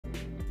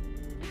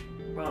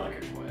Wow, I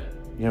could quit.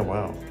 Yeah,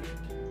 wow.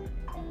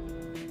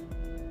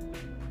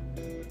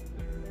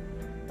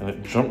 And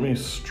it jumped me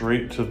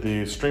straight to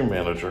the stream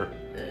manager.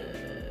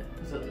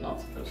 Is it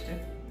not supposed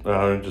to?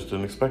 I just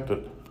didn't expect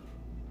it.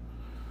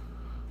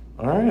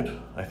 Alright,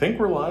 I think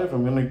we're live.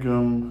 I'm gonna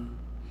go...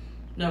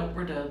 No,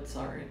 we're dead,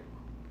 sorry.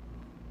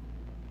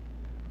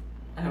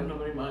 I hope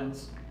nobody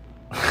minds.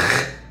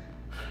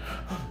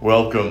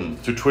 Welcome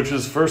to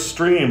Twitch's first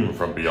stream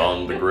from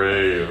beyond the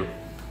grave.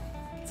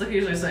 It's like I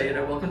usually say,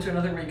 welcome to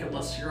another week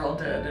unless you're all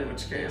dead, in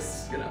which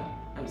case,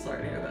 I'm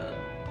sorry to hear that.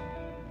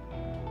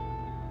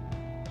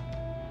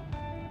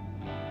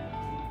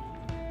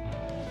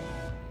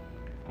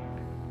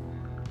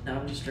 Now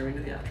I'm just streaming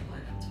to the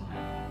afterlife, it's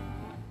fine.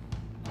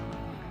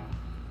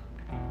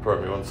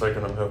 Pardon me 1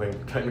 second, I'm having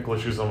technical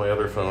issues on my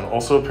other phone.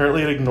 Also,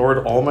 apparently it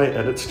ignored all my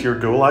edits to your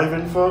go live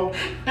info.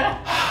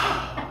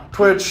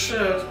 Twitch.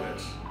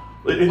 Twitch.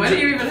 Why do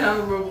you even have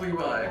a mobile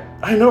UI?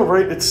 I know,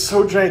 right? It's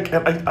so jank,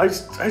 and I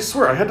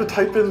swear, I had to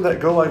type in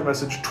that go live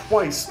message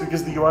twice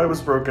because the UI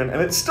was broken,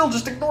 and it still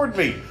just ignored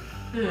me.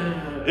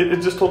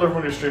 It just told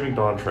everyone you're streaming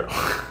Dawn Trail.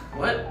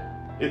 What?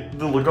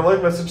 The go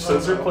live message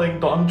says you're playing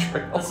Dawn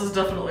Trail. This is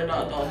definitely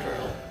not Dawn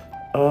Trail.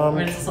 I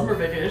mean, it's a summer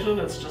vacation,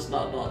 it's just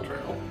not Dawn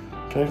Trail.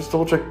 Can I just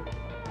double check?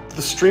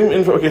 The stream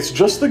info, okay, it's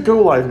just the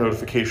go live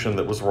notification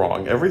that was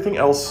wrong. Everything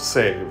else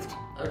saved.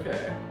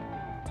 Okay.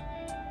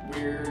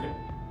 Weird.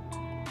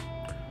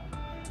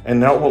 And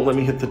now it won't let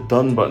me hit the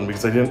done button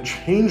because I didn't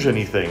change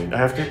anything. I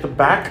have to hit the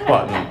back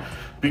button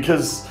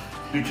because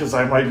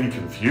I might be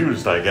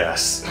confused, I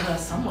guess.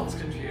 Someone's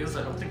confused.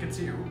 I don't think it's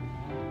you.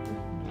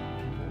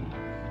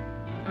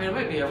 I mean, it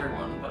might be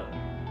everyone, but...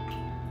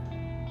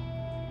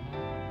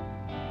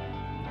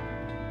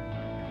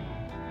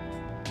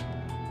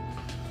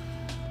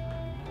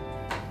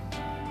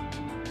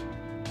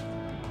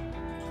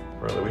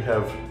 Rather, we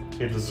have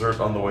a dessert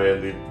on the way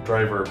and the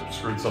driver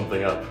screwed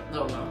something up.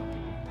 Oh no.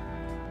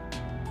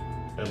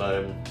 And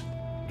I'm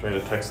trying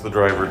to text the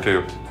driver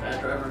too.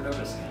 Bad driver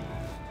noticing.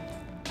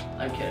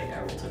 I'm kidding,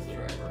 I will tip the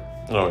driver.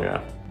 Oh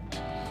yeah.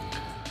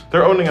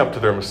 They're owning up to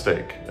their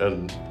mistake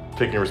and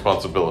taking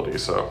responsibility,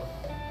 so.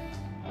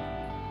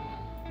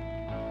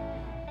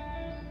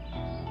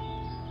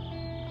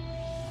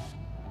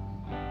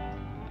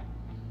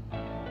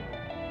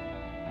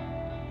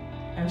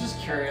 I'm just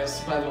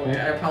curious, by the way,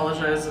 I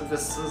apologize if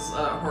this is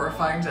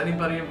horrifying to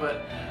anybody,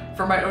 but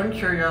for my own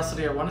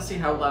curiosity, I want to see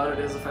how loud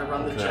it is if I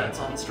run the jets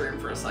on stream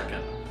for a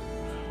second.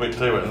 Wait,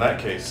 tell you what, in that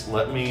case,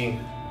 let me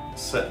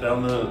set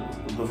down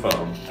the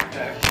phone.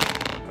 Okay.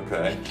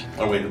 Okay.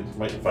 Oh wait, it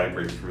might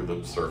vibrate through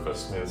the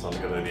surface. Maybe that's not a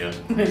good idea.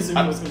 I assume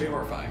it was going to be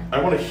horrifying. I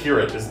want to hear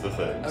it is the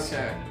thing.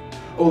 Okay.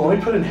 Oh, let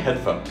me put in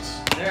headphones.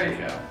 There you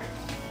go.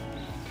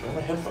 Where are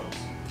my headphones?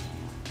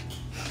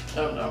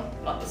 Oh no,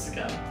 not this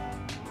again.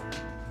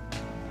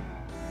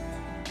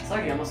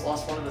 Sagi almost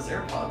lost one of his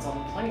AirPods on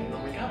the plane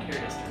when we got here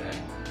yesterday.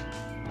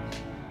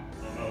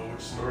 I don't know,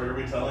 which story are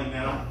we telling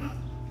now?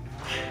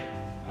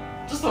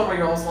 Just the one where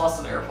you almost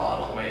lost an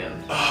AirPod on the way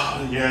in.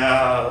 Oh,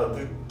 yeah.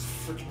 They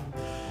freaking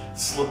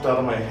slipped out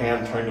of my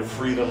hand trying to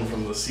free them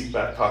from the seat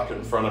back pocket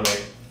in front of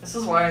me. This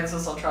is why I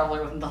insist on traveling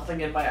with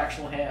nothing in my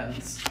actual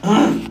hands.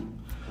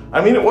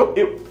 I mean,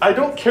 I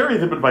don't carry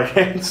them in my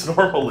hands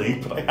normally,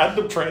 but I had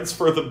to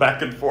transfer them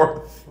back and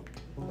forth.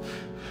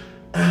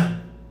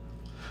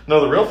 No,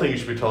 the real thing you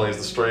should be telling is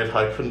the story of how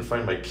I couldn't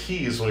find my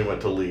keys when we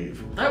went to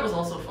leave. That was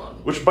also fun.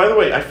 Which, by the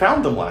way, I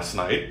found them last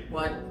night.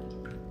 What?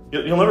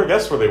 You'll never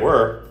guess where they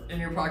were. In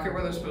your pocket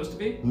where they're supposed to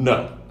be?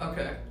 No.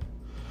 Okay.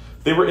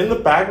 They were in the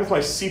bag with my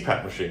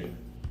CPAP machine.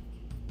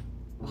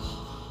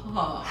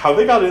 Huh. How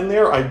they got in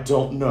there, I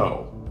don't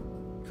know.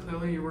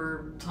 Clearly you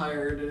were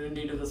tired and in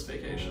need of this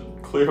vacation.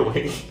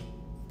 Clearly.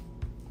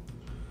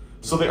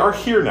 So they are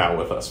here now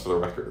with us, for the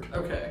record.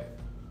 Okay.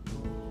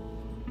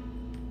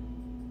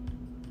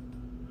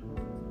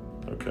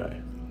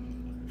 Okay.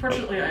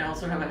 Fortunately, I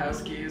also have a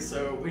house key,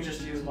 so we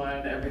just use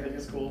mine. Everything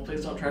is cool.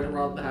 Please don't try to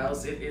rob the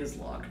house. It is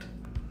locked.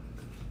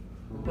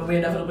 But we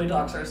inevitably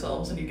dox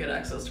ourselves and you get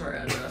access to our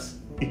address.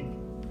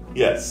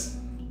 Yes.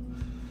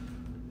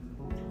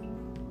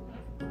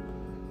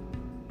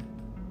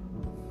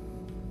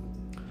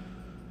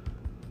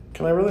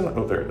 Can I really not?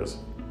 Oh, there it is.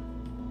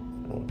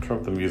 I'll turn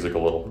up the music a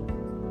little.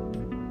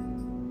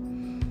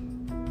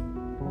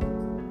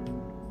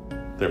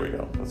 There we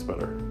go. That's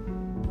better.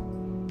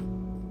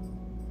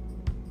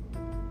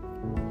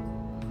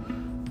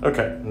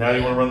 Okay, now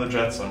you want to run the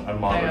jets? I'm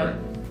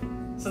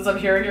monitoring. Since I'm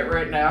hearing it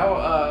right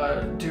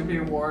now, do be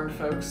warned,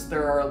 folks.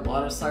 There are a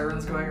lot of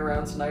sirens going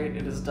around tonight.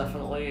 It is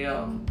definitely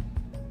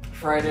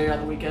Friday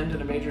on the weekend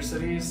in a major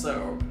city,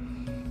 so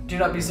do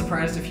not be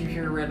surprised if you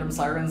hear random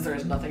sirens.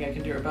 There's nothing I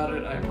can do about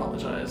it. I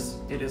apologize.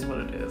 It is what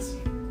it is.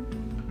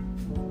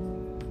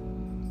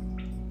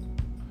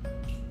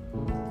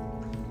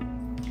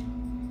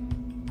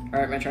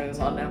 Alright, my train is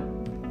on now.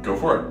 Go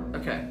for it.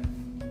 Okay.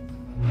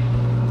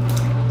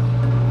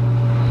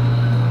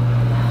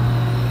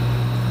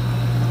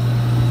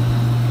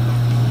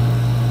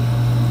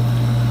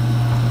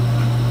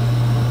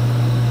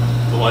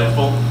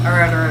 Delightful.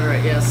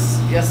 Alright, yes.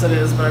 Yes it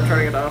is, but I'm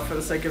turning it off for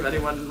the sake of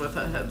anyone with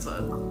a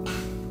headset.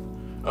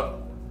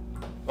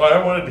 Well,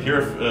 I wanted to hear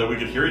if we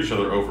could hear each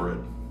other over it.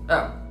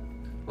 Oh.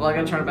 Well, I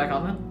gotta turn it back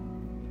on then?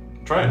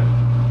 Try it.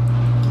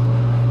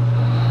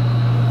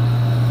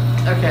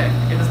 Okay,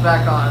 it is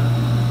back on.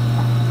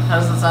 How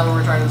does it sound when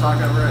we're trying to talk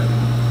over it?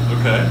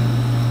 Okay.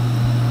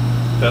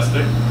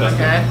 Testing.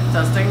 Okay,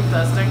 testing.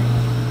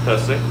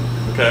 Testing.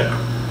 Okay.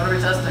 What are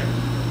we testing?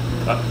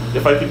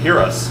 If I can hear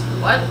us.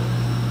 What?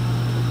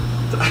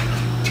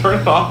 Turn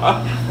it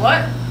off.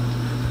 What?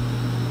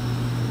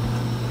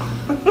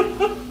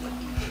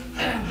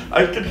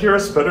 I can hear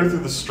us better through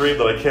the stream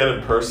than I can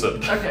in person.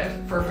 Okay,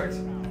 perfect.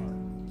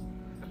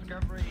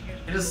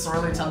 It is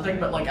sorely tempting,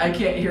 but like I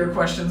can't hear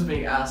questions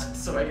being asked,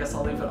 so I guess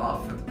I'll leave it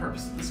off for the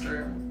purpose of the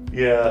stream.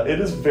 Yeah, it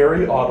is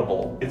very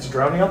audible. It's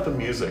drowning out the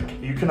music.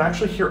 You can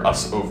actually hear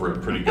us over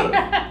it pretty good.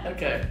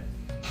 Okay.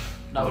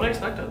 Not what I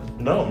expected.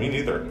 No, me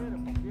neither.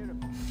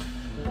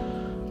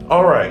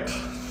 Alright.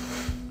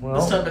 Well,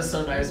 this tub is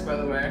so nice, by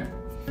the way.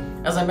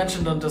 As I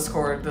mentioned on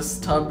Discord, this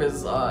tub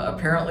is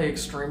apparently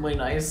extremely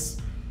nice.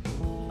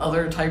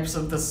 Other types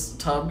of this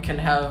tub can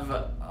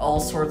have all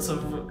sorts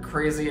of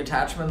crazy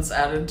attachments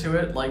added to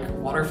it, like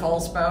waterfall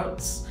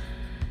spouts,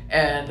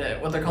 and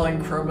what they're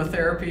calling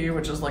chromotherapy,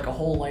 which is like a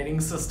whole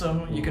lighting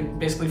system. You can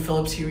basically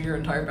Philips Hue your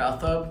entire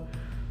bathtub.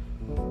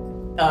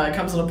 It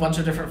comes in a bunch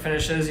of different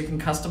finishes. You can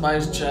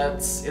customize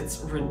jets. It's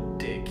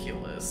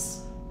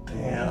ridiculous.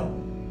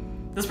 damn.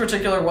 This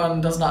particular one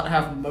does not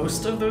have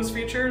most of those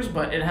features,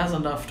 but it has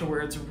enough to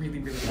where it's really,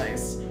 really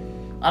nice.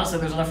 Honestly,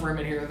 there's enough room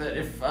in here that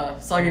if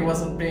Sagi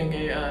wasn't being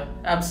a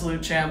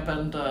absolute champ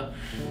and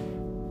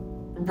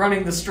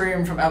running the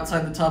stream from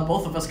outside the tub,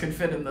 both of us could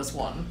fit in this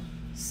one.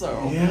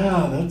 So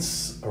Yeah,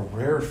 that's a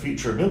rare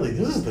feature. Really,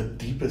 this is the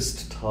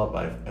deepest tub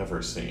I've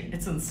ever seen.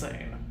 it's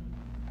insane.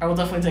 I will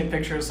definitely take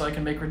pictures so I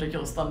can make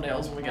ridiculous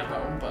thumbnails when we get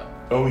home, but...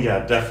 Oh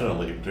yeah,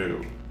 definitely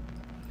do.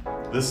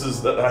 This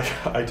is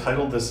I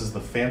titled this as the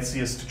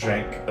fanciest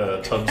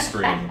Jank tub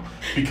stream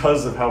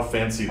because of how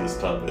fancy this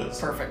tub is.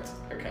 Perfect.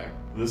 Okay.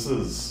 This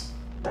is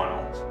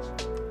wow.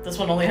 This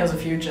one only has a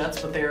few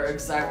jets, but they are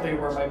exactly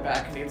where my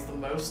back needs the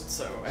most,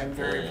 so I'm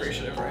very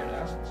appreciative right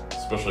now.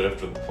 Especially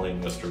after the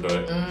plane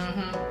yesterday.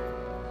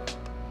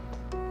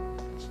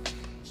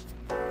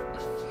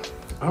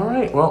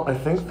 Alright, well, I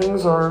think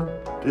things are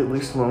at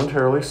least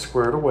momentarily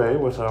squared away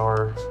with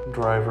our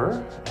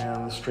driver,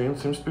 and the stream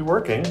seems to be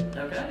working.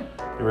 Okay.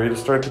 You ready to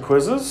start the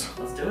quizzes?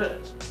 Let's do it.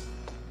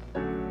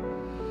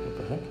 What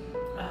the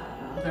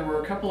heck? There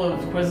were a couple of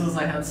quizzes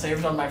I had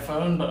saved on my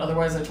phone, but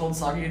otherwise I told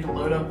Sagi to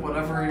load up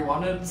whatever he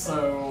wanted,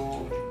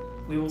 so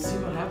we will see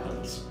what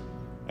happens.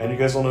 And you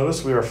guys will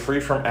notice we are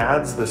free from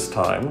ads this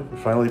time. We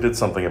finally did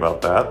something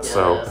about that, Yes.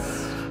 so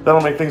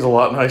that'll make things a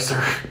lot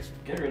nicer.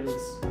 Get riddance.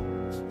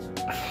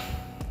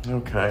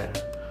 Okay.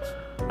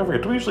 I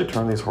forget, do we usually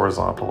turn these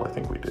horizontal? I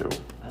think we do.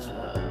 I do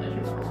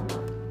not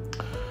remember.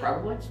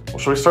 Probably. Well,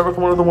 shall we start with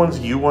one of the ones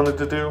you wanted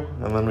to do,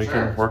 and then we Sure.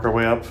 can work our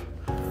way up?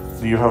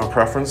 Do you have a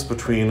preference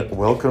between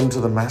Welcome to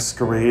the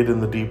Masquerade in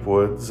the Deep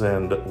Woods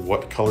and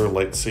What Color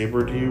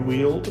Lightsaber Do You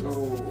Wield?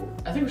 Oh,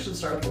 I think we should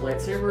start with the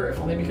lightsaber, if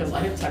only because I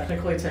have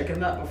technically taken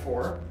that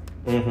before.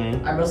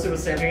 Mm-hmm. I mostly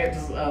was saving it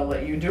to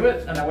let you do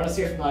it, and I want to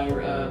see if my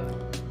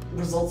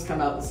results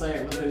come out the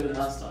same as they did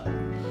last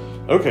time.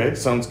 Okay,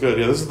 sounds good.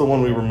 Yeah, this is the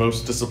one we were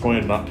most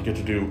disappointed not to get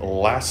to do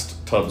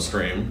last tub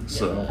stream,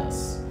 so...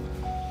 Yes.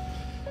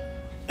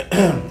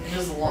 It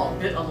is a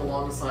bit on the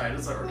long side,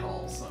 as I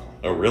recall, so...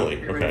 Oh, really?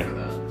 Be Okay. ready for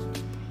that.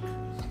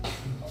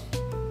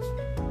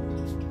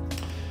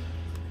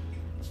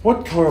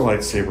 What color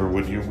lightsaber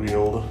would you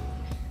wield?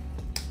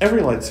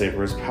 Every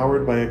lightsaber is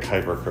powered by a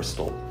kyber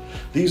crystal.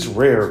 These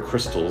rare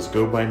crystals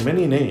go by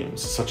many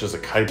names, such as a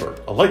kyber,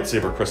 a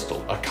lightsaber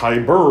crystal, a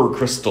kyber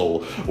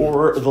crystal,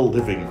 or the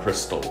living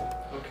crystal.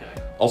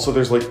 Okay. Also,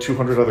 there's like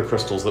 200 other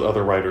crystals that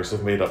other writers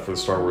have made up for the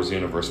Star Wars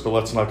universe, but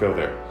let's not go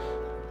there.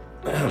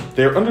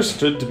 They are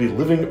understood to be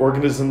living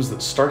organisms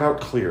that start out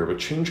clear, but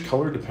change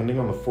color depending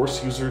on the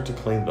Force user to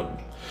claim them.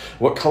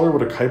 What color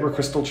would a kyber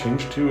crystal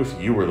change to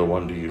if you were the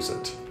one to use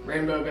it?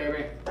 Rainbow,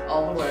 baby.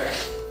 All the way.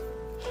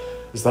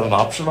 Is that an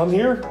option on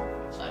here?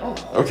 I don't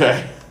know.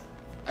 Okay.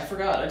 I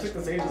forgot. I took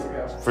this ages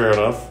ago. Fair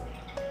enough.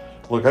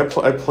 Look,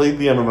 I played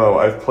the MMO.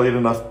 I've played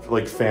enough,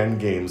 like, fan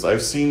games.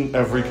 I've seen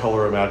every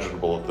color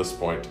imaginable at this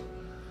point.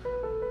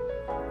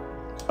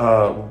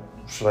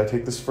 Should I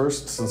take this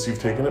first, since you've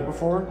taken it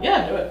before?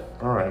 Yeah, do it.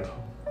 Alright.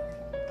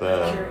 I'm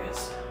Then...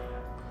 curious.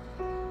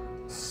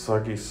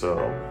 Sucky so.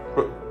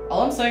 But,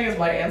 All I'm saying is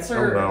my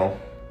answer... oh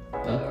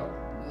no.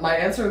 My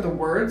answer, the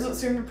words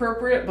seemed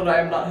appropriate, but I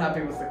am not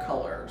happy with the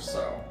color,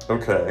 so...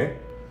 Okay.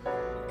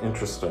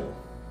 Interesting.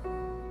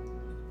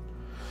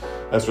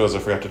 I just realized I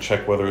forgot to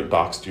check whether it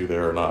doxed you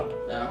there or not.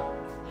 No.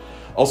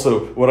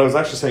 Also, what I was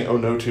actually saying oh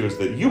no to is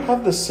that you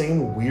have the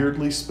same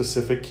weirdly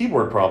specific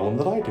keyboard problem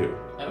that I do.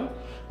 No?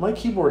 My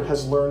keyboard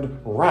has learned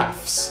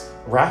RAFs.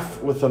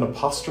 RAF with an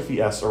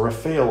apostrophe S, or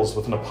Rafaels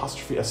with an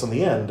apostrophe S on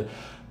the end,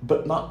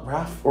 but not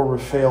RAF or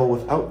Rafael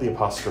without the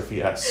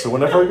apostrophe S. So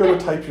whenever I go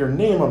to type your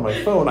name on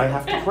my phone, I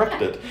have to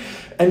correct it.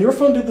 And your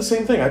phone did the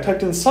same thing. I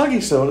typed in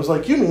Sagi-so, and it was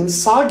like, you mean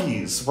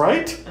Sagis,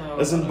 right? Oh,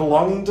 as in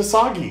belonging to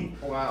Sagi.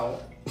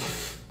 Wow.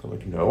 I'm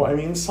like, no, I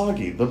mean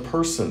Sagi, the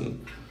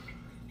person.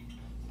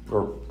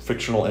 Or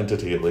fictional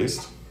entity, at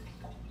least.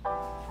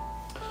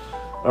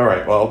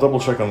 Alright, well, I'll double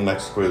check on the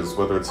next quiz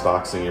whether it's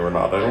doxing you or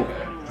not. I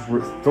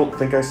don't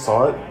think I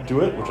saw it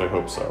do it, which I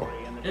hope so.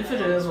 If it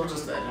is, we'll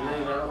just edit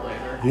it out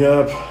later.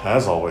 Yep,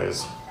 as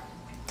always.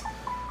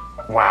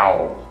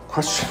 Wow.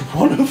 Question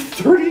 1 of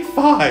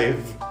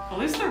 35. At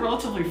least they're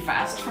relatively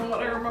fast from what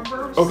I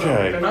remember. Okay. So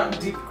they're not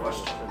deep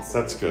questions.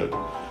 That's good.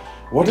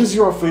 What is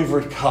your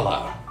favorite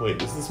color?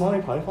 Wait, is this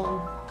Monty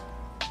Python?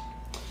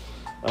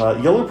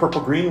 Yellow, purple,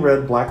 green,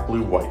 red, black,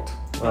 blue, white.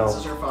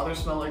 Does your father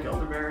smell like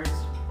elderberries?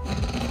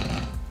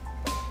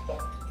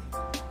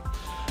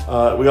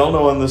 We all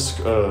know on this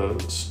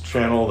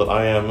channel that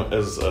I am,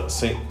 as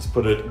Saints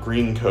put it,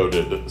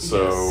 green-coded.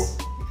 So Yes.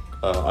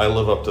 I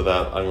live up to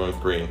that. I'm going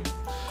with green.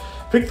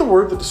 Pick the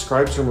word that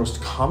describes your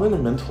most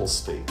common mental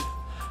state.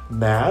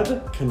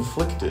 Mad,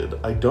 conflicted,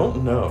 I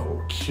don't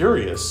know,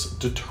 curious,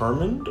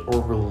 determined, or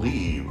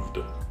relieved.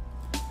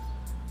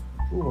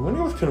 Ooh, I'm gonna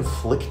go with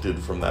conflicted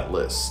from that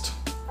list.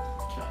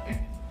 Okay.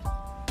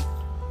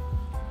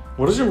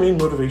 What is your main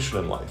motivation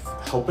in life?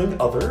 Helping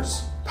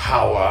others,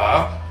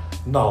 power,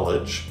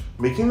 knowledge,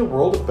 making the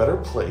world a better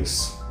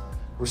place,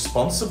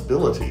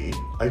 responsibility,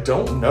 I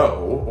don't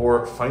know,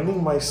 or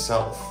finding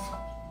myself.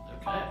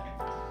 Okay.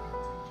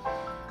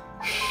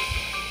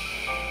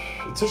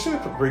 It's actually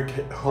to break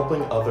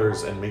helping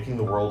others and making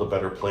the world a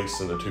better place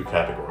into two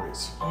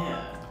categories.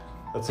 Yeah.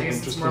 That's I an guess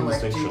it's interesting more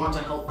like, distinction. do you want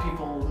to help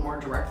people more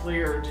directly,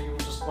 or do you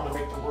just want to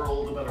make the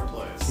world a better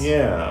place?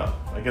 Yeah,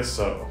 I guess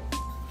so.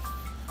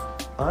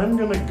 I'm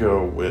gonna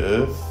go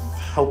with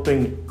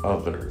helping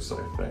others,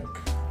 I think.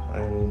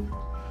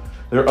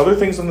 There are other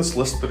things on this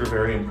list that are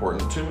very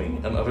important to me,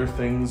 and other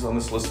things on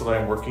this list that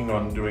I'm working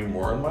on doing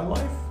more in my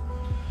life.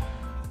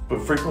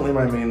 But frequently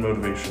my main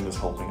motivation is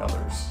helping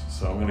others,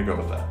 so I'm gonna go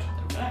with that.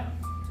 Okay.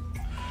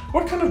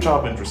 What kind of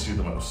job interests you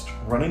the most?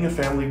 Running a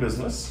family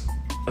business?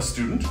 A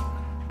student?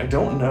 I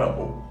don't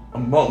know. A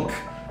monk?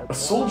 A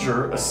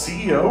soldier? A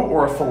CEO?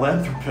 Or a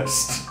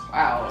philanthropist?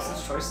 Wow,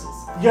 such choices.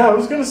 Yeah, I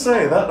was gonna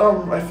say that.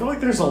 I feel like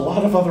there's a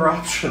lot of other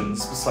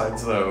options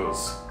besides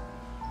those.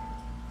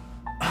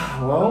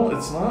 Well,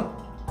 it's not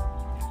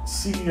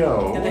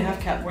CEO. Did they have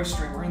Catboy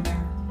Streamer in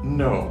there?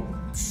 No,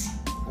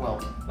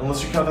 Well,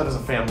 unless you count that as a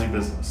family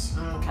business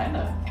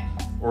kinda.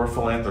 or a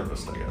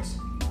philanthropist, I guess.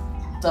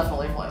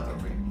 Definitely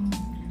philanthropy.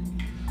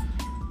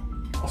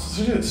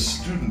 Also, sitting as a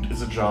student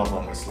is a job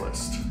on this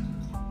list.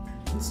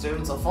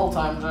 Student's a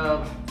full-time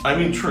job. I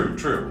mean,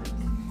 true.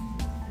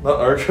 Not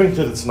arguing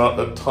that it's not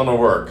a ton of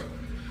work.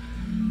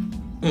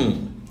 I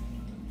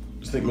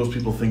just think most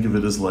people think of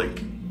it as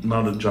like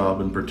not a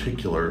job in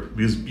particular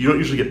because you don't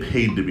usually get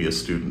paid to be a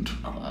student.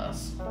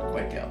 Unless,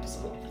 quite the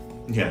opposite.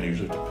 Yeah, you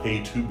usually have to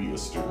pay to be a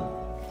student.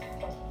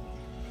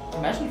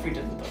 Imagine if we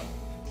didn't, though.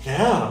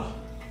 Yeah.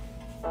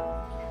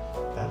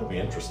 That'll be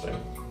interesting.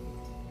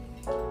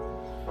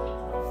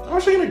 I'm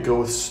actually gonna go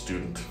with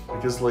student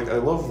because like I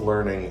love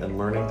learning and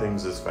learning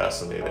things is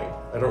fascinating.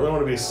 I don't really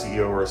want to be a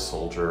CEO or a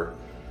soldier.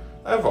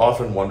 I've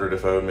often wondered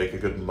if I would make a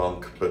good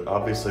monk, but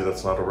obviously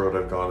that's not a road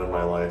I've gone in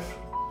my life.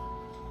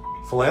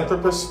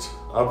 Philanthropist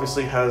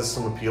obviously has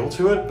some appeal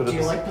to it, but Do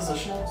you like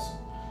positionals?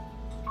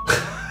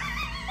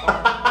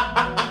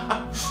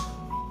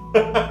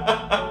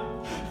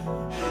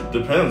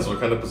 Depends, what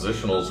kind of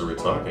positionals are we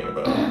talking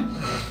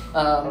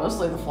about?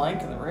 Mostly the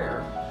flank and the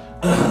rear.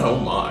 Oh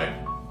my.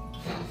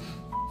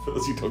 For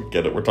those who don't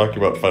get it, we're talking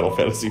about Final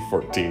Fantasy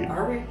XIV.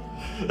 Are we?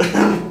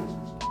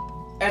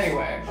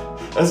 Anyway.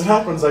 As it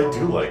happens, I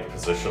do like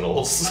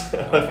positionals.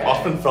 And I've Okay.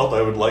 often felt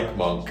I would like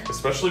Monk,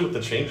 especially with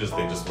the changes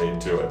they just made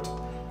to it.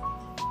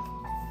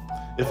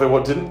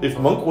 If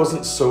Monk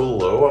wasn't so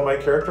low on my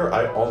character,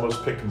 I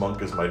almost picked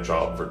Monk as my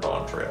job for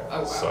Dawn Trail. Oh,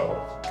 wow.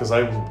 So, because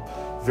I'm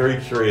very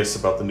curious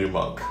about the new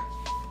Monk.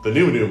 The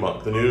new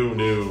Monk. The new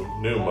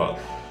Monk.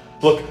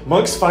 Look,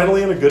 Monk's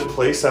finally in a good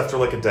place after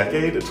like a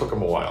decade. It took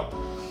him a while.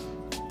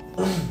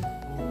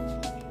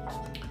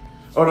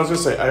 Oh, and I was gonna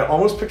say, I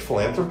almost picked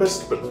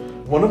Philanthropist, but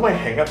one of my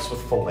hangups with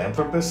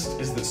Philanthropist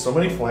is that so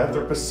many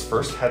philanthropists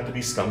first had to be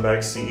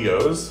scumbag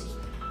CEOs,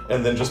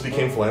 and then just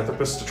became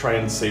philanthropists to try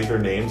and save their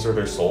names or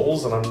their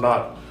souls, and I'm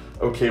not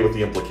okay with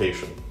the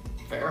implication.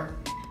 Fair.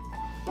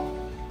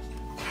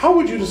 How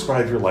would you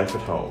describe your life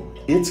at home?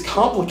 It's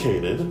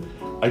complicated,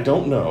 I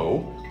don't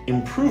know,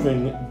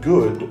 improving,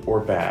 good, or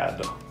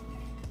bad.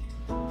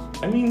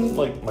 I mean,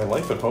 like, my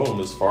life at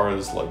home as far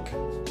as, like,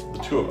 the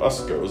two of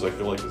us goes, I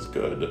feel like is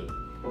good.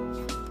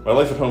 My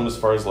life at home as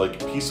far as, like,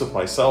 peace with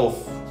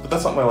myself, but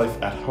that's not my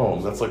life at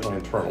home, that's, like, my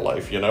internal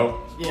life, you know?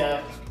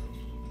 Yeah.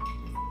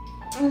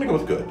 I'm gonna go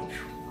with good.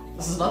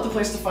 This is not the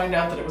place to find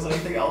out that it was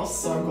anything else,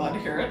 so I'm glad to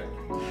hear it.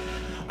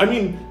 I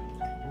mean,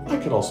 I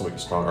could also make a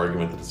strong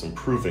argument that it's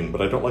improving,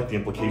 but I don't like the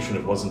implication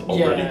it wasn't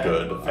already Yeah,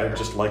 good. fair. I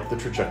just like the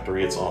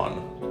trajectory it's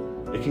on.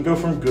 It can go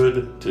from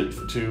good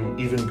to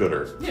even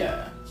gooder.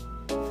 Yeah.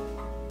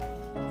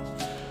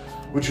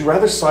 Would you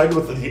rather side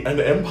with an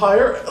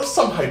empire,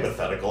 some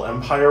hypothetical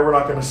empire, we're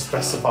not going to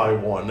specify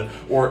one,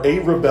 or a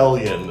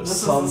rebellion,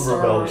 This some is the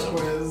Star Wars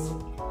rebellion?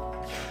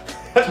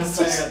 quiz. Just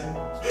saying.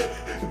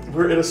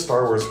 We're in a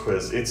Star Wars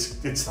quiz. It's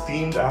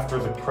themed after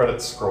the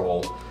credits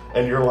scroll,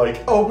 and you're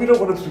like, oh, we don't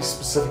want it to be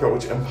specific about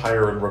which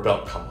empire and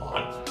rebel. Come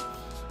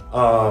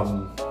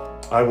on.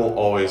 I will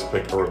always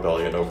pick a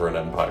rebellion over an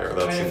empire.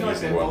 That's I feel an like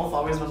easy they've one. both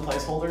always been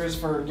placeholders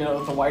for, you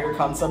know, the wider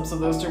concepts of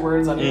those two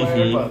words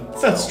anyway, but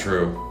still. That's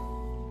true.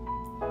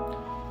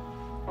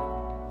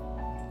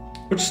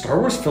 Which Star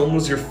Wars film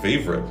was your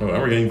favorite? Oh, now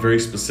we're getting very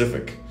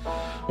specific.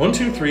 1,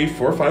 2, 3,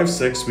 4, 5,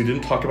 6. We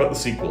didn't talk about the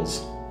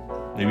sequels.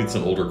 Maybe it's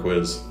an older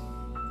quiz.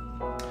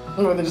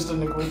 Or they just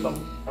didn't include them.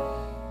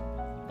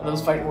 And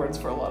those fighting words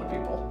for a lot of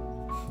people.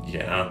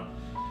 Yeah.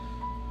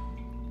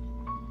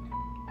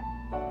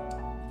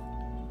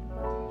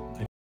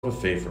 I have a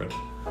favorite.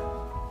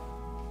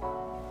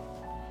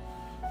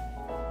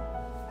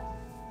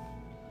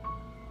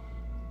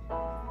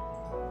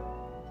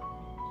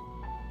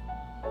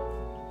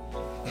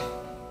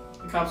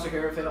 The cops are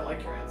here if they don't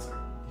like your answer.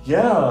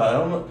 Yeah, I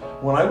don't know.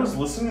 When I was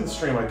listening to the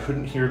stream, I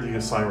couldn't hear the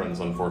sirens,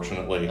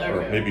 unfortunately. Or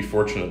Okay. maybe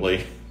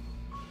fortunately.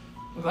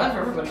 I'm glad for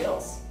everybody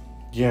else.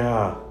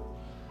 Yeah.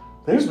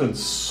 There's been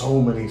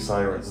so many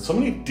sirens, and so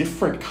many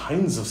different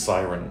kinds of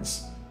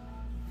sirens.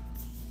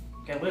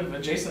 I live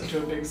adjacent to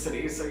a big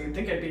city, so you'd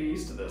think I'd be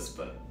used to this,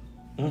 but...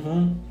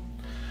 Mm-hmm.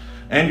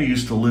 And you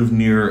used to live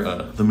near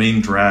the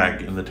main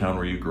drag in the town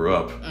where you grew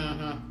up.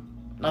 Mm-hmm.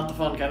 Not the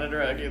fun kind of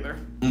drag, either.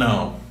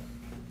 No.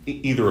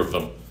 Either of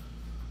them.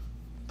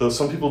 Though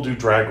some people do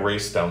drag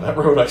race down that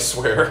road, I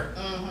swear.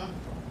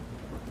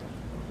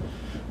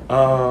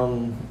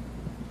 Mm-hmm.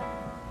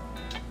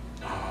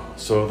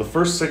 So the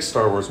first 6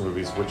 Star Wars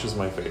movies, which is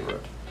my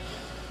favorite?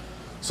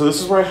 So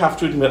this is where I have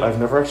to admit I've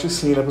never actually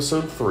seen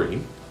episode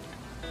 3.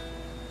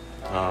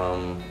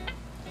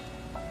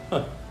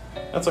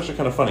 That's actually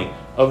kind of funny.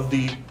 Of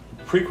the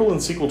prequel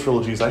and sequel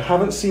trilogies, I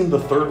haven't seen the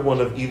third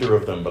one of either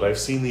of them, but I've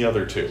seen the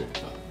other 2.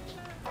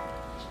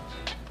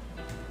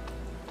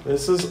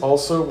 This is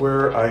also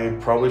where I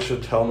probably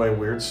should tell my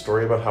weird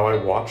story about how I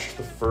watched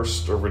the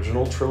first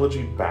original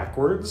trilogy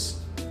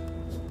backwards.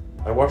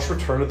 I watched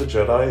Return of the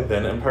Jedi,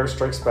 then Empire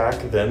Strikes Back,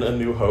 then A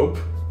New Hope.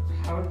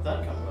 How did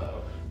that come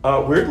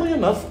about? Weirdly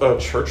enough, a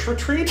church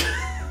retreat.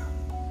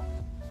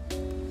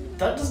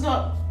 That does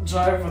not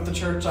jive with the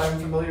church I'm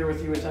familiar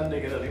with you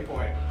attending at any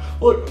point.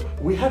 Look,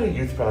 we had a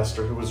youth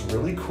pastor who was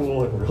really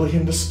cool and really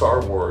into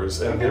Star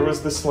Wars, and there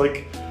was this,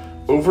 like,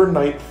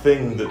 overnight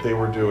thing that they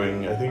were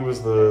doing. I think it was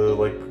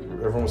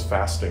everyone was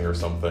fasting or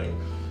something.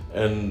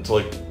 And,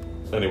 like,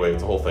 anyway,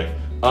 it's a whole thing.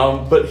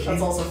 But he...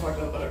 That's also fucked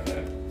up, but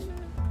okay.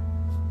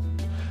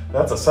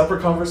 That's a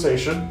separate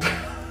conversation.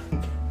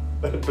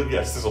 But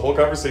yes, there's a whole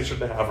conversation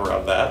to have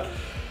around that.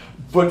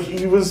 But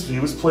he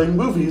was playing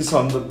movies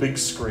on the big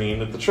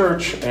screen at the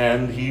church,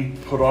 and he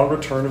put on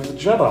Return of the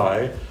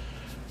Jedi.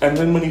 And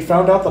then when he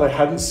found out that I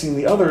hadn't seen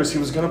the others, he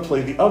was going to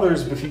play the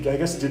others, but he, I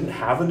guess, didn't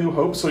have A New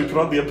Hope, so he put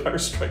on The Empire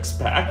Strikes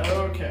Back.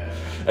 Okay.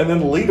 And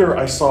then later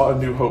I saw A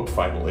New Hope,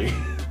 finally.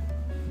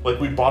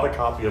 Like, we bought a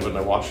copy of it and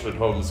I watched it at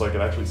home so I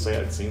could actually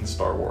say I'd seen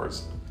Star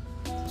Wars.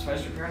 I'm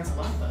surprised your parents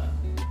allowed that.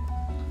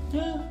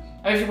 Yeah.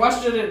 I mean, if you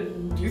watched it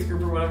in youth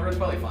group or whatever, it's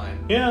probably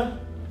fine. Yeah.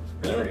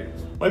 Yeah.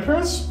 My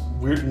parents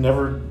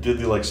never did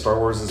the, like, Star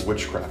Wars is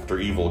witchcraft or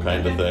evil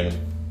kind of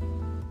thing.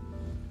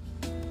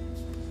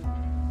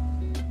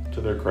 To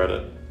their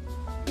credit.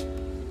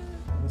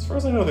 As far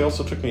as I know, they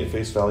also took me at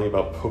face value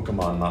about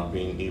Pokemon not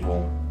being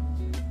evil.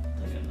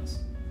 Thank goodness.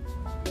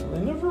 They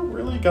never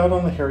really got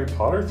on the Harry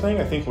Potter thing,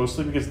 I think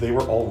mostly because they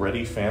were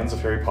already fans of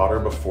Harry Potter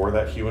before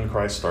that hue and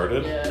cry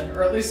started. Yeah,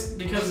 or at least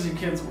because you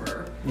kids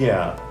were.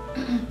 Yeah.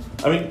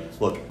 I mean,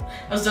 look.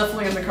 I was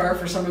definitely in the car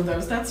for some of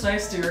those "that's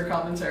nice" dear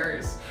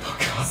commentaries. Oh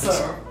god.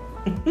 So.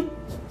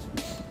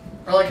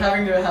 Or like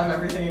having to have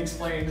everything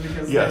explained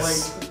because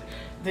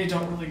they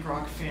don't really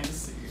grok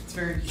fantasy. It's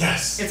very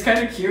It's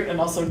kind of cute and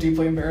also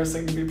deeply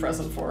embarrassing to be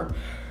present for.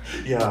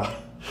 Yeah.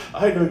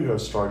 I know you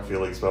have strong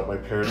feelings about my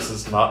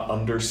parents' not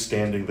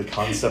understanding the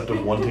concept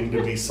of wanting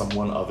to be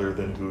someone other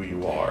than who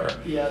you are.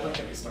 Yeah, don't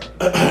get me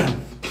started.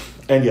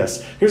 And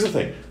yes, here's the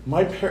thing.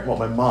 My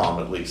mom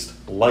at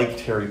least,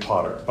 liked Harry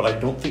Potter, but I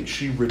don't think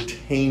she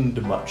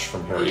retained much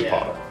from Harry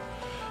Potter.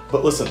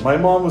 But listen, my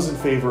mom was in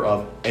favor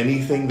of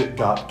anything that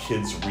got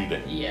kids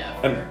reading.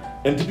 Yeah,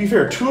 and to be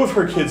fair, 2 of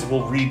her kids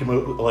will read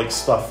like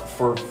stuff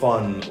for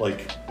fun,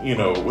 like, you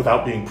know,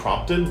 without being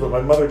prompted, but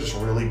my mother just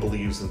really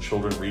believes in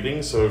children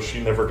reading, so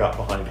she never got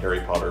behind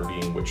Harry Potter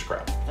being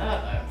witchcraft.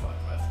 That I'm fine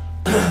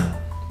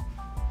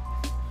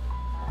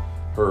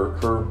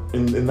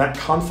with. In that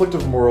conflict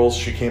of morals,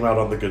 she came out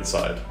on the good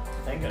side.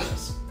 Thank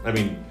goodness. I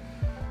mean,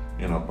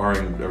 you know,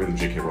 barring everything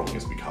J.K. Rowling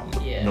has become,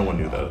 but no one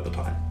knew that at the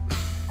time.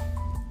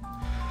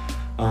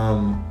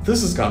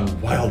 This has gotten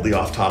wildly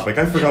off topic.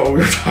 I forgot what we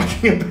were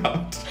talking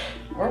about.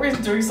 Weren't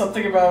we doing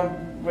something about...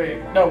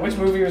 Wait, no, which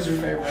movie was your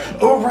favorite?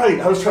 Oh, right.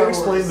 I was trying to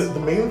explain that the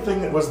main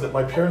thing was that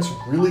my parents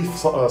really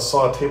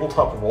saw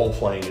tabletop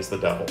role-playing as the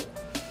devil.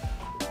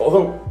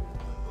 Although,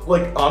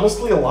 Like,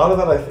 honestly, a lot of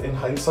that, in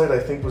hindsight, I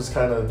think was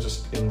kind of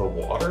just in the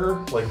water.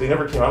 Like, they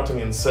never came out to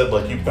me and said,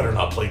 like, you better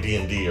not play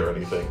D&D or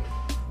anything.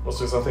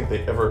 Mostly because I don't think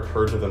they ever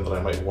occurred to them that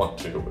I might want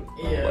to. But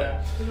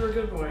yeah, you were a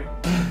good boy.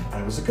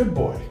 I was a good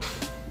boy.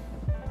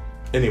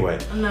 Anyway.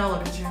 And now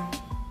look at you.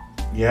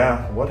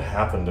 Yeah, what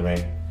happened to me?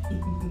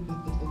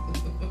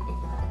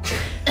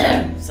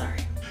 Sorry.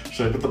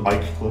 Should I put the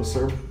mic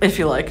closer? If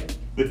you like.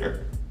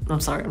 There. I'm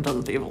sorry, I'm done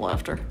with the evil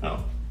laughter.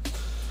 Oh.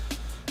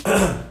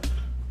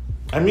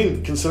 I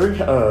mean, considering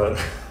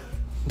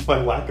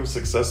my lack of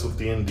success with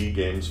D&D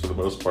games for the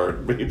most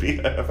part,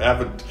 maybe I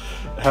haven't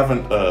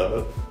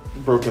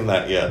broken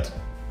that yet.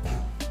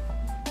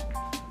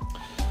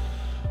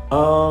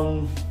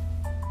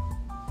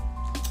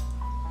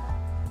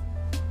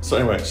 So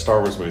anyway,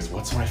 Star Wars movies.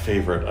 What's my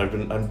favorite? I've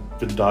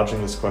been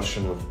dodging this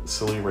question with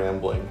silly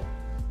rambling.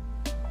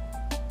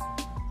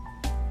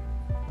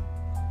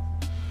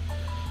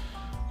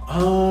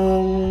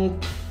 I'm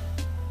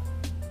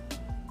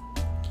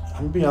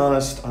gonna be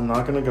honest, I'm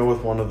not gonna go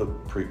with one of the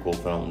prequel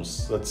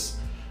films. It's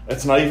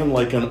not even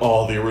like an,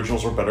 oh, the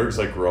originals were better because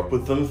I grew up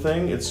with them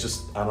thing. It's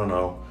just, I don't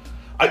know.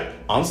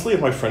 Honestly,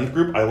 in my friend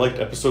group, I liked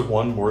episode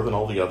 1 more than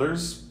all the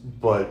others,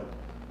 but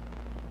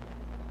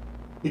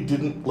it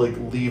didn't, like,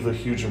 leave a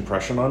huge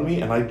impression on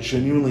me, and I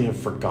genuinely have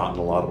forgotten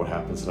a lot of what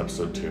happens in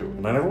episode 2.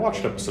 And I never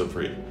watched episode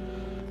 3,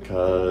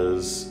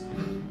 because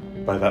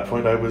by that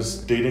point I was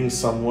dating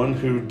someone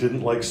who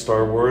didn't like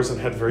Star Wars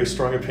and had very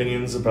strong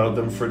opinions about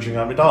them fridging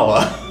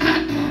Amidala.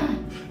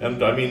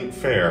 And, I mean,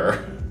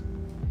 fair.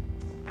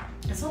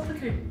 It's not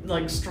like I,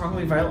 like,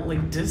 strongly, violently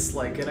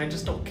dislike it, I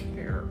just don't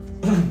care.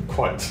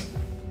 Quite.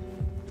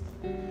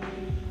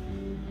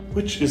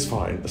 Which is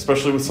fine,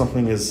 especially with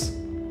something as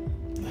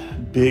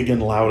big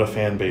and loud a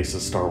fan base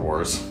as Star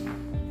Wars.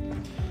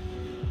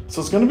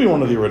 So it's going to be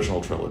one of the original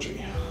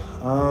trilogy.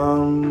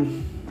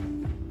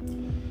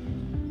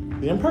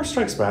 The Empire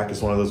Strikes Back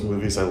is one of those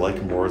movies I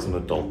like more as an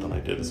adult than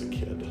I did as a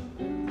kid.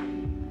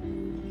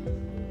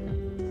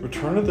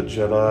 Return of the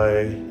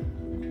Jedi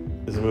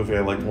is a movie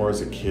I like more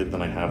as a kid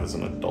than I have as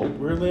an adult,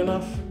 weirdly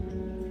enough.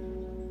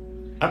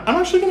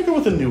 I'm actually going to go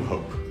with A New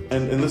Hope,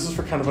 and this is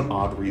for kind of an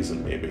odd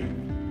reason, maybe.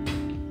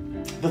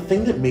 The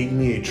thing that made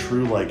me a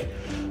true, like,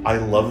 I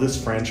love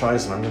this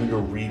franchise and I'm going to go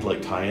read,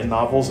 like, tie-in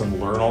novels and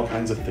learn all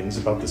kinds of things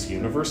about this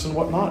universe and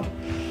whatnot,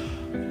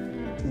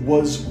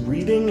 was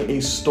reading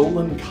a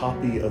stolen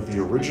copy of the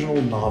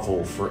original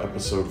novel for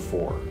episode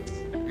 4.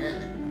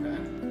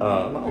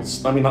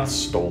 Not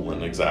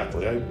stolen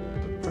exactly. I'm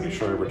pretty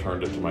sure I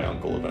returned it to my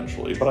uncle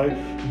eventually, but I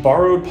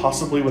borrowed,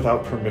 possibly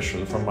without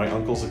permission, from my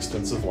uncle's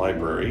extensive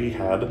library. He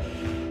had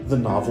the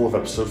novel of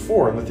episode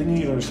 4, and the thing you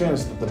need to understand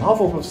is that the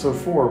novel of episode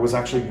 4 was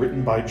actually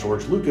written by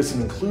George Lucas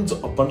and includes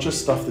a bunch of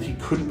stuff that he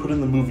couldn't put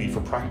in the movie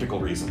for practical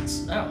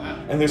reasons. Oh, wow.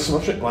 And there's so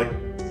much, like,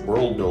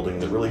 world building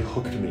that really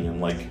hooked me, and,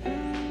 like,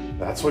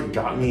 that's what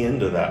got me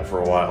into that for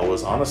a while,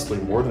 was honestly,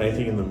 more than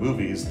anything in the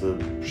movies, the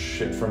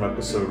shit from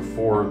episode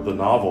 4, the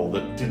novel,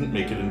 that didn't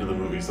make it into the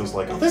movies. I was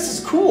like, oh, this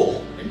is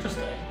cool!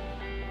 Interesting.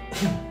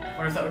 I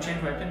wonder if that would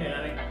change my opinion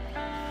any.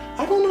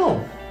 I don't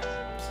know.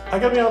 I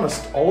gotta be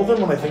honest, all of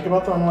them, when I think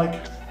about them, I'm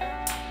like,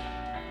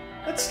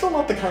 it's still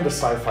not the kind of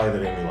sci-fi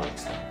that Amy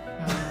likes, though.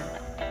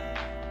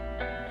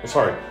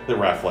 Sorry, that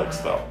Raph likes,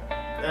 though.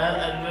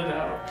 Edit it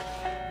out.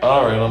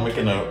 Alright, I'll make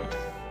a note.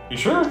 You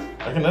sure?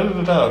 I can edit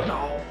it out.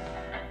 No.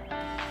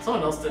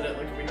 Someone else did it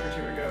like a week or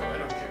 2 ago. I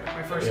don't care.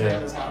 My first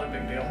name is not a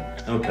big deal.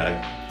 Okay.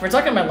 If we're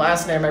talking my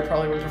last name, I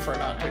probably would prefer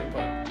not to,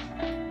 but...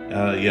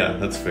 Yeah,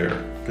 that's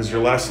fair. Because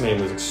your last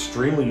name is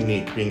extremely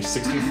unique, being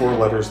 64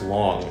 letters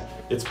long.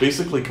 It's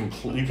basically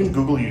complete. You can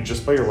Google you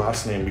just by your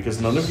last name, because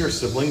none of your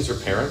siblings or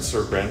parents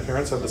or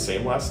grandparents have the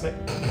same last name.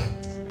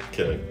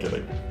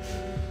 Kidding.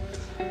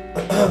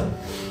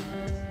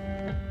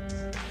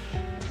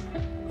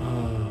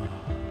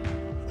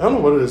 I don't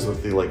know what it is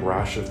with the, like,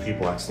 rash of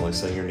people accidentally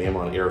saying your name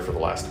on air for the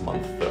last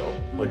month, though.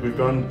 Like, we've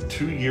gone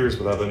 2 years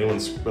without anyone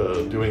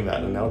doing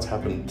that, and now it's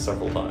happened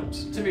several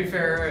times. To be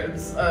fair,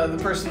 it's the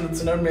person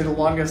that's known me the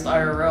longest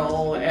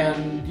IRL,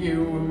 and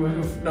you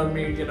who've known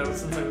me,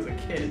 since I was a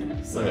kid.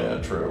 So yeah,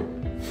 true.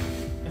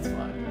 It's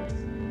fine.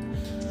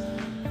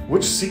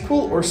 Which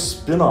sequel or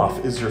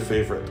spin-off is your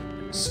favorite?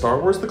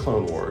 Star Wars: The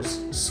Clone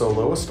Wars,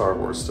 Solo: A Star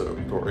Wars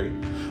Story.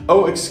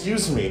 Oh,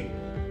 excuse me.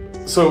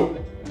 So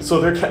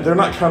they're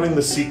not counting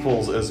the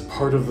sequels as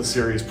part of the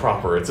series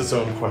proper. It's its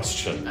own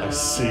question. I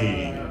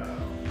see.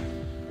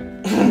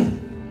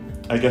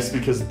 I guess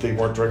because they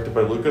weren't directed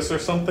by Lucas or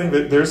something.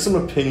 There's some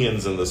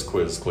opinions in this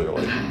quiz,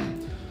 clearly.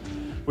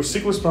 Which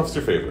sequel spin-offs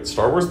your favorite?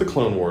 Star Wars: The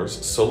Clone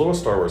Wars, Solo: A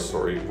Star Wars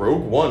Story,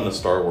 Rogue One: A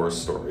Star Wars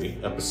Story,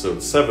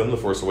 Episode 7: The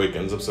Force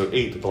Awakens, Episode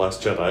 8: The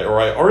Last Jedi, or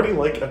I already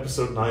like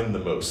Episode 9 the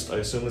most. I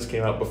assume this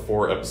came out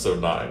before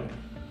Episode 9.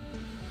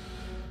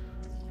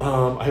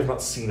 I have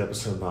not seen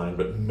Episode 9,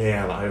 but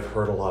man, I have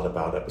heard a lot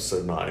about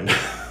Episode 9.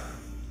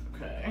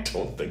 Okay. I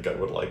don't think I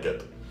would like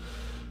it.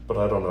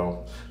 but I don't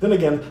know. Then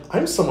again,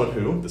 I'm someone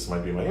who, this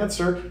might be my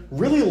answer,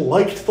 really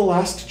liked The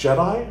Last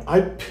Jedi.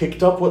 I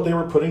picked up what they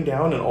were putting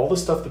down, and all the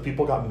stuff that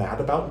people got mad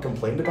about and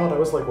complained about, I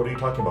was like, what are you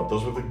talking about?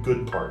 Those were the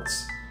good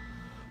parts.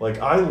 Like,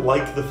 I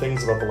like the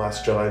things about The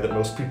Last Jedi that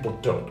most people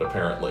don't,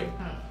 apparently.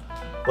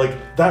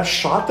 Like, that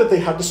shot that they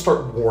had to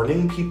start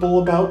warning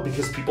people about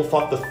because people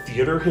thought the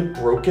theater had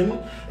broken,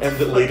 and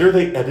that later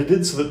they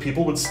edited so that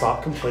people would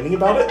stop complaining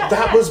about it,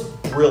 that was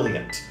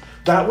brilliant.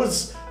 That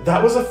was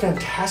a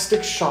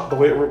fantastic shot the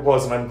way it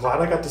was, and I'm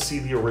glad I got to see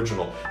the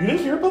original. You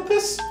didn't hear about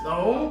this?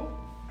 No.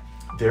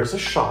 There's a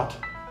shot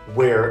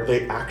where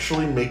they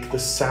actually make the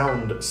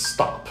sound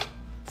stop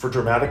for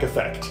dramatic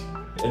effect.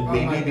 And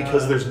maybe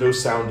because there's no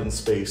sound in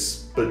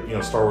space, but you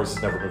know, Star Wars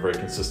has never been very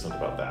consistent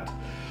about that.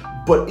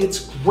 But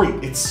it's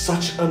great. It's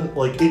such an,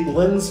 like, it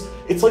lends,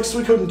 it's like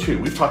Suikoden 2.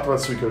 We've talked about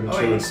Suikoden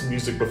 2 and some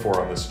music before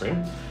on this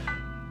stream.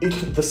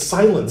 The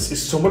silence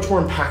is so much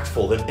more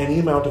impactful than any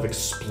amount of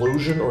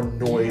explosion or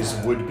noise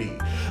would be.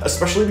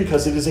 Especially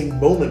because it is a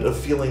moment of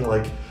feeling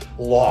like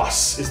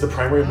loss is the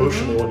primary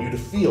emotion they want you to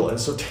feel. And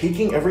so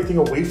taking everything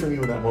away from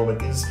you in that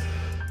moment is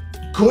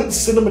good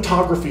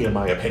cinematography, in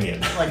my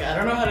opinion. Like, I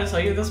don't know how to tell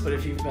you this, but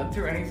if you've been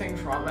through anything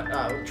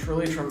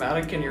truly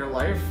traumatic in your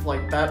life,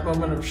 like that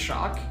moment of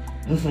shock,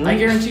 I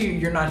guarantee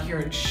you're not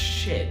hearing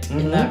shit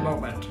in that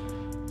moment.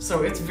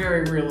 So it's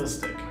very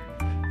realistic.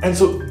 And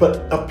so,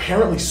 but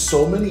apparently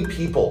so many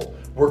people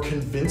were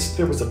convinced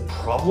there was a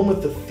problem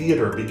with the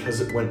theater because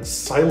it went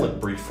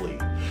silent briefly,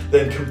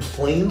 then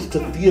complained to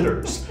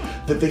theaters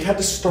that they had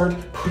to start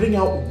putting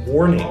out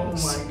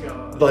warnings. Oh my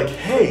god. Like,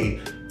 hey,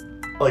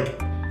 like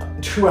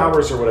 2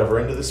 hours or whatever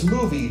into this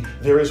movie,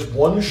 there is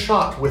one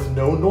shot with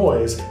no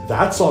noise.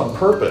 That's on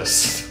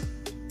purpose.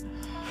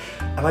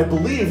 And I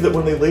believe that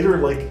when they later,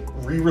 like,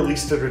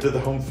 re-released it or did the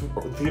home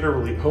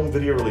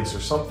video release or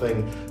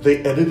something, they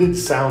edited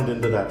sound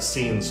into that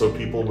scene so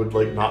people would,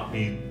 like, not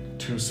be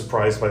too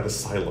surprised by the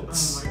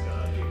silence. Oh my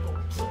god, people,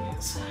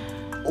 please.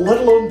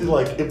 Let alone the,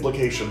 like,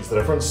 implications that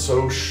everyone's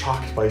so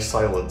shocked by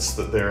silence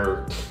that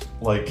they're,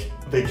 like,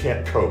 they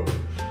can't cope.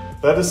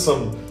 That is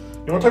some...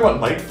 You want to talk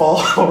about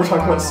Nightfall while we're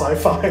talking about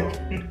sci-fi?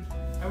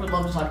 I would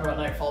love to talk about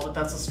Nightfall, but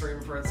that's a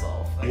stream for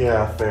itself.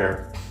 Yeah,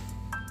 fair.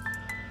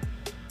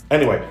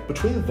 Anyway,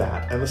 between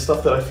that and the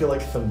stuff that I feel like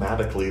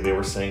thematically they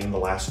were saying in The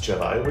Last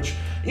Jedi, which,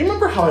 you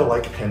remember how I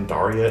like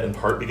Pandaria in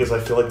part because I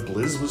feel like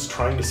Blizz was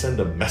trying to send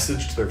a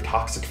message to their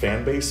toxic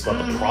fan base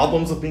about the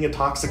problems of being a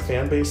toxic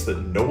fan base that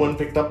no one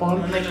picked up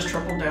on? And they just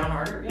tripled down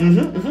harder?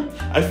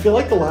 I feel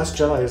like The Last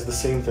Jedi is the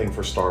same thing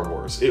for Star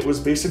Wars. It was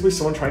basically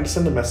someone trying to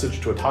send a message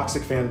to a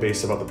toxic fan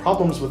base about the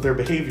problems with their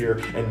behavior,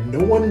 and no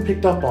one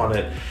picked up on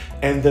it,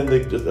 and then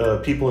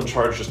the people in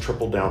charge just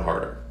tripled down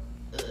harder.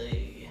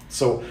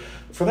 So,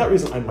 for that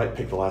reason, I might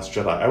pick The Last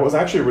Jedi. I was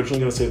actually originally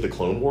going to say The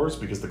Clone Wars,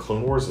 because The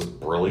Clone Wars is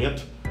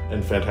brilliant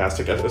and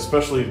fantastic,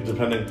 especially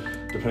depending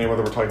on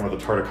whether we're talking about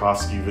the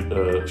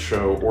Tartakovsky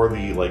show or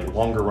the, like,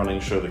 longer-running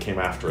show that came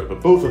after it,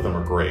 but both of them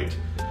are great.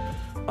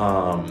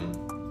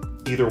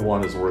 Either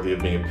one is worthy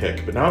of being a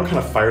pick, but now I'm kind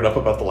of fired up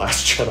about The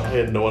Last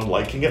Jedi and no one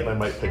liking it, and I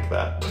might pick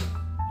that.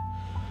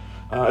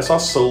 I saw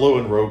Solo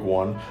and Rogue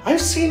One.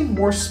 I've seen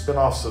more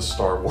spin-offs of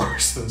Star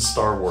Wars than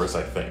Star Wars,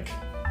 I think.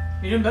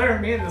 You did better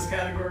than me in this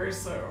category,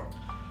 so...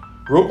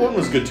 Rogue One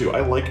was good too.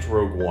 I liked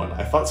Rogue One.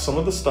 I thought some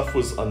of the stuff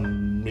was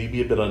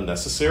maybe a bit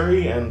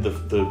unnecessary, and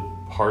the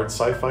hard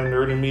sci-fi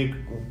nerd in me,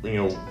 you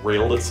know,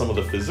 railed at some of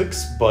the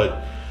physics.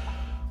 But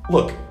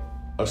look,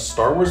 a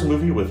Star Wars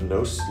movie with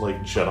no,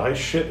 like, Jedi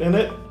shit in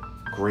it,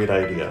 great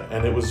idea,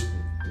 and it was,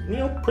 you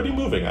know, pretty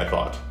moving, I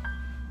thought.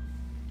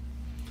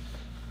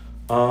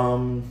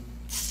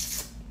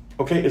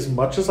 Okay, as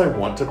much as I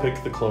want to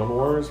pick the Clone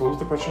Wars, what was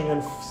the question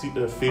again?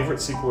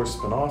 Favorite sequel or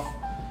spin-off?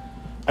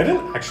 I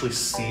didn't actually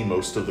see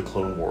most of the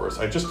Clone Wars.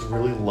 I just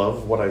really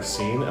love what I've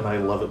seen, and I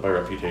love it by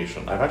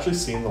reputation. I've actually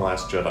seen The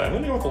Last Jedi. I'm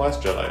gonna go with The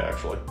Last Jedi,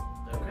 actually.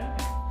 Okay.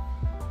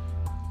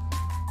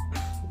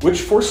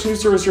 Which Force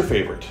user is your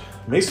favorite?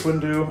 Mace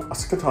Windu,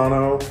 Ahsoka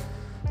Tano,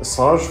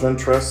 Asajj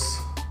Ventress,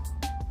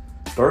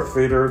 Darth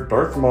Vader,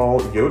 Darth Maul,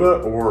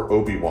 Yoda, or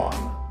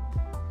Obi-Wan?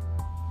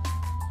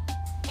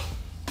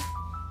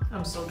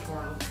 I'm so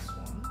torn on this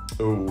one.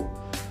 Oh.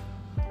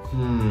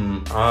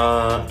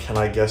 Can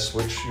I guess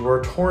which you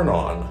are torn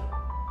on?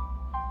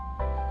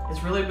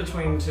 It's really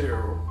between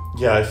two.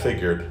 Yeah, I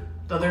figured.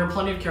 Though there are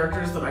plenty of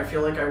characters that I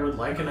feel like I would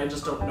like, and I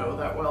just don't know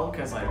that well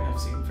because I have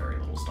seen very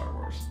little Star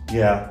Wars.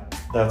 Yeah,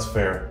 that's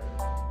fair.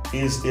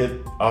 Is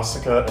it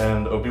Ahsoka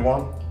and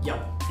Obi-Wan?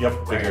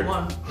 Yep, figured.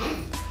 One.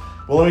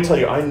 Well, let me tell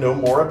you, I know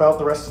more about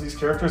the rest of these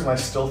characters, and I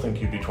still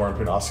think you'd be torn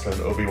between Ahsoka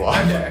and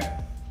Obi-Wan. Okay.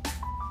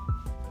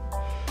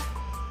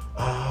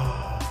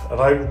 And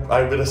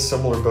I'm in a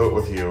similar boat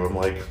with you.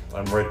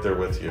 I'm right there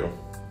with you.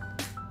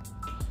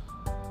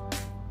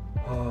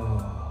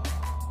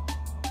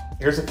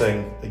 Here's the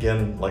thing.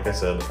 Again, like I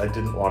said, I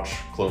didn't watch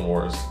Clone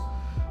Wars.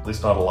 At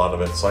least not a lot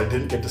of it. So I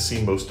didn't get to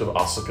see most of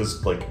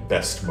Asuka's, like,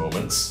 best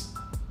moments.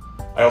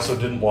 I also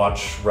didn't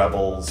watch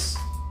Rebels,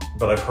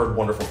 but I've heard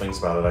wonderful things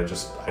about it. I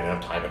didn't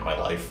have time in my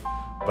life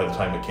by the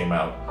time it came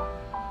out.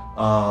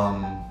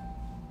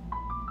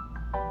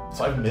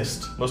 So I've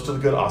missed most of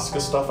the good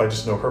Asuka stuff. I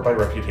just know her by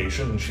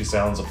reputation, and she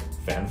sounds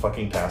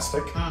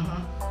fan-fucking-tastic.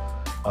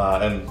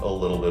 And a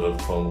little bit of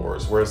Clone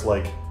Wars. Whereas,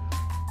 like,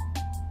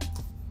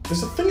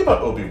 there's a thing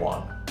about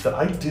Obi-Wan that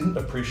I didn't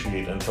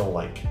appreciate until,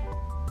 like,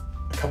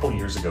 a couple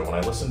years ago when I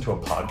listened to a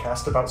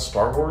podcast about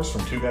Star Wars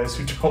from two guys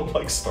who don't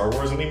like Star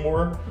Wars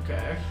anymore.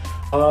 Okay.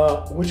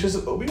 Which is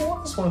that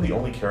Obi-Wan is one of the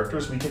only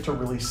characters we get to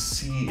really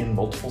see in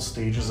multiple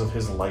stages of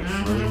his life,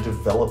 really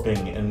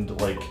developing and,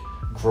 like,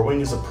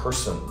 growing as a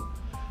person.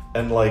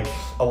 And, like,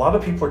 a lot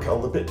of people are a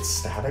little bit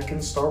static in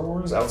Star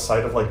Wars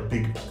outside of, like,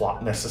 big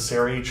plot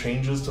necessary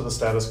changes to the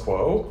status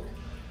quo.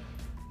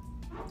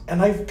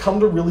 And I've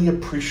come to really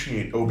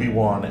appreciate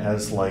Obi-Wan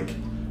as, like,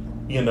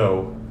 you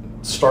know,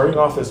 starting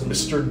off as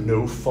Mr.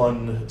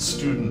 No-Fun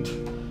student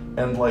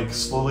and, like,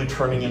 slowly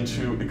turning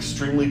into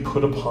extremely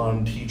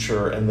put-upon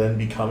teacher and then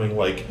becoming,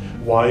 like,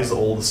 wise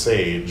old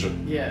sage.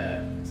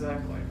 Yeah,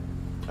 exactly.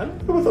 I'm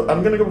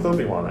gonna go with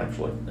Obi-Wan,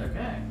 actually.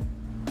 Okay.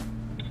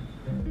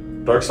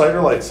 Dark side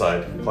or light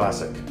side?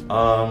 Classic.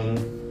 I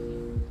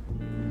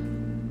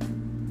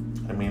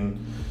mean,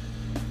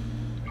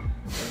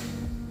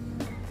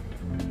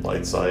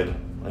 light side.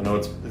 I know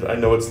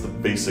it's the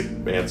basic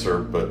answer,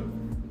 but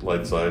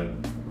light side.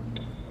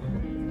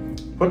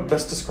 What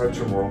best describes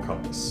your moral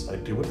compass? I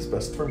do what is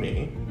best for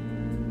me.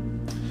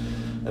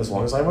 As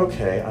long as I'm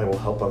okay, I will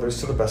help others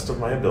to the best of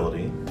my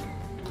ability.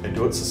 I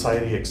do what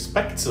society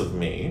expects of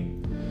me.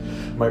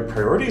 My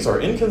priorities are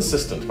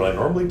inconsistent, but I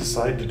normally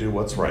decide to do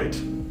what's right.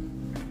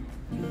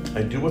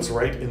 I do what's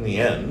right in the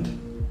end.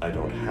 I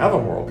don't have a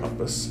moral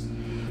compass.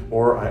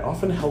 Or I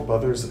often help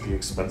others at the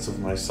expense of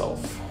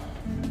myself.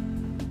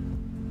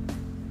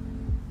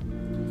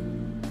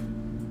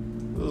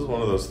 This is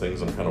one of those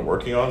things I'm kind of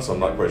working on, so I'm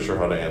not quite sure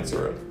how to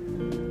answer it.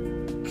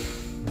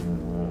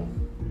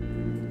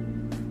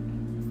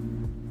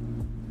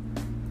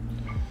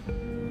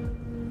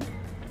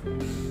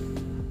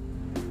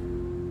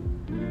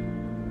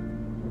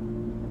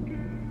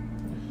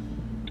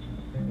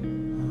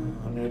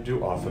 I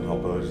do often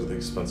help others at the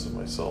expense of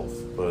myself,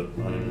 but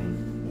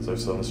as I've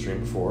said on the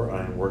stream before,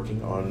 I'm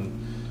working on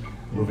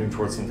moving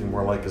towards something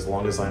more like, as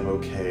long as I'm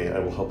okay, I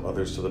will help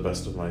others to the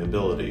best of my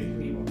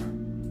ability.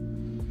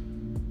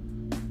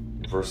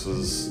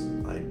 Versus,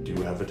 I do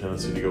have a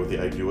tendency to go with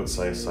the I do what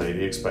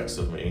society expects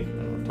of me.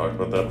 And I've talked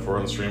about that before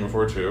on the stream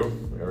before too.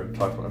 We already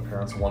talked about my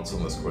parents once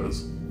in this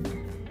quiz.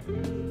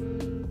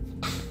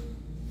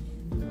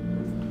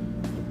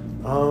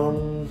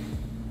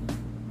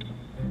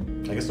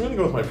 I guess I'm gonna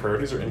go with my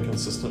priorities are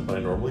inconsistent, but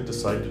I normally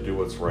decide to do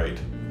what's right.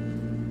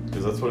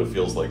 Because that's what it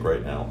feels like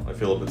right now. I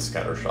feel a bit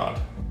scattershot.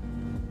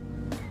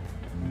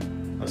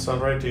 That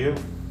sound right to you?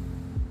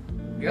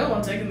 You're the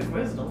one taking the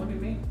quiz, don't look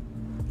at me.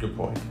 Good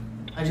point.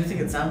 I do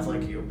think it sounds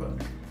like you, but...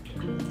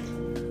 I'm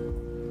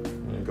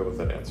gonna go with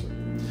that answer.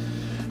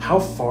 How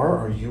far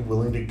are you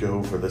willing to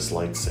go for this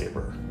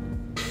lightsaber?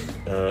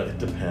 It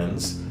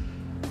depends.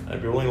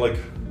 I'd be willing to, like,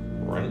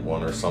 rent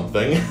one or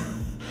something.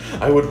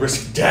 I would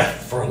risk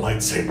death for a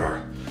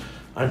lightsaber.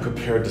 I'm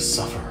prepared to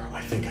suffer.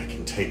 I think I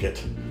can take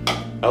it.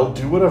 I'll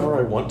do whatever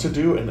I want to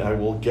do, and I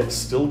will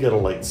still get a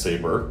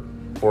lightsaber,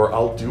 or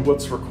I'll do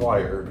what's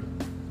required.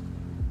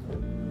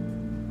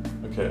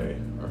 Okay,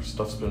 our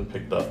stuff's been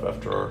picked up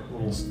after our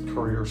little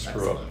career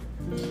screw-up.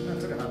 That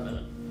took a hot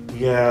minute.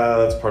 Yeah,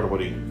 that's part of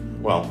what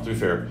well, to be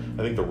fair,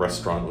 I think the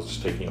restaurant was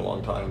just taking a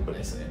long time, but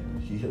I see.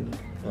 he had...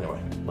 Anyway,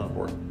 not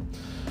important.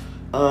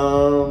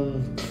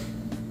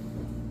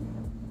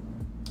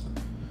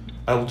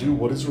 I will do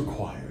what is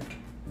required,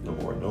 no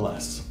more, no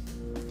less.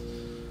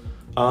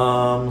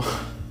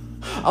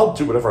 I'll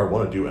do whatever I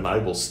want to do, and I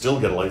will still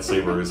get a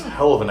lightsaber is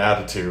hell of an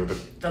attitude.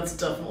 That's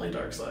definitely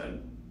dark side.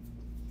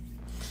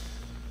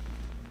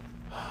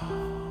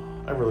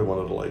 I really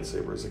wanted a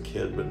lightsaber as a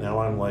kid, but now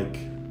I'm like,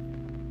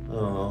 I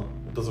don't know,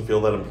 it doesn't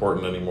feel that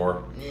important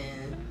anymore.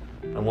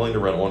 I'm willing to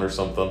rent one or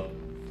something.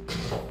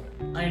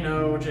 I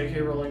know,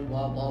 JK Rowling,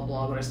 blah, blah,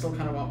 blah, but I still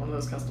kind of want one of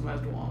those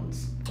customized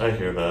wands. I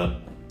hear that.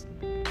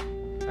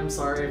 I'm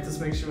sorry if this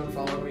makes you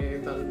unfollow me,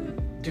 then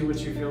do what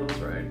you feel is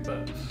right,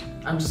 but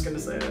I'm just gonna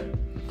say it.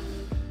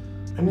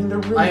 I mean, they're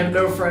really... I am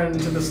no friend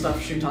to the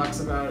stuff she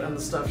talks about and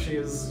the stuff she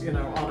is, you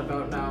know, on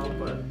about now,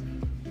 but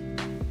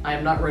I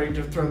am not ready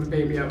to throw the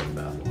baby out with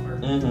the bathwater.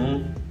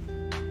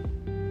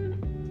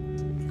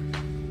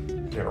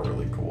 They're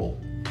really cool.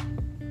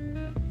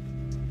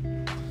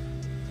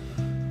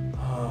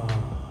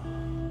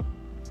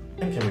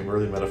 It can be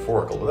really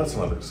metaphorical, but that's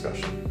another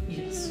discussion.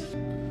 Yes.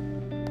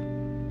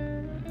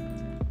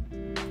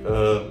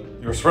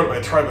 You're surrounded by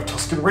a tribe of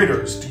Tusken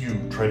Raiders. Do you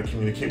try to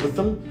communicate with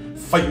them?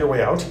 Fight your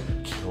way out?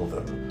 Kill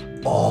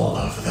them. All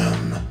of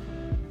them.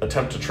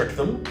 Attempt to trick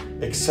them?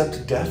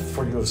 Accept death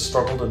for you have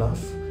struggled enough?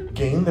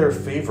 Gain their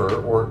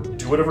favor, or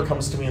do whatever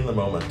comes to me in the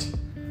moment?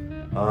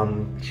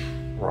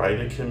 Try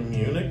to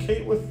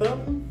communicate with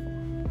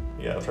them?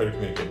 Yeah, try to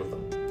communicate with them.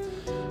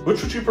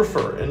 Which would you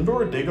prefer?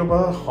 Endor,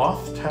 Dagobah,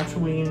 Hoth,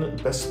 Tatooine,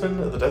 Bespin,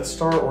 the Death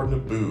Star, or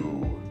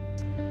Naboo?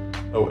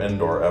 Oh,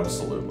 Endor,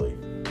 absolutely.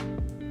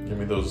 Give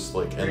me those,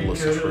 like,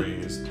 endless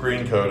trees.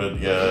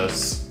 Green-coated,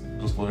 yes.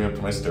 Just living up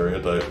to my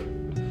stereotype.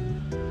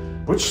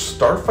 Which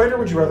starfighter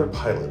would you rather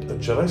pilot? A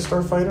Jedi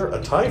starfighter,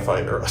 a TIE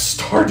fighter, a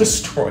Star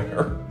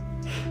Destroyer?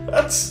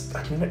 That's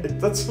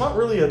not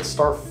really a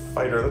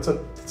starfighter. That's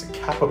a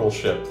capital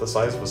ship the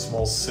size of a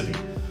small city.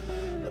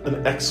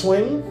 An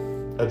X-Wing,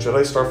 a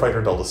Jedi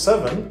Starfighter Delta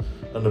 7,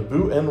 a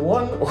Naboo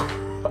N1, or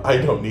I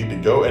don't need to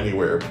go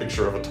anywhere,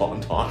 picture of a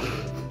Tauntaun.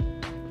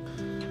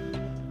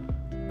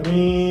 I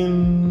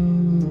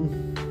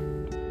mean,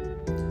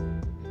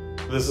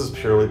 this is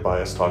purely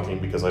biased talking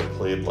because I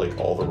played like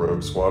all the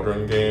Rogue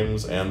Squadron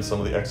games and some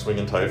of the X-Wing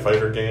and TIE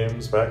Fighter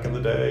games back in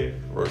the day.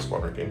 Rogue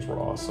Squadron games were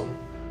awesome.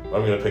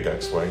 I'm gonna pick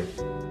X-Wing.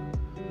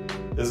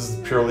 This is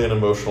purely an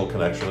emotional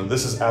connection, and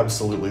this is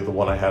absolutely the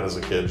one I had as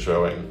a kid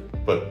showing,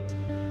 but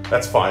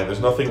that's fine. There's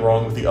nothing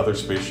wrong with the other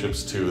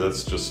spaceships too.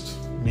 That's just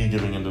me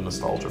giving into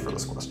nostalgia for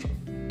this question.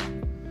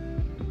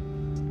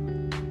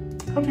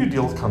 How do you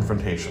deal with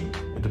confrontation?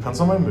 It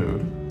depends on my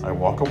mood. I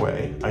walk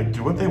away. I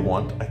do what they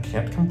want. I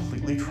can't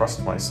completely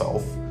trust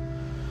myself.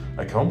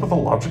 I come up with a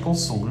logical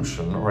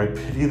solution, or I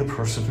pity the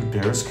person who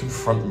dares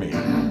confront me.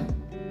 I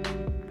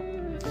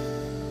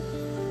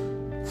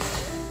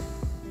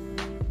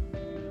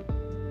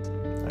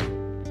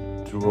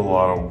do a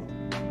lot of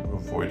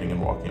avoiding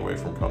and walking away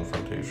from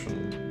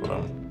confrontation, but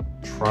I'm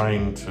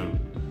trying to...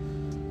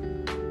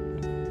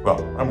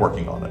 Well, I'm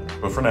working on it.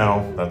 But for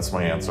now, that's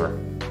my answer.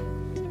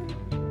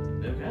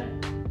 Okay.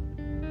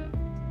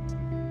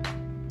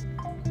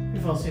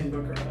 You've all seen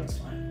Booker, that's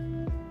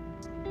fine.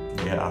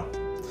 Yeah.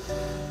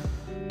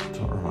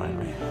 Don't remind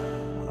me.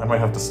 I might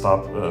have to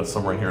stop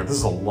somewhere in here. This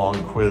is a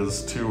long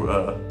quiz to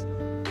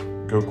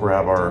go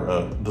grab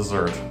our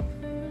dessert.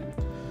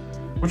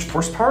 Which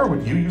force power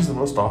would you use the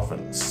most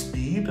often?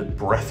 Speed,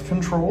 breath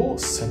control,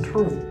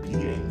 center of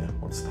being.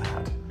 What's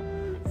that?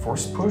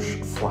 Force push,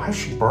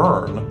 flash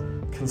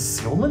burn,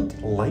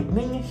 concealment,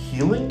 lightning,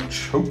 healing,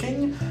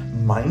 choking,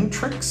 mind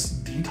tricks,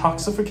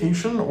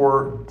 detoxification,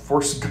 or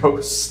force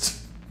ghost?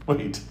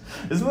 Wait,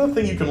 isn't that a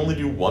thing you can only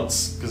do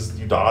once because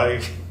you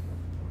die?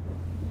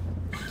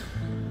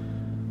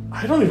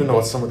 I don't even know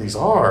what some of these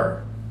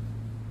are.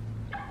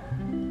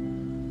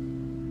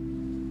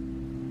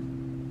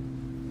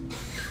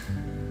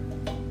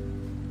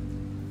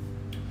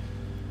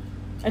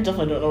 I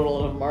definitely don't know what a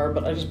lot of them are,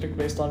 but I just picked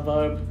based on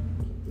vibe.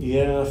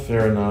 Yeah,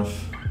 fair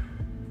enough.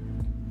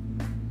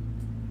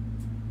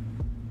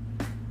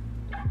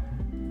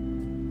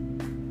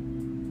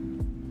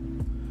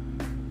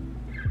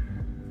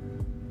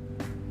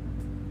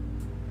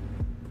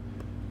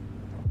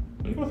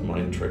 I'll go with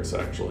mind tricks,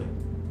 actually.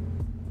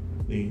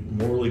 The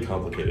morally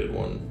complicated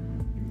one.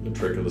 The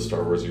trick of the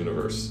Star Wars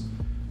universe.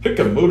 Pick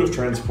a mode of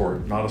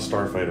transport, not a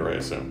starfighter, I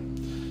assume.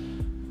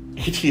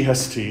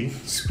 ATST,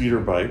 speeder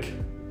bike,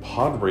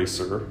 pod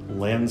racer,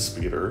 land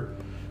speeder,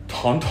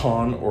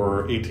 Tauntaun,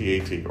 or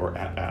AT-AT, or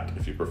AT-AT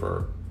if you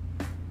prefer.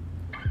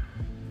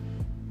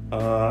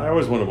 I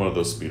always wanted one of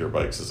those speeder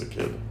bikes as a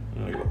kid.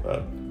 I'm gonna go with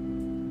that.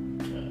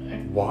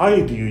 Okay.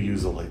 Why do you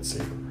use a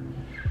lightsaber?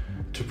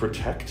 To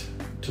protect,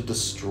 to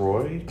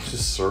destroy, to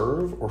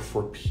serve, or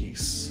for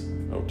peace?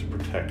 Oh, to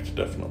protect,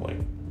 definitely.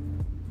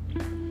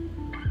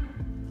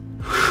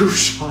 Who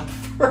shot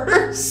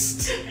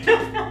first?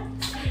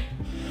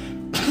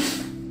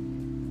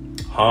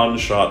 Han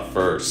shot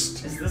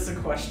first. Is this a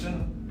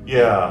question?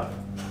 Yeah.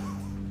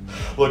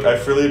 Look, I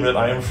freely admit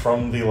I am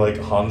from the like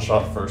Han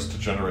shot first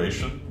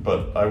generation,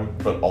 but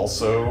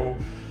also,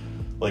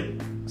 like,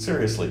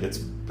 seriously, it's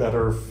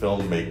better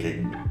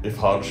filmmaking if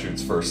Han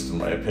shoots first, in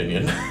my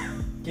opinion.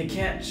 You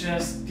can't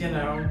just,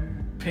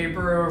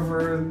 paper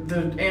over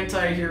the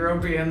anti-hero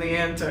being the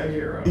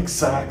anti-hero.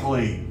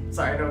 Exactly.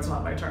 Sorry, I know it's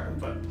not my turn,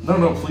 but...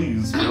 No,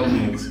 please, by all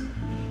means.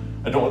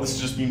 I don't want this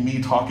to just be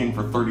me talking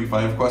for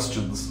 35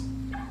 questions.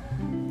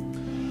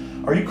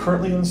 Are you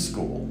currently in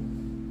school?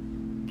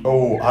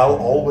 Oh, I'll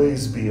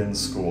always be in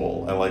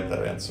school. I like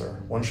that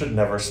answer. One should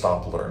never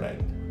stop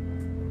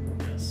learning.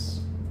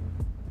 Yes.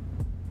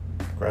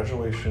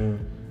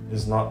 Graduation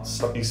is not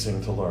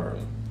ceasing to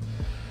learn.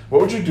 What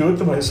would you do at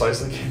the Mos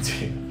Eisley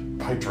canteen?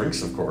 Buy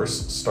drinks, of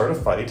course. Start a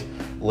fight.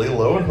 Lay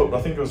low and hope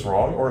nothing goes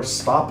wrong, or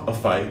stop a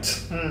fight.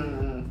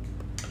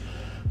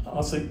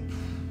 I'll say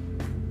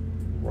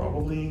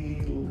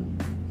probably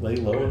lay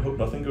low and hope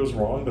nothing goes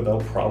wrong, but that'll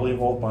probably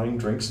involve buying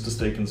drinks to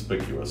stay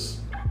conspicuous.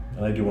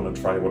 And I do want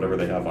to try whatever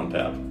they have on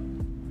tap.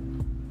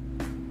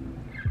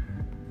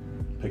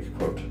 Pick a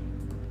quote.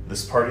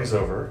 This party's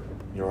over.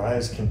 Your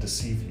eyes can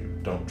deceive you.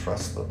 Don't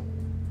trust them.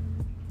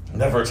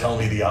 Never tell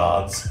me the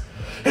odds.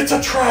 It's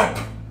a trap!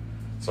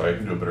 Sorry, I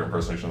can do a better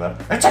impersonation of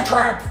that. It's a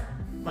trap!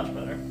 Much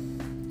better.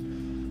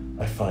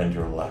 I find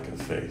your lack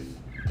of faith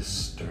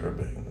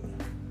disturbing.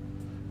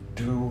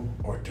 Do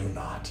or do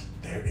not.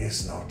 There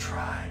is no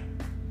try.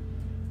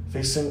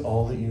 Facing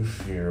all that you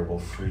fear will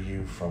free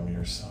you from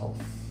yourself.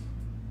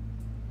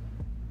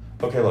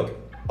 Okay, look,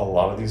 a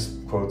lot of these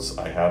quotes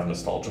I have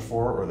nostalgia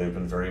for, or they've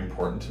been very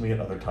important to me at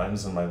other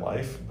times in my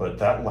life, but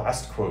that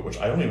last quote, which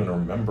I don't even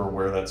remember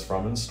where that's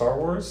from in Star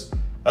Wars,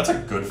 that's a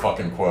good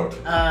fucking quote.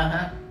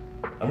 Uh-huh.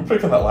 I'm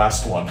picking that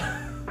last one.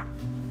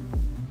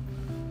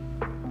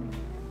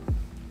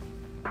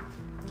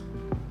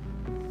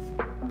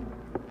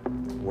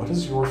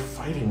 is your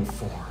fighting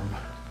form?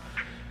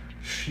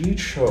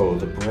 Shicho,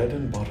 the bread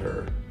and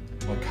butter.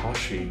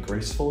 Makashi,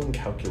 graceful and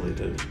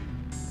calculated.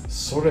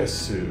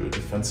 Soresu,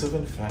 defensive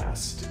and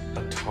fast.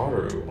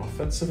 Ataru,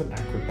 offensive and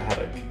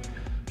acrobatic.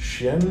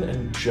 Shien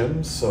and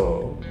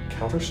Gemso,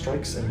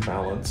 counter-strikes and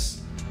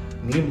balance.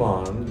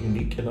 Niman,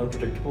 unique and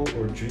unpredictable.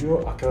 Or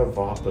Juyo Aka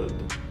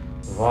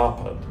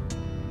Vapad,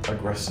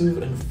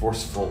 aggressive and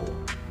forceful.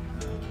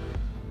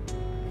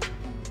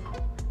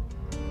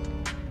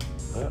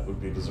 That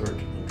would be dessert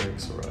and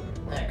drinks around.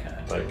 Okay.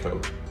 Diet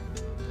Coke.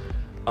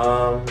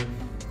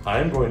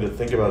 I'm going to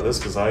think about this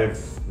because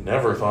I've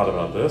never thought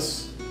about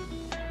this.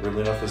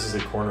 Weirdly enough, this is a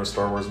corner of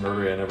Star Wars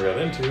nerdery I never got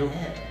into.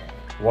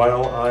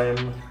 While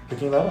I'm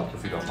picking that up,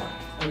 if you don't mind.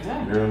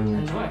 Okay. You're in...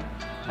 Enjoy.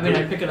 I mean,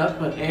 I pick it up,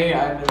 but A,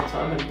 I'm in the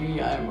tub, and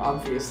B, I'm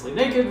obviously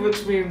naked,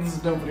 which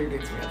means nobody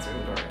needs me answering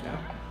the door right now.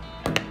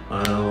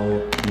 I'll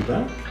be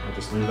back. I'll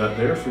just leave that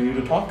there for you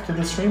to talk to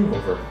the stream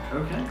over.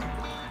 Okay.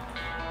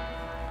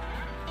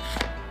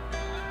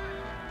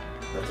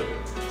 That's it.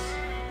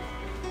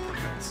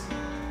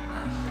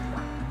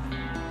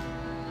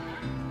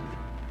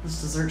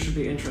 This dessert should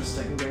be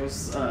interesting.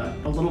 There's a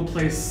little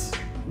place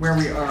where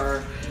we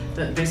are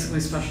that basically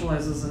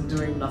specializes in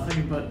doing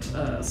nothing but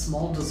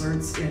small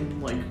desserts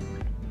in, like,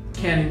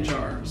 canning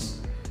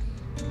jars.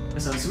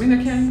 So I'm assuming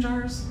they're canning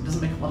jars. It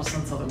doesn't make a lot of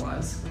sense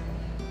otherwise.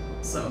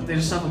 So they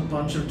just have a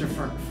bunch of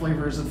different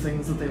flavors of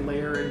things that they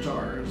layer in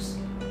jars.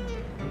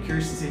 I'm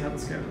curious to see how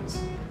this goes.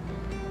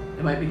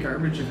 It might be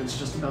garbage if it's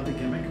just about the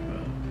gimmick,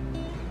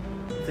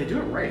 but if they do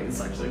it right, it's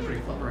actually a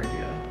pretty clever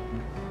idea.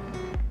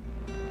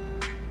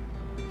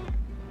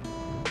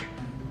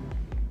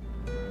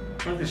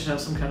 I feel like they should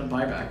have some kind of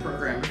buyback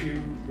program if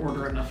you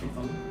order enough of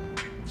them.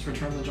 Just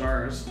return the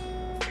jars.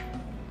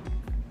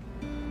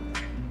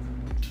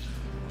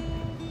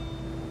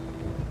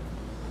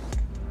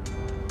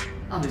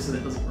 Obviously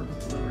that doesn't work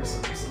with delivery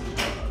services,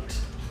 but...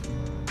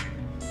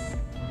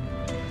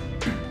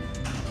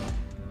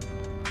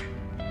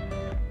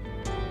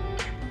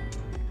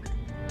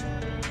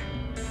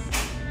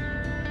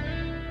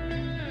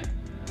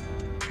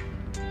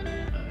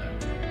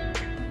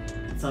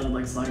 It sounded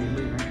like Sagi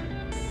leaving.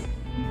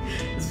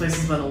 This place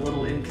has been a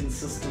little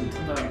inconsistent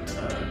about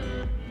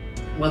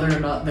whether or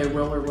not they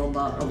will or will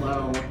not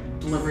allow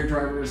delivery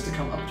drivers to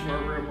come up to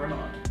our room or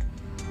not.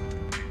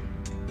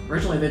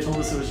 Originally they told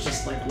us it was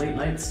just like late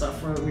night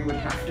stuff where we would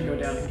have to go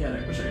down and get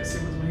it, which I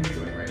assume is what he's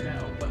doing right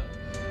now, but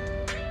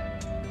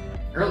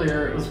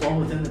earlier it was well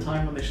within the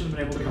time when they should have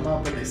been able to come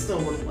up and they still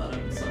wouldn't let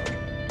him, so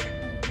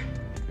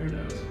who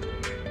knows.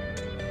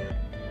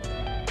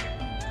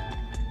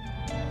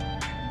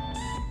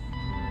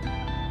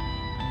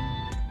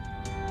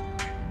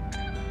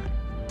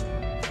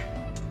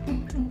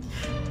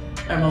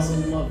 I'm also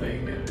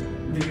loving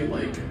the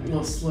like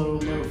slow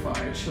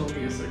lo-fi chill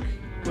music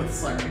with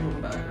sirens in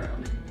the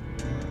background.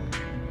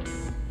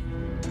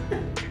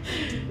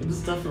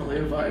 It's definitely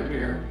a vibe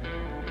here.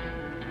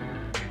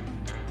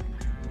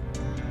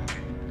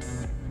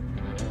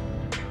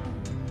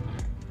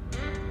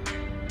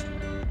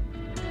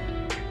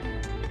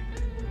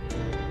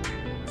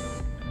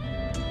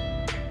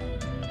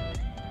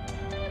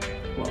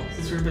 Well,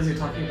 since we're busy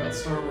talking about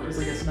Star Wars,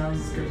 I guess now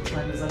is as good a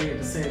time as any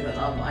to say that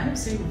I have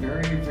seen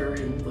very,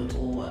 very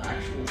little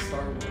actual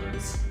Star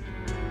Wars.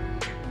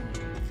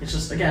 It's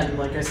just, again,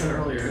 like I said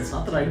earlier, it's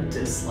not that I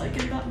dislike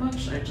it that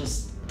much, I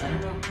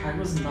don't know, I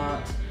was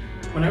not...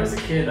 When I was a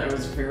kid, I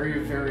was very,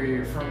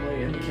 very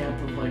firmly in the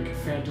camp of, like,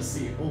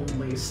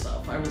 fantasy-only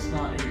stuff. I was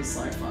not into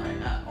sci-fi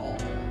at all.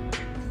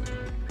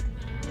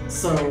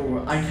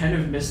 So, I kind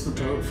of missed the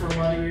boat for a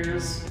lot of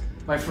years.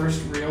 My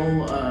first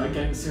real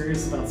getting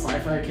serious about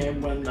sci-fi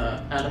came when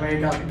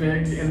anime got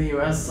big in the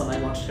US and I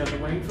watched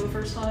Gundam Wing for the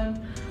first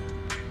time.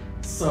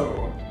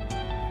 So,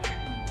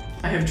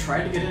 I have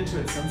tried to get into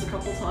it since a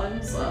couple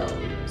times.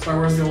 Star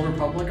Wars The Old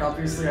Republic,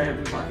 obviously I have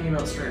been talking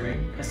about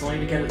streaming. I still need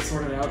to get it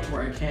sorted out to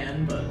where I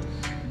can, but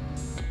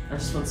I've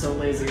just been so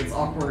lazy, it's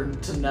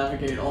awkward to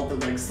navigate all the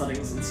like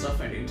settings and stuff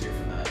I need to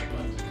for that,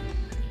 but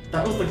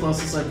that was the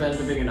closest I've been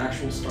to being an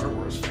actual Star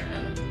Wars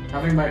fan.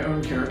 Having my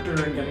own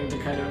character and getting to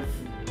kind of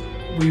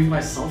weave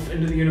myself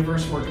into the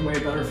universe worked way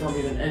better for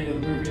me than any of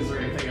the movies or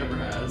anything ever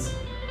has.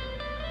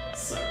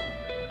 So...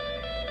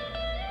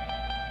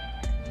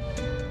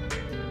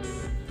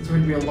 There's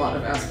going to be a lot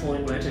of ass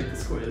pulling when I take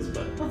this quiz,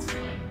 but that's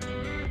fine.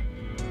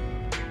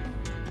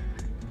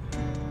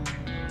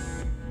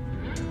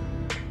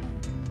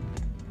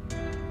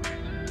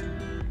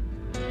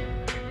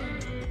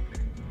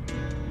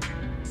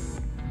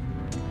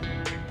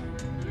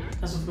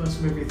 As with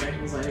most movie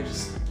things, I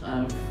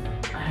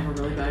have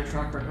a really bad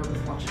track record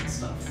with watching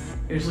stuff.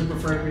 I usually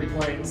prefer to be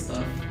playing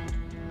stuff.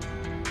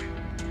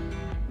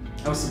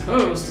 I was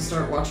supposed to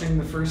start watching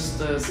the first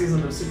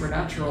season of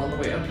Supernatural on the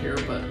way up here,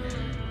 but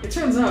it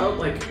turns out,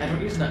 like, I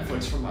don't use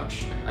Netflix for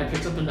much. I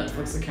picked up a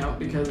Netflix account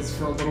because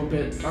for a little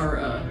bit our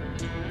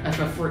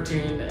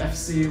FF14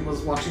 FC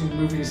was watching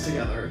movies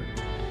together.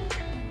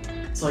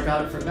 So I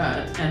got it for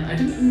that, and I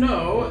didn't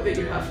know that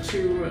you have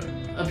to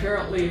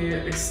apparently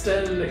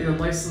extend your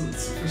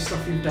license for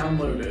stuff you've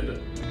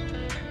downloaded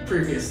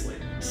previously.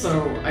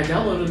 So I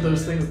downloaded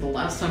those things the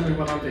last time we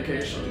went on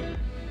vacation,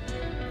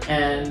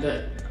 and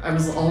I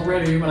was all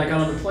ready when I got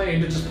on the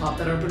plane to just pop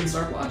that open and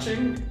start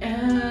watching,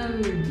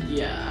 and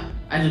yeah,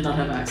 I did not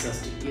have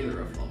access to either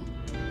of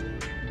them.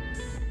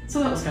 So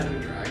that was kind of a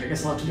drag. I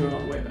guess I'll have to do it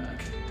on the way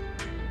back.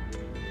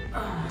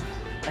 I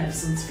have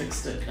since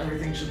fixed it.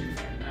 Everything should be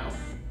fine now.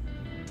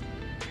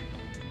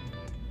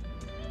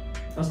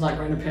 I was not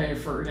going to pay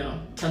for, you know,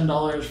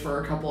 $10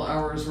 for a couple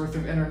hours worth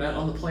of internet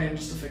on the plane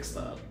just to fix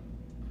that.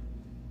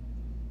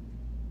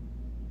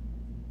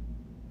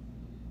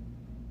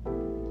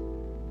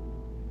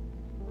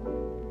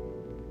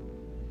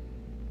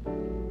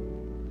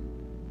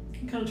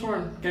 I'm kind of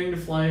torn. Getting to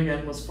fly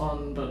again was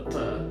fun, but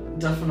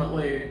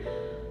definitely,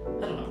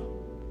 I don't know.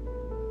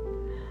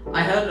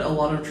 I had a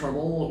lot of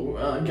trouble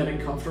getting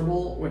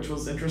comfortable, which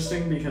was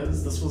interesting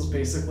because this was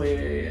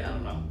basically a, I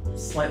don't know,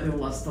 slightly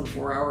less than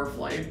 4-hour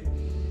flight,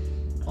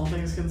 all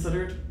things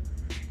considered.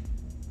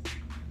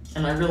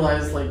 And I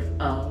realized, like,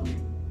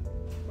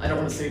 I don't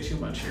want to say too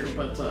much here,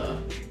 but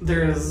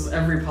there is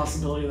every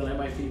possibility that I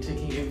might be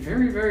taking a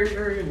very, very,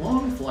 very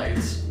long flight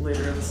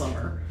later in the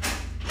summer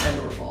and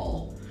or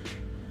fall.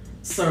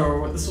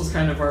 So this was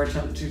kind of our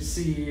attempt to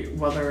see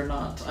whether or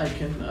not I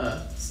can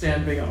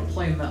stand being on a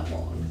plane that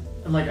long.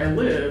 And like, I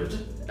lived,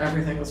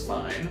 everything was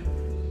fine,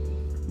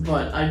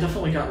 but I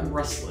definitely got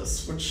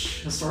restless,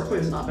 which historically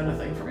has not been a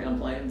thing for me on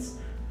planes.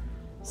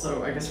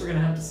 So I guess we're gonna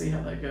have to see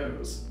how that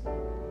goes.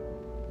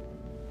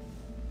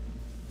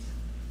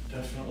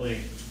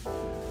 Definitely.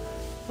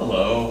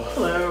 Hello.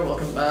 Hello,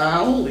 welcome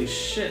back. Holy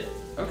shit.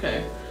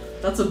 Okay,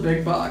 that's a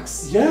big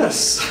box.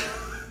 Yes!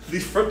 The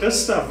front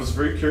desk staff was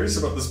very curious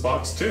about this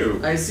box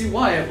too. I see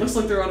why. It looks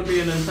like there ought to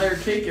be an entire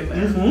cake in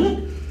there.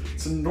 Mm-hmm.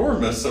 It's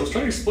enormous. I was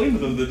trying to explain to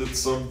them that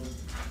it's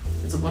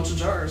It's a bunch of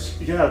jars.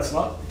 yeah, it's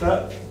not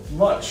that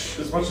much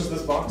as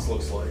this box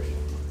looks like.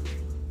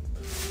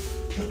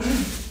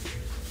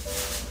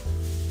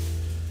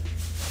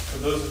 For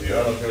those of you, I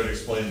don't know if I would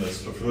explain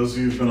this, but for those of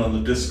you who've been on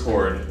the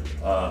Discord,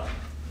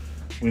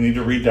 we need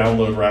to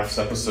re-download Raph's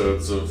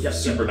episodes of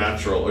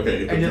Supernatural. Yep. Okay,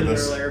 you I can did do it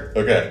this. earlier.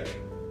 Okay.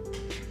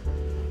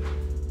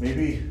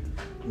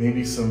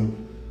 Maybe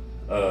some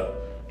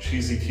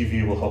cheesy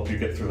TV will help you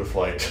get through the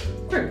flight.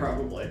 Quite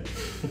probably.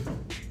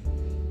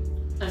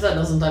 If that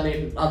doesn't, I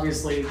mean,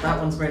 obviously that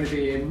one's going to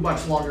be a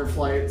much longer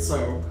flight,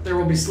 so there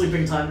will be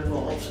sleeping time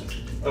involved.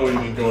 Oh, you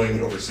mean going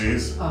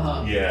overseas?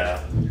 Uh-huh.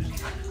 Yeah.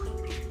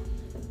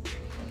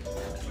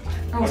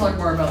 I will talk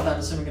more about that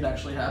assuming it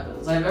actually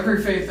happens. I have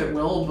every faith it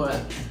will,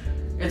 but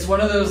it's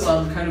one of those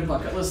kind of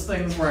bucket list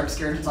things where I'm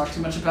scared to talk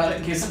too much about it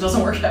in case it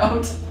doesn't work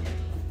out.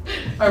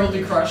 I will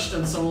be crushed,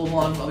 and so will a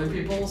lot of other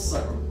people,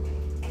 so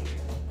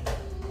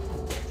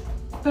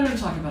better to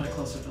talk about it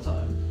closer to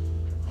time.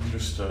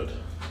 Understood.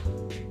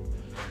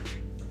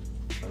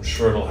 I'm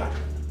sure it'll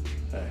happen.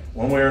 Hey,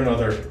 one way or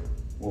another,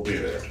 we'll be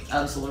there.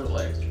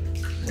 Absolutely.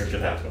 Make it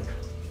happen.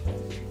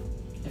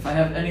 If I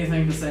have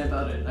anything to say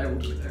about it, I will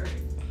be there.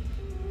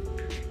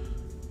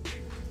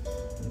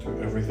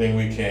 Do everything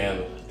we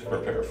can to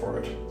prepare for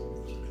it.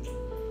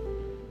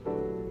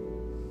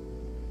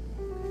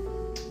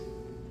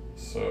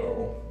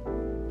 So,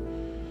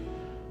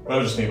 I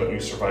was just thinking about you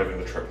surviving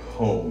the trip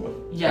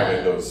home. Yeah.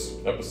 Having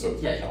those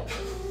episodes would help.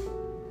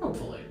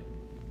 Hopefully.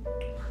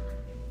 Okay,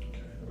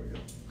 there we go.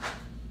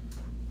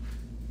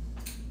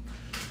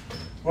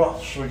 Well,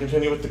 should we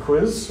continue with the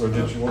quiz, or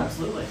did you want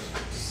Absolutely.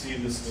 to see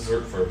this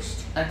dessert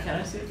first?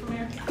 Can I see it from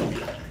here?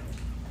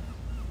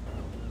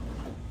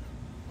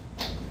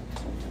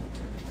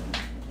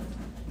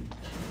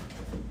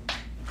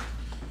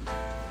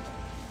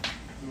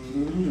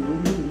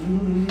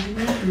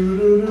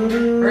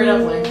 Hurry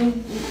up, Link.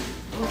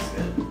 Looks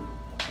good.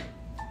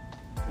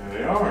 There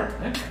they are.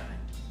 Okay.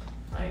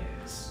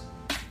 Nice.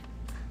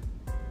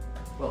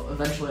 Well,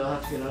 eventually I'll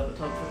have to get out of the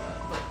tub for that,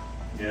 but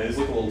Yeah, these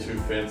look a little too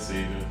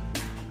fancy to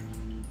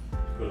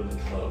put in the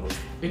tub.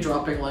 be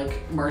dropping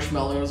like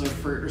marshmallows or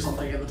fruit or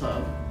something in the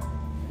tub.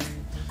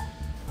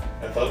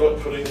 I thought about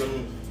putting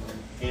them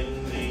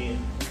in the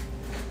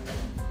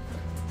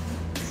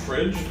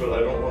fridge, but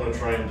I don't want to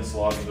try and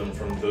dislodge them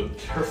from the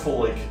careful,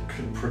 like,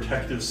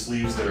 protective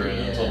sleeves they're in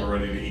until they're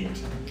ready to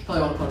eat.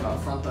 Probably want to put them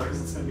out front though,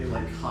 because it's going to be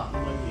like hot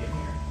and muggy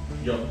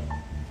in here. Yup.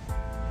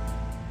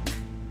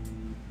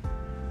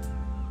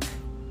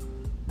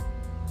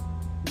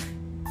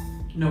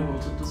 No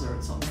wilted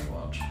desserts on my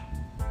watch.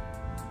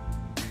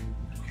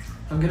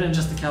 I'm gonna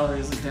ingest the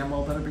calories, like damn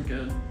well better be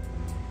good.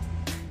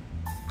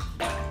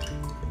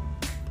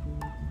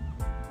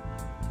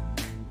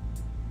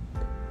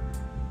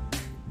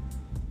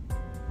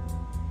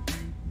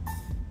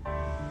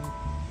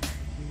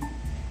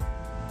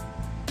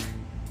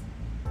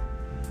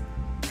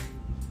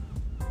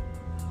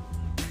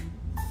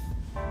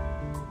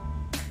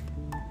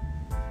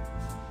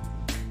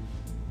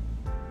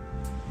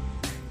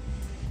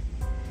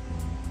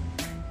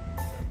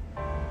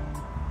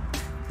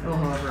 I will,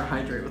 however,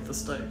 hydrate with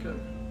this Diet Coke.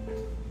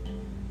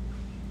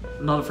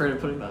 I'm not afraid of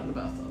putting that in the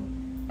bathtub.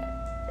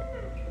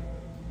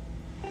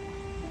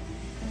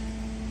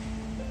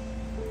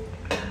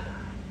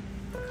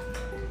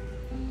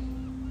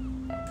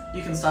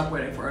 You can stop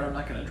waiting for it. I'm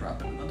not going to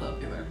drop it in the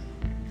tub either.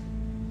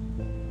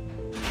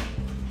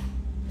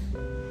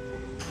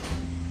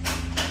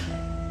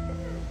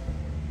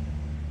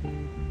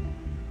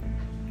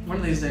 One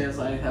of these days,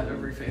 I have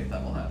every faith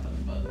that will happen,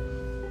 but...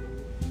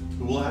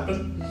 It will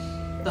happen?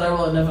 That I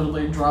will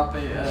inevitably drop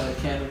a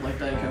can of, like,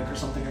 Diet Coke or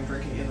something I'm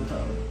drinking in the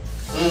tub.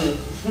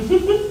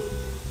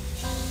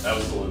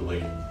 Absolutely.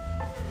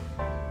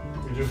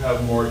 You do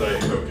have more Diet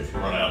Coke if you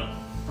run out.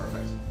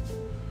 Perfect.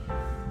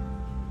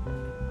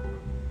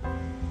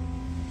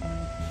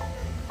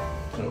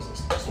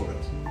 That's what it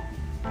is.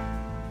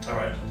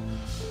 Alright.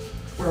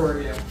 Where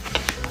were you?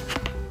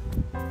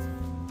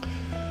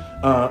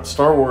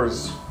 Star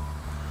Wars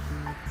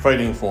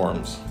fighting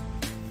forms.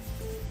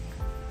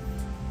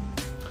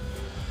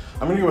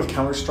 I'm gonna go with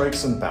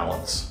counter-strikes and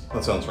balance.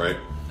 That sounds right.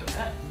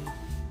 Okay.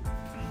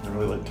 I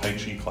really like Tai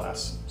Chi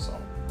class, so.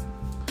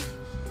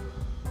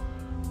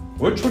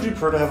 Which would you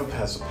prefer to have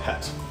as a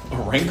pet? A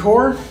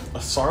Rancor? A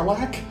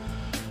Sarlacc?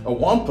 A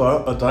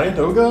Wampa? A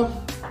Dianoga?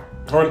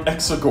 Or an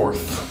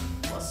Exogorth?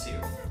 Bless you.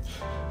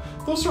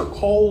 Those are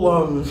all,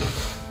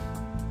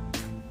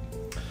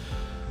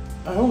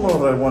 I don't know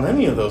that I want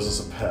any of those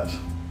as a pet.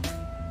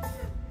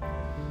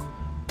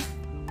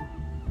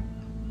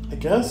 I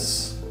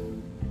guess...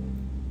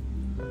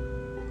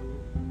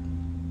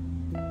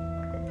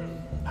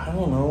 I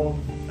don't know.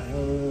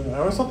 I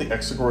always thought the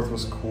Exogorth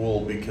was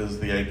cool because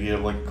the idea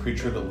of like a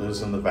creature that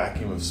lives in the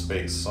vacuum of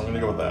space. So I'm gonna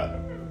go with that.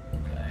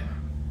 Okay.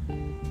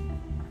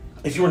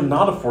 If you were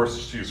not a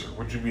Force user,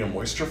 would you be a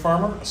moisture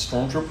farmer, a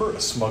stormtrooper,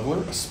 a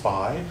smuggler, a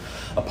spy,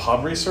 a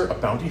pod racer, a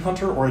bounty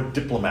hunter, or a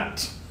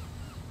diplomat?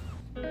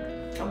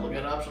 Couple of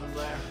good options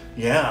there.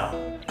 Yeah.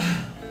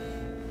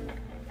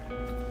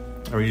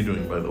 How are you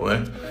doing, by the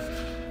way?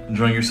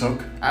 Enjoying your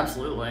soak?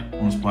 Absolutely.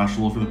 Want to splash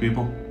a little for the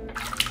people?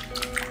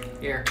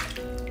 Here.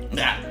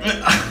 Yeah.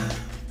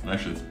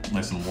 Actually, it's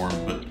nice and warm,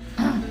 but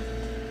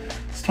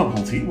this tub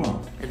holds heat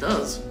well. It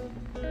does.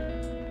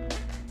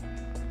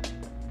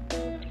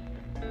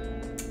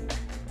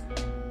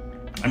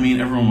 I mean,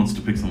 everyone wants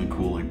to pick something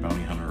cool like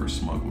bounty hunter or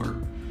smuggler.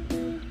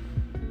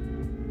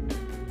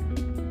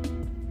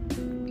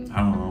 I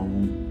don't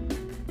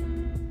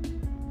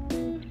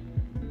know.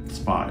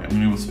 Spy. I'm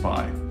gonna go with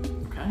spy.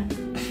 Okay.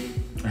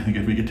 I think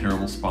I'd make a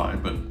terrible spy,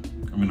 but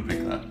I'm gonna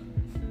pick that.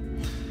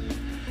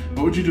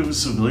 What would you do if a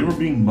civilian were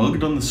being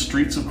mugged on the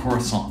streets of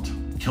Coruscant?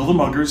 Kill the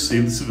muggers,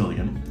 save the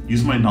civilian.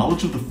 Use my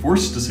knowledge of the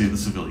Force to save the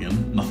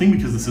civilian. Nothing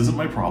because this isn't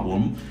my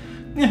problem.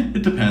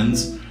 It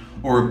depends.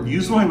 Or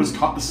use what I was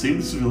taught to save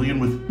the civilian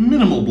with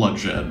minimal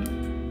bloodshed.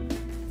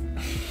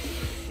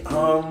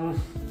 I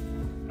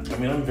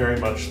mean, I'm very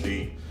much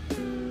the,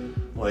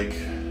 like,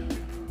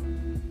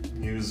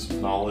 use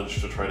knowledge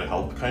to try to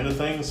help kind of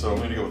thing, so I'm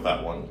gonna go with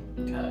that one.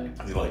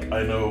 Okay. Like,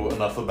 I know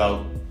enough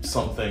about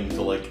something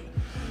to, like,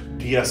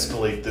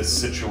 de-escalate this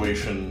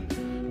situation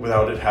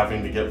without it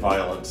having to get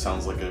violent.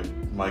 Sounds like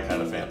my kind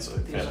of fantasy.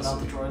 These are not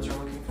the droids you're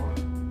looking for.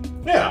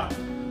 Yeah.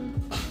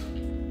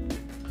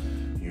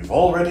 You've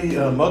already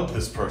mugged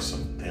this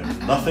person. They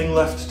have nothing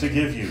left to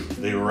give you.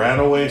 They ran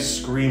away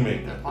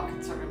screaming. Their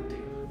pockets are empty.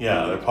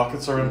 Yeah, their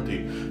pockets are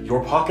empty.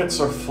 Your pockets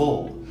are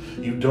full.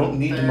 You don't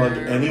need to mug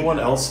anyone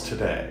else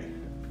today.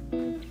 I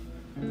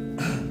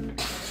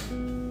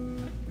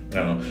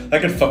don't know.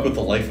 That could fuck with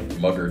the life of the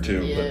mugger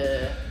too.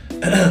 Yeah.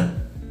 But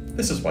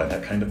this is why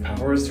that kind of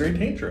power is very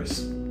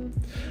dangerous.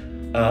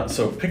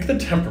 So pick the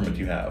temperament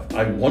you have.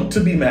 I want to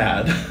be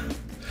mad.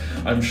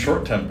 I'm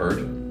short-tempered.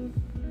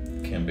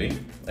 Can be.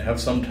 I have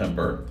some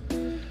temper.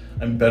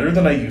 I'm better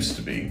than I used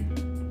to be.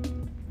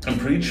 I'm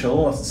pretty chill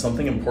unless it's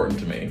something important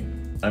to me.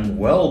 I'm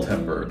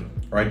well-tempered,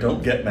 or I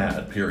don't get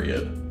mad,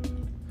 period.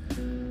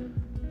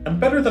 I'm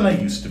better than I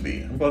used to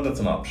be. I'm glad that's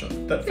an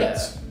option. That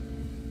fits.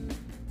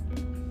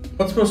 Yeah.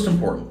 What's most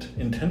important?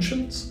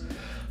 Intentions?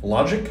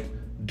 Logic?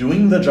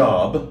 Doing the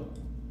job?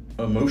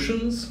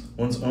 Emotions?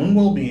 One's own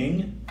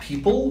well-being?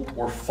 People?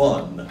 Or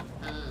fun?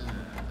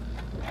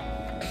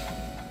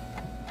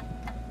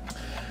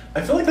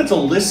 I feel like that's a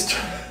list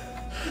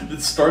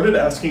that started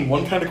asking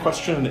one kind of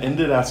question and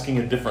ended asking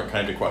a different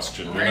kind of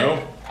question, you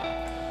know?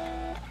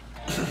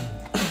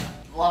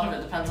 A lot of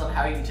it depends on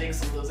how you take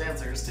some of those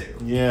answers, too.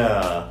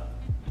 Yeah.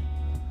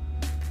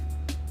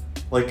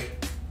 Like,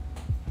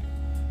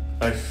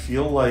 I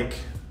feel like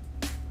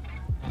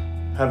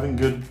having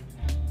good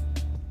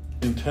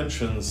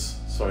intentions...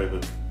 Sorry,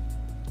 the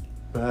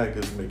bag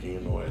is making a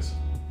noise.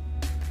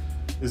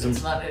 It's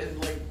not,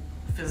 like,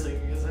 fizzing,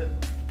 is it?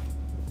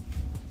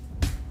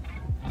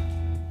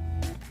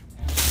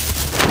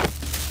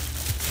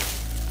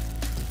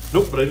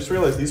 Nope, but I just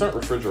realized these aren't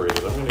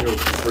refrigerated. I'm gonna go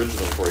fridge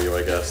them for you,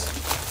 I guess.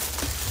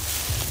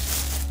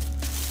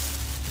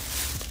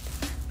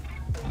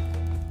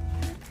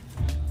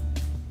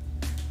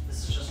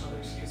 This is just another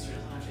excuse for you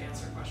doesn't have to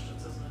answer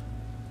questions, isn't it?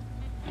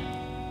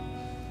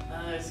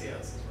 I see how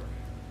this is working.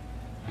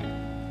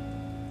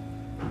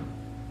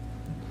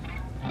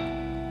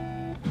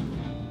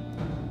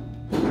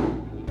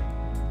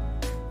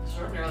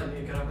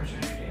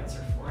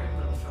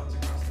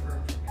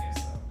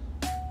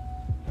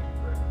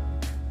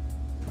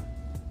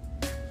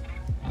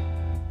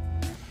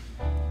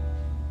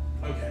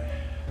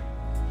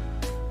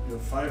 You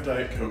have 5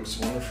 Diet Cokes,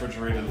 1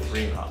 refrigerated,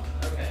 3 not.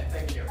 Okay,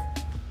 thank you.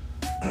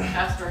 I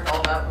have to drink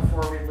all that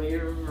before we leave.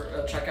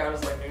 Checkout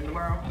is like noon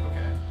tomorrow.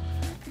 Okay.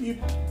 You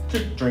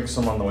could drink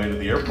some on the way to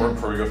the airport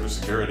before we go through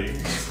security.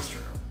 This is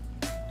true.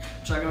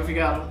 Check them if you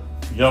got them.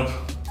 Yup.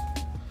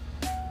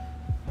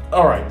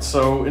 Alright,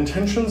 so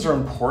intentions are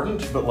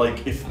important, but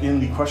like, if in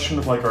the question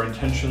of like, are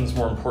intentions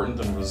more important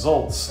than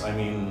results, I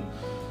mean,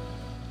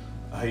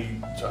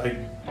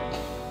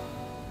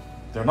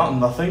 they're not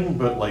nothing,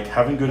 but like,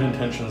 having good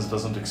intentions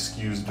doesn't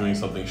excuse doing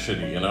something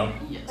shitty, you know?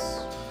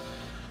 Yes.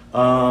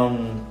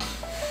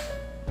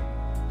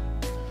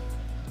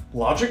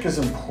 Logic is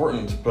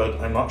important, but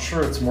I'm not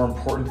sure it's more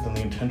important than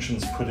the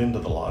intentions put into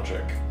the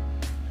logic.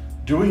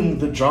 Doing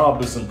the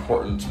job is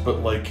important, but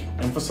like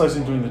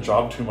emphasizing doing the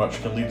job too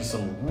much can lead to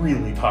some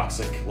really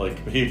toxic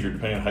like behavior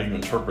depending on how you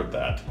interpret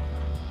that.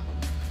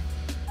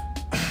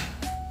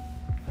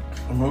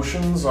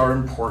 Emotions are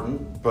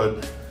important,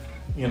 but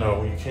you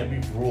know, you can't be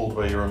ruled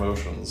by your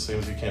emotions, same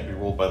as you can't be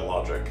ruled by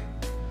logic.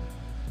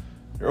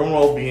 Your own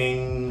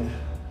well-being,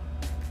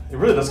 it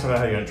really does come out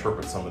how you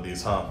interpret some of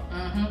these, huh?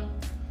 Mm-hmm.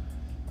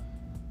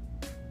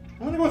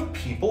 I'm gonna go with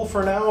people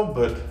for now,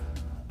 but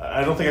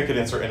I don't think I could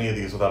answer any of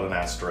these without an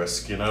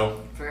asterisk, you know?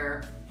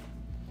 Fair.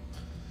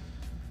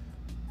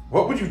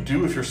 What would you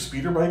do if your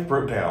speeder bike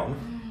broke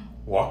down,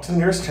 walk to the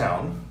nearest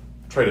town,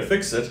 try to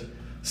fix it,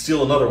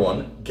 steal another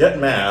one, get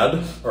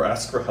mad, or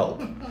ask for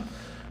help?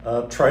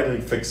 Try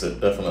to fix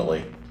it,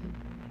 definitely.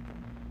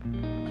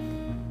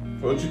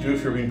 What would you do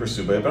if you're being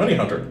pursued by a bounty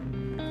hunter?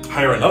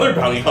 Hire another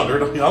bounty hunter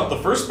to hunt the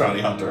first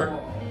bounty hunter.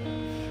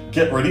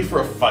 Get ready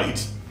for a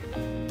fight.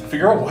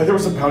 Figure out why there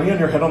was a bounty on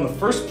your head on the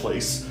first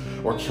place,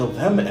 or kill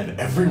them and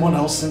everyone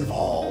else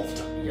involved.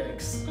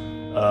 Yikes.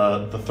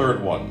 The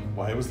third one.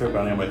 Why was there a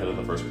bounty on my head in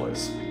the first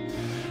place?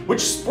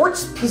 Which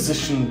sports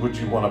position would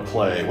you want to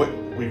play? What?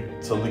 We've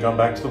suddenly gone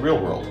back to the real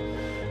world.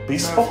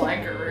 Baseball?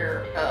 Flank or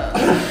rear?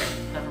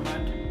 Never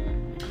mind.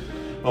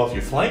 Well, if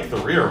you flank the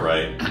rear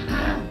right.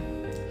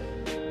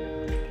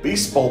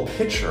 Baseball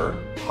pitcher,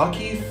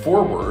 hockey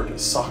forward,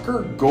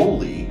 soccer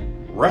goalie,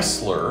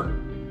 wrestler,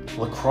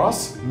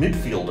 lacrosse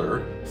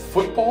midfielder,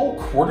 football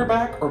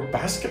quarterback, or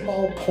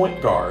basketball point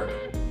guard.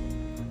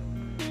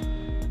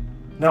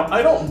 Now,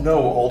 I don't know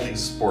all these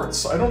sports,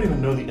 so I don't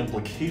even know the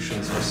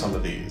implications for some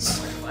of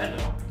these. I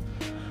know.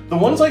 The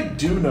ones I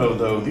do know,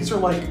 though, these are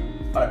like,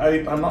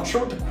 I'm not sure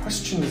what the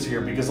question is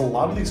here, because a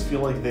lot of these feel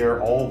like they're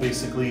all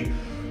basically,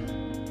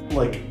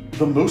 like,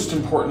 the most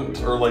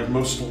important, or like,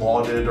 most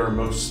lauded, or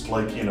most,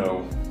 like, you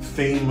know,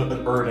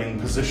 fame-earning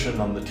position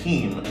on the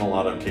team in a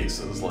lot of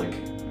cases, like.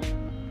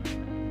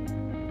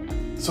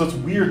 So it's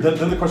weird.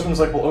 Then the question was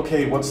like, well,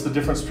 okay, what's the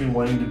difference between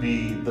wanting to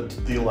be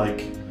the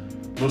like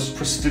most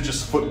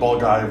prestigious football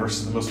guy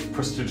versus the most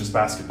prestigious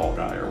basketball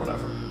guy or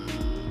whatever?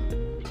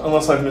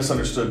 Unless I've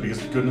misunderstood,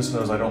 because goodness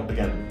knows I don't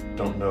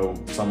know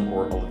some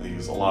or all of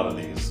these, a lot of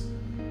these.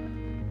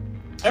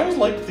 I always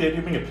liked the idea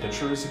of being a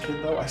pitcher as a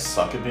kid, though. I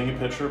suck at being a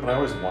pitcher, but I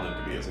always wanted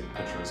to be a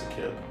pitcher as a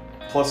kid.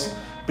 Plus,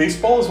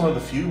 baseball is one of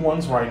the few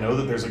ones where I know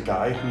that there's a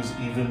guy who's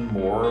even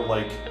more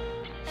like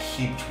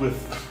heaped with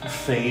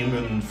fame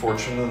and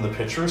fortune than the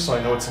pitcher, so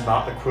I know it's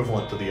not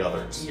equivalent to the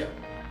others. Yeah.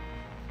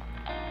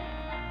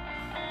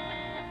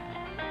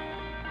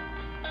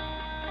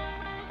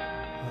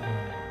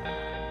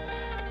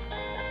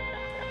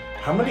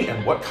 How many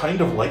and what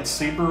kind of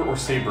lightsaber or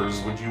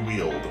sabers would you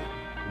wield?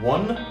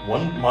 One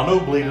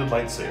mono-bladed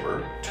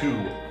lightsaber, 2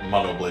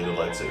 mono-bladed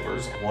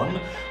lightsabers, 1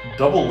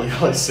 double-bladed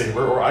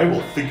lightsaber, or I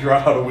will figure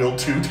out how to wield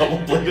 2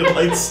 double-bladed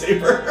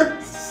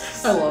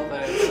lightsabers. I love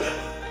that answer.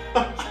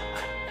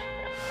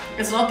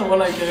 It's not the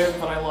one I gave,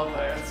 but I love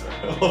that answer.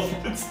 I love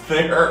that it's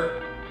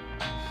there.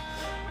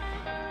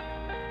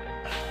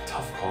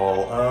 Tough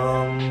call.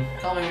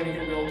 Tell me when you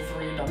can wield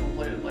 3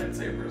 double-bladed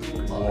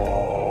lightsabers.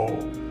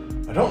 Whoa.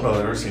 I don't know that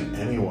I've ever seen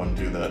anyone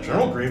do that.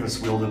 General Grievous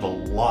wielded a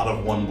lot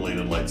of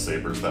one-bladed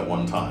lightsabers that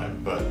one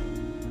time, but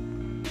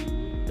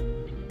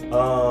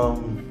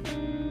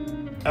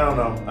I don't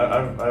know.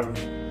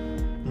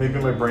 I've maybe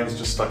my brain's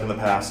just stuck in the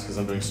past because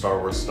I'm doing Star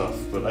Wars stuff,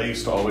 but I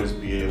used to always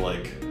be a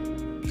like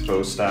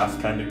bow staff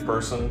kind of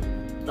person.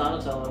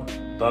 Donatello,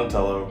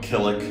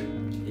 Killick.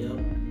 Yep.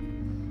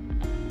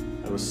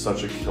 I was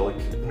such a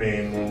Killick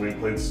main when we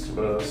played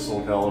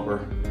Soul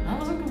Calibur. I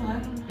wasn't gonna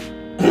lie.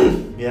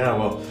 Yeah,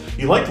 well,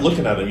 you liked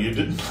looking at him. You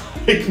didn't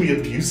like me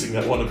abusing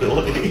that one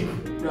ability.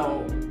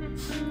 No.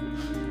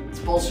 It's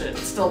bullshit.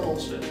 It's still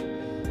bullshit.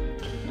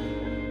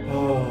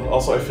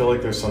 Also, I feel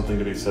like there's something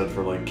to be said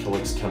for like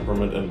Killick's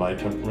temperament and my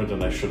temperament,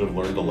 and I should have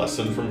learned a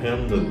lesson from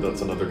him, but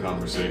that's another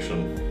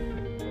conversation.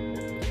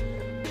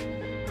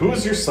 Who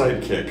is your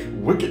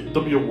sidekick? Wicket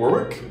W.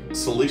 Warwick,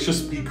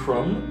 Salacious B.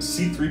 Crumb,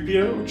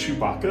 C-3PO,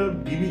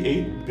 Chewbacca,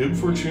 BB-8, Bib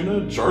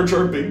Fortuna, Jar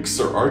Jar Binks,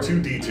 or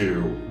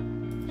R2-D2?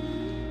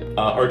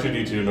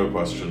 R2-D2, no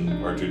question.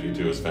 R2-D2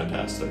 is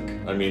fantastic.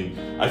 I mean,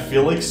 I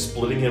feel like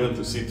splitting him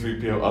into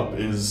C-3PO up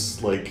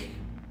is like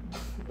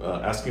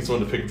asking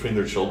someone to pick between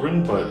their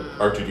children, but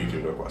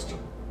R2-D2, no question.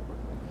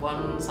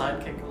 One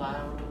sidekick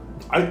allowed.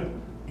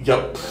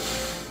 Yep.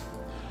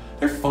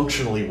 They're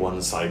functionally one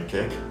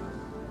sidekick.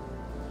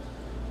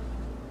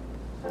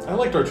 I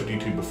liked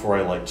R2-D2 before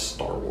I liked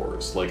Star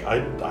Wars. Like,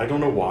 I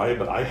don't know why,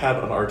 but I had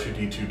an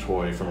R2-D2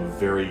 toy from a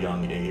very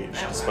young age,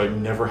 despite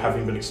never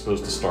having been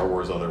exposed to Star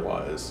Wars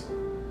otherwise.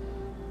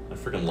 I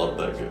freaking love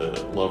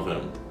that. Love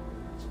him.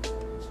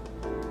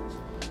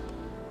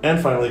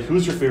 And finally,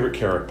 who's your favorite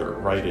character?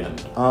 Write in.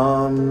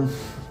 Who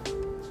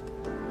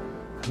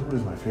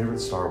is my favorite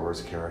Star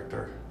Wars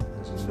character?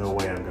 There's no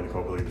way I'm going to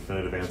come up with a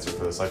definitive answer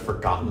for this. I've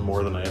forgotten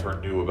more than I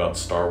ever knew about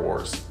Star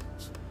Wars.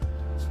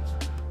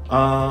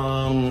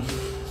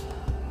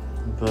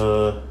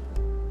 The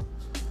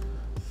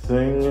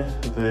thing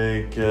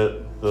they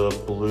get the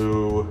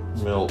blue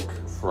milk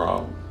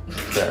from.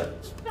 There.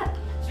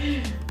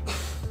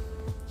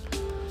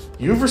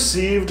 You've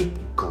received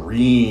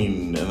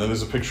green, and then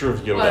there's a picture of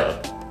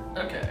Yoda.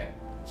 What? Okay.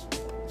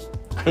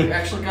 You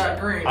actually got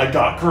green. I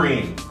got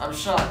green. I'm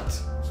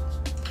shocked.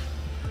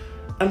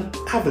 An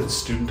avid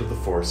student of the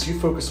Force, you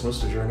focus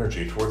most of your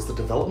energy towards the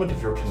development of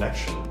your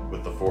connection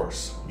with the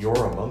Force. You're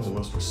among the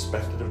most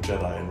respected of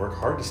Jedi and work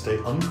hard to stay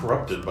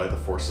uncorrupted by the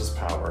Force's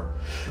power.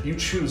 You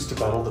choose to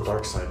battle the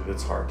dark side at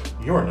its heart.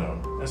 You're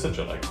known as a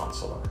Jedi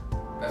Consular.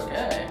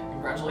 Okay,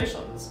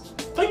 congratulations.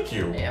 Thank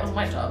you. Yeah, that was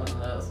my job in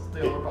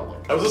the Old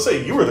Republic. I was gonna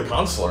say, you were the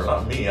Consular,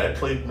 not me. I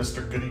played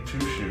Mr. Goody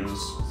Two-Shoes.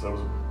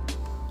 So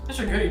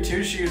Mr. Goody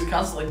Two-Shoes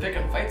constantly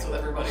picking fights with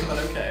everybody, but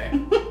okay.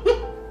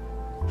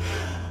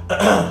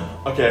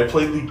 Okay, I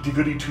played the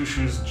Goody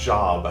Two-Shoes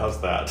job.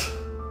 How's that?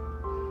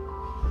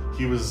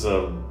 He was,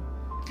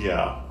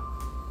 yeah.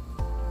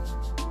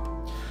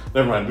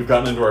 Never mind, we've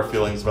gotten into our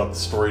feelings about the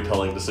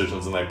storytelling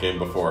decisions in that game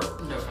before.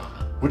 No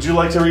comment. Would you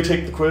like to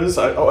retake the quiz?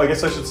 I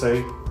guess I should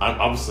say,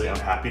 I'm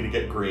happy to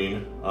get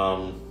green.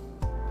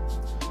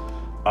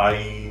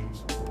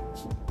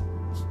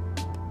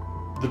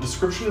 The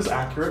description is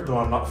accurate, though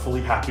I'm not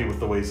fully happy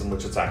with the ways in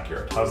which it's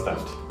accurate. How's that?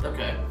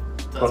 Okay,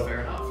 that's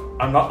fair enough.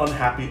 I'm not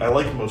unhappy. I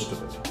like most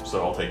of it,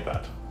 so I'll take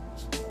that.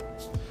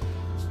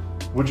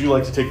 Would you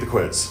like to take the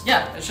quiz?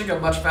 Yeah, it should go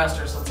much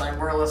faster since I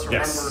more or less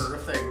remember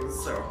Yes.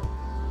 things, so...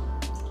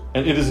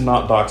 And it is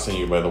not doxing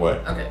you, by the way.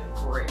 Okay,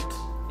 great.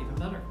 Even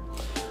better.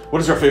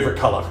 What is your favorite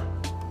color?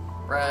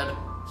 Red.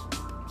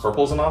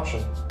 Purple's an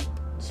option.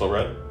 Still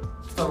red?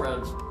 Still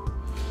red.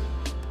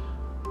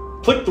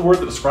 Click the word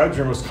that describes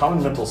your most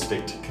common mental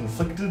state.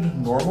 Conflicted,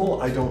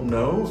 normal, I don't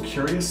know,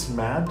 curious,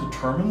 mad,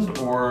 determined,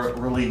 or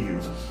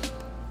relieved?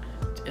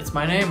 It's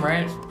my name,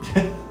 right?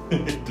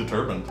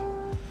 Determined.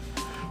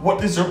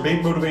 What is your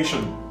main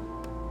motivation?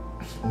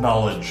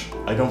 Knowledge.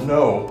 I don't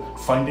know.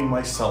 Finding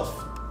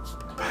myself.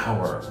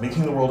 Power.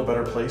 Making the world a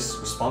better place.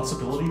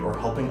 Responsibility or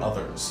helping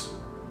others.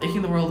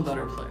 Making the world a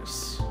better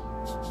place.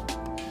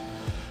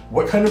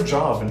 What kind of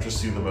job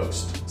interests you the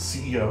most?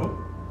 CEO?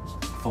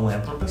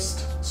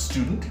 Philanthropist?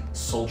 Student?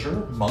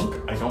 Soldier?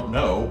 Monk? I don't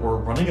know. Or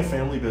running a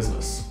family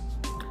business?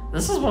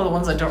 This is one of the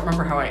ones I don't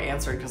remember how I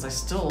answered because I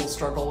still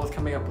struggle with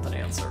coming up with an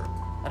answer.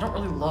 I don't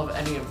really love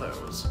any of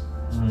those.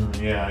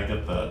 Yeah, I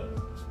get that.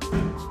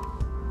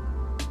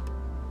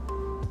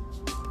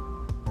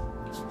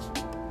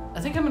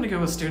 I think I'm going to go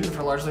with student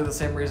for largely the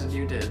same reason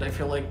you did. I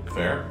feel like...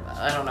 Fair.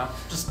 I don't know.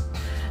 Just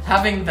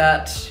having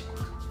that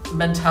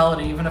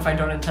mentality, even if I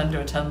don't intend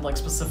to attend like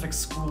specific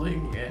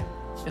schooling,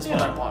 is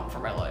what I want for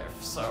my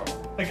life, so...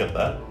 I get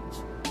that.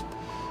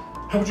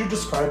 How would you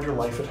describe your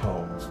life at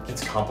home?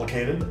 It's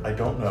complicated, I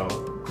don't know,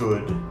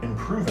 good,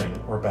 improving,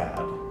 or bad?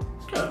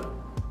 Good.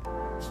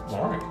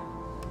 Alright.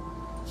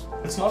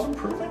 It's not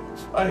improving?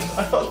 I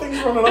thought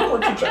things were on an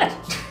upward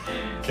trajectory.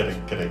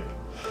 Kidding.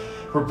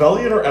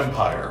 Rebellion or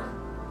Empire?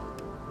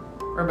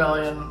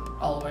 Rebellion,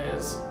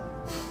 always.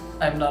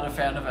 I'm not a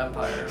fan of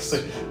empires.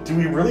 So, do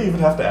we really even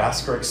have to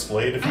ask or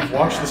explain? If you've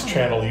watched this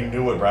channel, you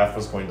knew what Raph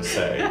was going to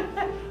say.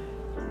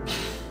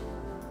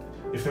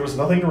 If there was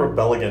nothing to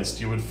rebel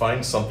against, you would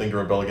find something to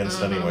rebel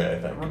against anyway, I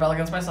think. Rebel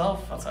against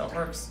myself, that's how it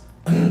works.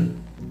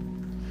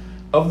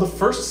 Of the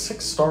first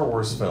 6 Star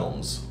Wars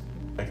films,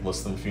 I can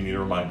list them if you need a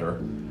reminder,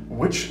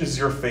 which is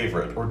your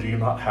favorite, or do you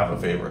not have a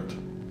favorite?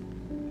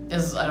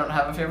 I don't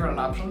have a favorite an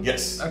option?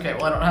 Yes. Okay,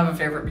 well I don't have a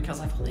favorite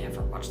because I've only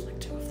ever watched like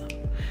 2 of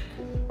them.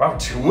 Wow,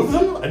 2 of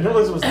them? I didn't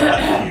realize it was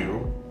that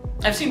few.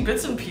 I've seen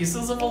bits and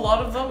pieces of a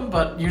lot of them,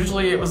 but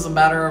usually it was a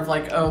matter of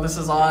like, oh, this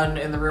is on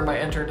in the room I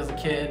entered as a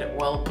kid.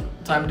 Well,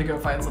 time to go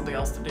find something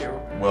else to do.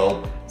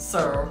 Well.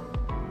 So.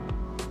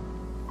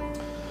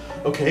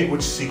 Okay,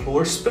 which sequel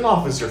or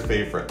spin-off is your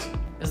favorite?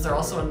 Is there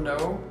also a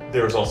no?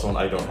 There's also an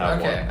I don't have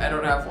one. Okay, I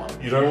don't have one.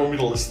 You don't want me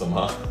to list them,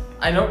 huh?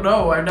 I don't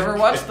know. I've never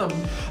watched them.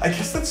 I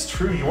guess that's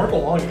true. You weren't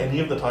along any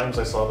of the times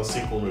I saw the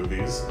sequel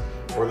movies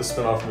or the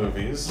spin-off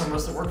movies. Or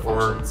mostly work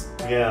functions.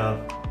 Yeah.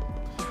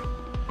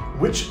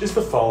 Which is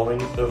the following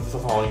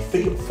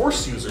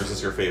Force users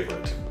is your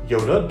favorite?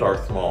 Yoda,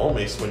 Darth Maul,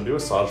 Mace Windu,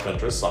 Asajj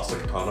Ventress,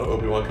 Ahsoka Tano,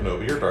 Obi-Wan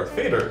Kenobi, or Darth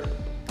Vader?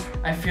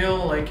 I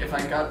feel like if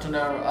I got to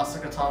know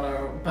Ahsoka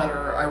Tano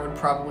better, I would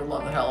probably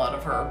love the hell out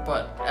of her,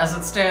 but as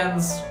it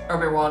stands,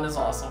 Obi-Wan is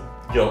awesome.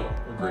 Yup,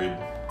 agreed.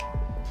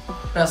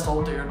 Best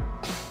old dude.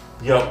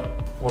 Yup,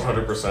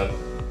 100%.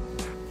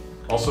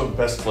 Also,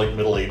 best, like,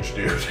 middle-aged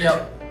dude.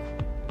 Yep.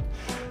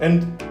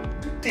 And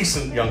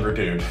decent younger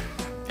dude.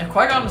 If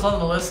Qui-Gon was on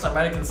the list, I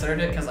might have considered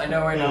it, because I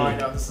know,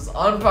 this is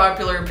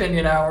unpopular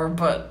opinion hour,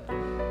 but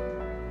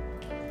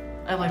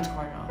I liked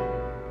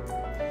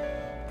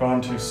Qui-Gon.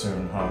 Gone too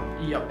soon, huh?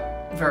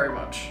 Yep, very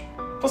much.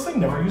 Plus, they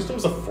never used him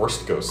as a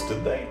Force ghost,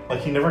 did they?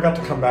 Like, he never got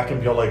to come back and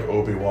be all like,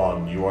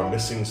 Obi-Wan, you are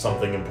missing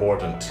something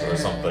important, or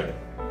something.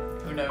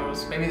 Who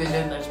knows? Maybe they did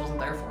and I just wasn't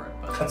there for it.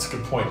 But That's a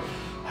good point.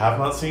 Have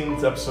not seen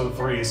episode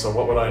 3, so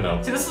what would I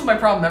know? see, this is my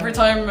problem. Every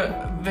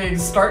time they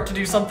start to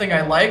do something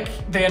I like,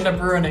 they end up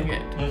ruining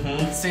it.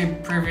 Mm-hmm. See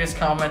previous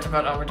comment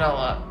about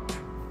Amidala.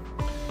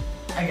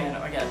 Again,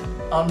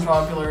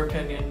 unpopular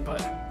opinion,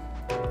 but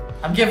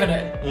I'm giving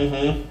it.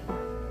 Mm-hmm.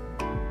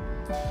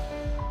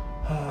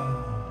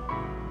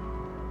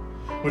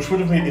 Which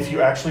would have made, if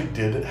you actually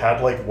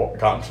had, like,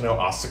 gotten to know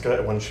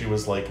Asuka when she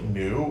was, like,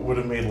 new, would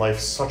have made life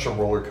such a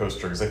roller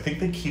coaster, because I think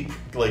they keep,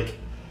 like,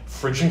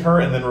 fridging her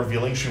and then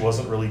revealing she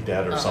wasn't really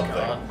dead or something.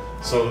 God.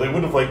 So they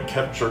would have, like,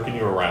 kept jerking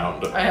you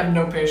around. I have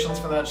no patience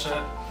for that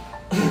shit.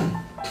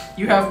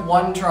 You have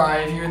one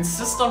try. If you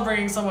insist on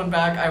bringing someone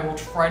back, I will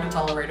try to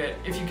tolerate it.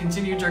 If you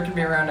continue jerking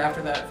me around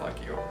after that, fuck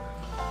you.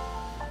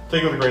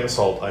 Take it with a grain of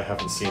salt. I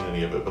haven't seen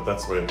any of it, but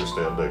that's my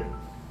understanding.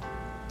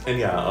 And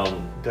yeah,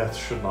 death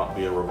should not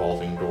be a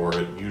revolving door.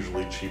 It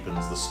usually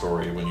cheapens the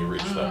story when you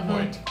reach that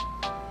point.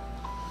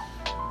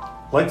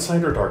 Light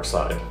side or dark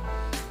side?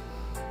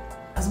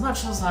 As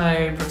much as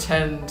I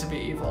pretend to be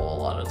evil a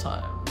lot of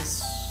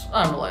times,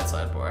 I'm a light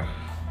side boy.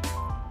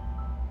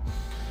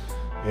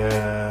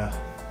 Yeah.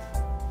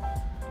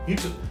 You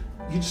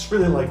just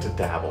really like to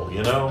dabble,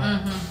 you know?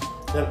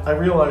 Mm-hmm. And I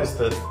realize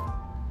that,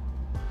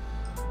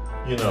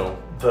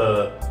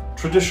 the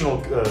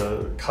traditional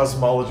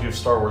cosmology of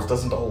Star Wars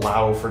doesn't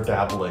allow for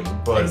dabbling,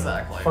 but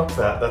exactly. Fuck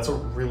that. That's a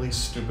really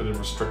stupid and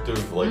restrictive,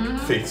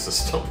 faith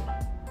system.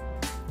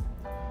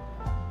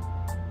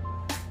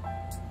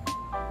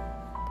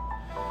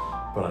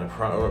 But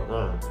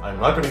I'm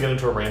not going to get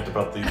into a rant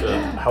about the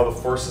how the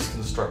Force is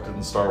constructed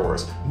in Star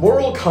Wars.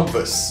 Moral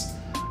compass.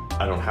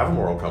 I don't have a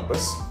moral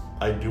compass.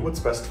 I do what's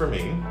best for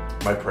me.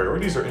 My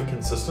priorities are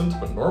inconsistent,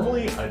 but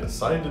normally I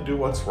decide to do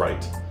what's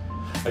right.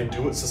 I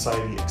do what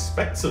society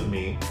expects of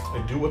me.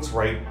 I do what's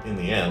right in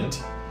the end.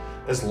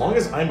 As long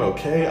as I'm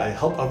okay, I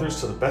help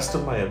others to the best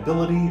of my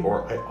ability,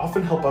 or I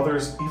often help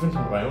others even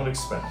at my own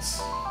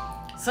expense.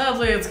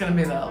 Sadly, it's going to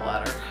be that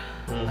latter.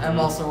 Mm-hmm. I'm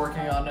also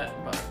working on it,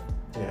 but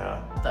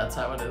yeah, that's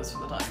how it is for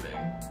the time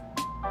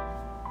being.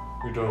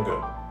 You're doing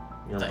good.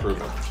 You're Thank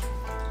improving.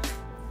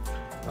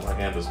 And my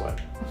hand is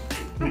wet.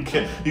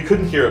 You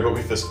couldn't hear it, but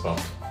we fist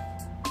bumped.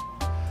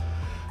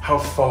 How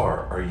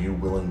far are you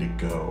willing to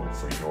go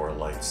for your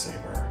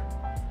lightsaber?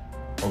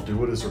 I'll do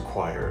what is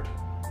required.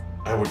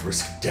 I would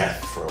risk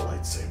death for a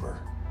lightsaber.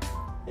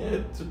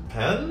 It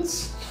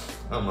depends.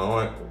 I don't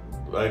know,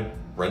 I'd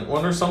rent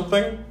one or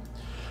something.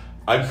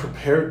 I'm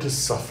prepared to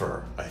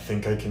suffer. I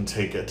think I can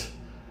take it.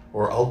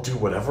 Or I'll do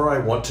whatever I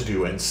want to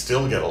do and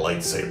still get a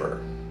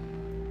lightsaber.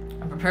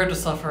 I'm prepared to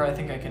suffer. I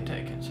think I can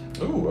take it.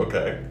 Ooh,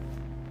 okay.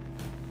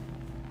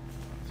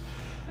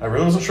 I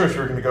really wasn't sure if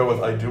you were going to go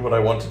with I do what I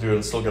want to do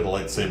and still get a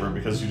lightsaber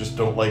because you just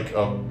don't like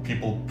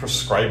people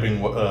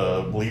prescribing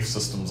belief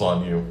systems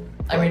on you.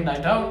 I mean, I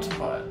don't,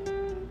 but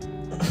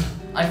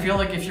I feel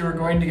like if you were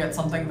going to get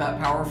something that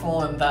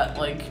powerful and that,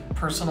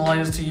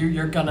 personalized to you,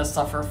 you're gonna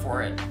suffer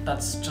for it.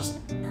 That's just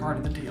part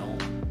of the deal.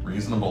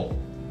 Reasonable.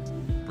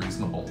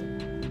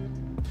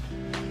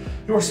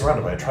 You are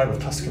surrounded by a tribe of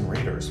Tusken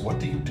Raiders. What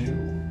do you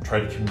do?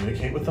 Try to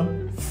communicate with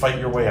them? Fight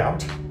your way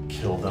out?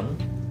 Kill them?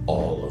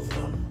 All of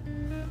them?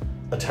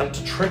 Attempt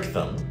to trick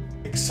them?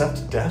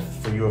 Accept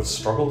death for you have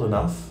struggled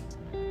enough?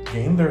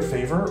 Gain their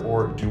favor,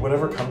 or do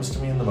whatever comes to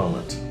me in the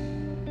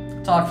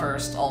moment? Talk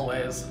first,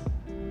 always.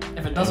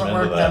 If it doesn't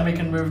work, then we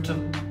can move to,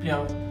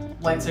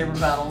 lightsaber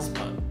battles,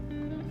 but...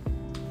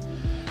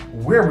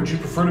 Where would you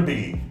prefer to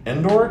be?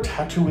 Endor,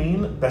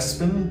 Tatooine,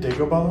 Bespin,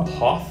 Dagobah,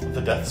 Hoth,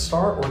 the Death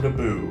Star, or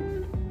Naboo?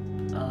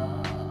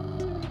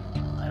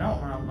 I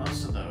don't want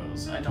most of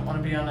those. I don't want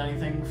to be on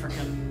anything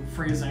freaking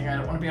freezing. I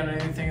don't want to be on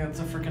anything that's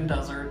a freaking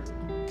desert.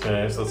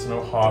 Okay, so that's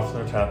no Hoth,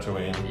 no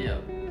Tatooine.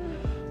 Yep.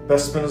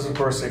 Bespin is, of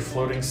course, a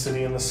floating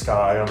city in the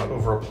sky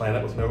over a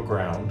planet with no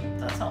ground.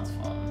 That sounds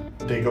fun.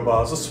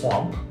 Dagobah is a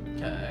swamp.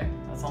 Okay,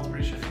 that sounds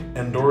pretty shitty.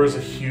 Endor is a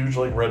huge,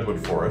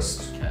 redwood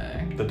forest.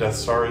 Okay. The Death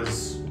Star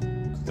is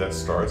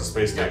a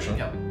space station.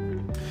 Yep.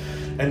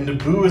 And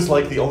Naboo is,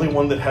 the only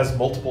one that has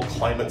multiple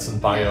climates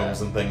and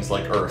biomes and things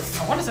like Earth.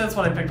 I want to say that's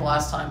what I picked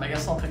last time. I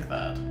guess I'll pick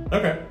that.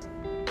 Okay.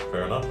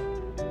 Fair enough.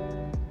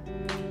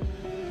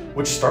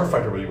 Which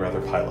starfighter would you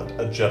rather pilot?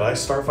 A Jedi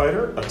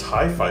starfighter, a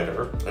TIE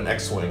fighter, an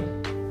X-Wing,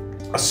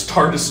 a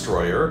Star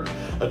Destroyer,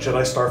 a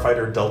Jedi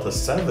starfighter Delta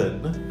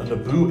 7, a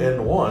Naboo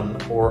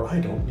N1, or I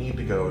don't need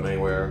to go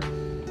anywhere.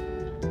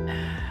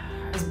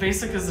 As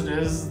basic as it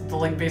is, the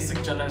basic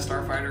Jedi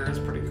starfighter is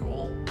pretty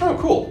cool. Oh,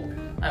 cool.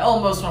 I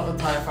almost went with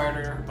TIE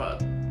fighter, but...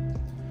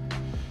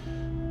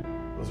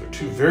 Those are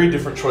two very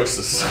different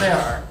choices. They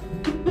are.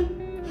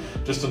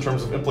 Just in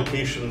terms of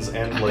implications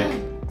and,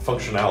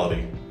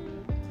 Functionality.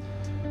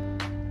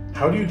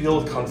 How do you deal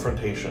with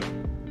confrontation?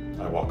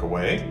 I walk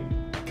away,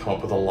 come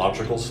up with a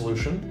logical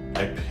solution,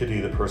 I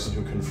pity the person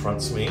who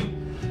confronts me,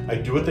 I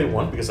do what they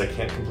want because I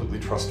can't completely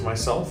trust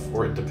myself,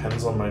 or it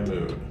depends on my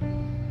mood.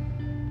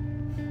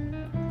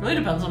 Really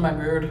depends on my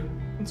mood.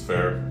 That's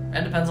fair.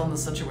 And depends on the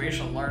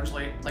situation,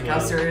 largely. Like, how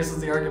serious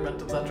is the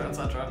argument, etc.,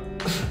 etc.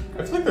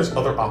 I feel like there's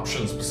other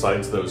options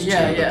besides those two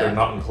Yeah, that they're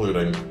not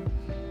including.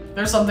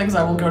 There's some things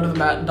I will go to the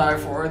mat and die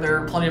for.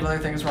 There are plenty of other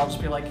things where I'll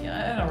just be like,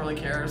 yeah, I don't really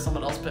care.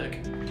 Someone else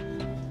pick.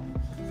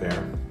 Fair.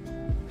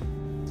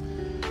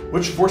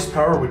 Which force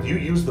power would you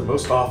use the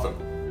most often?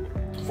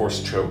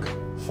 Force choke,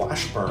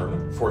 flash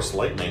burn, force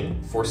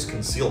lightning, force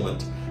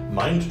concealment,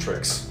 mind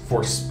tricks,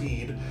 force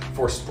speed,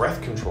 force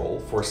breath control,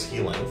 force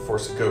healing,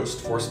 force ghost,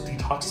 force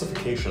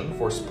detoxification,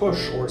 force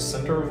push, or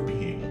center of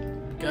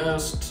being.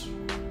 Ghost.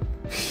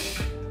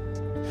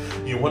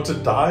 You want to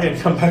die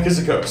and come back as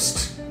a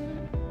ghost.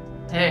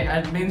 Hey,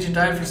 it means you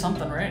died for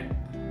something, right?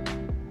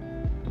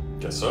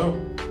 Guess so.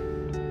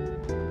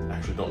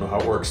 Actually don't know how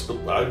it works,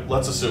 but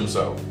let's assume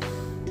so.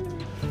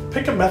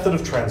 Pick a method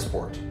of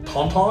transport.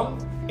 Tauntaun,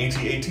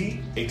 AT-AT,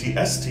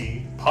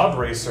 AT-ST, pod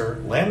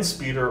racer, land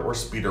speeder, or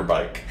speeder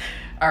bike.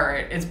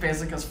 Alright, it's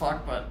basic as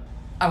fuck, but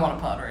I want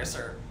a pod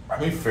racer. I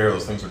mean, fair,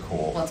 those things are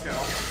cool. Let's go.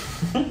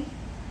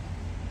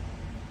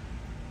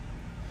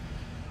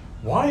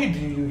 Why do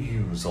you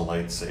use a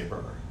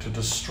lightsaber? To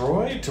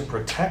destroy, to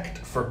protect,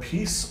 for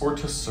peace, or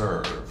to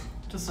serve?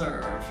 To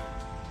serve.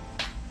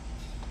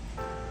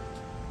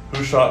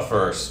 Who shot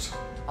first?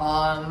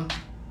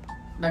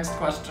 Next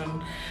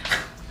question.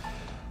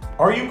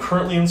 Are you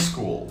currently in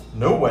school?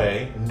 No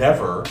way,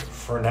 never,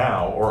 for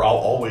now, or I'll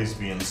always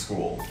be in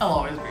school. I'll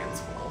always be in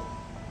school.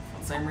 For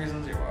the same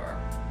reasons you are.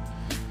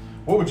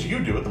 What would you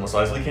do at the Mos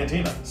Eisley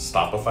Cantina?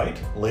 Stop a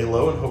fight, lay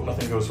low and hope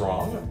nothing goes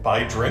wrong,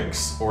 buy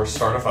drinks, or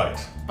start a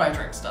fight? Buy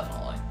drinks,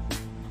 definitely.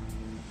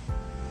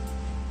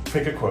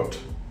 Pick a quote.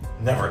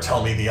 Never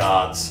tell me the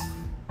odds.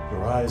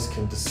 Your eyes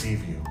can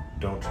deceive you.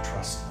 Don't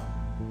trust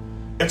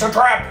them. It's a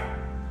trap!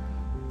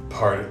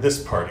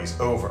 This party's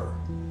over.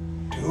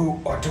 Do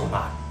or do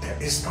not.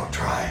 There is no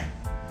try.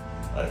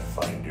 I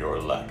find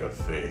your lack of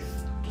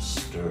faith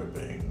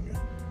disturbing.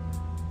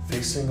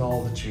 Facing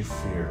all that you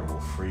fear will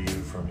free you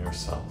from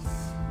yourself.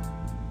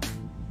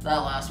 That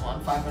last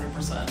one,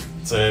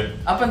 500%. Same.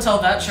 Up until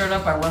that showed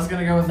up, I was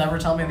gonna go with never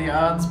tell me the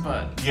odds,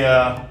 but...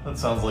 Yeah, that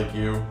sounds like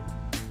you.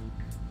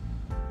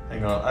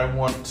 Hang on, I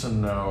want to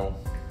know.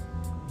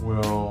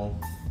 Will...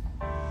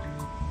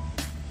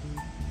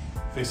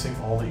 Facing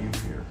all that you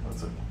fear.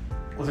 That's it.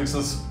 What takes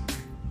this?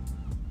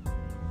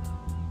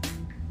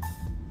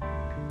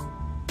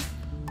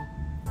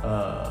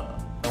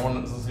 I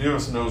want to, since neither of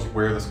us knows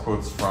where this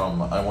quote's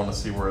from, I want to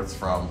see where it's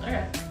from.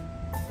 Okay.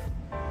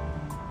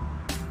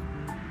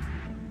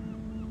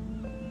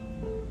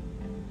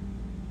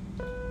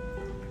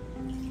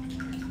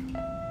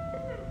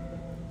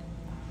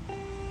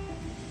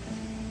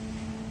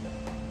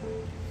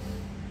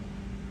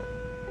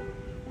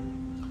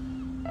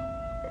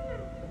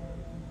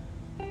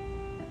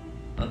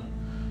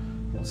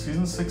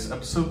 Season 6,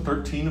 episode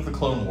 13 of the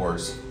Clone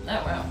Wars. Oh,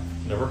 wow.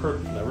 Never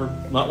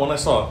heard, not one I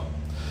saw.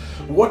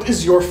 What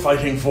is your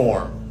fighting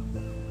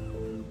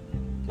form?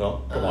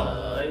 Well, come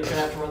on. You're gonna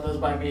have to run those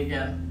by me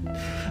again.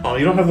 Oh,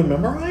 you don't have them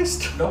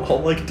memorized? Nope. All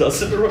like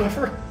dozen or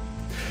whatever?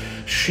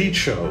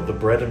 Shicho, the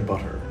bread and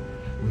butter.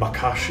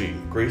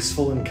 Makashi,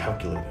 graceful and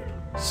calculated.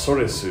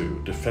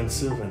 Soresu,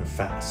 defensive and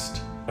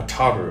fast.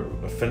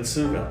 Ataru,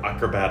 offensive and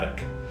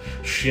acrobatic.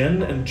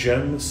 Shien and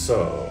Gem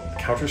So,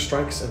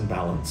 counterstrikes and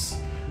balance.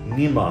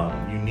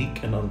 Niman,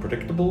 unique and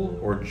unpredictable,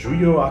 or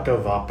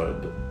Juyoaka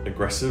Vapid,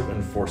 aggressive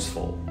and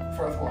forceful.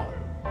 Fourth one.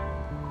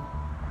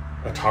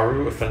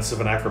 Ataru,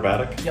 offensive and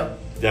acrobatic? Yep.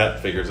 Yeah, it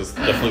figures. It's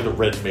definitely the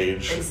red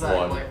mage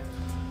Exactly. one.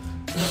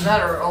 Is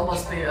that or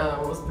almost the,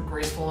 was it the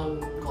graceful and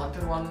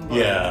neglected one? But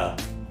Yeah.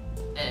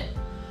 Eh.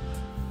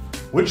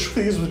 Which of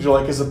these would you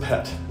like as a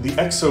pet? The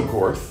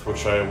Exogorth,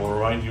 which I will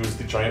remind you is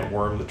the giant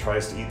worm that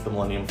tries to eat the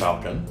Millennium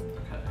Falcon.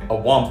 Okay. A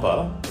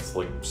Wampa, that's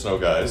like snow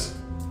guys.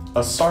 A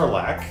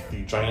Sarlacc,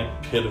 the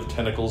giant pit of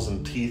tentacles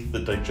and teeth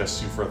that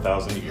digests you for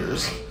 1,000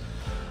 years.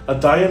 A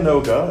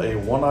Dianoga, a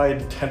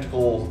one-eyed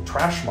tentacle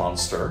trash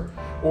monster.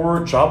 Or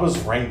Jabba's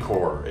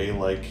Rancor, a,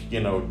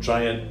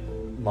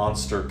 giant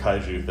monster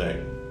kaiju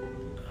thing.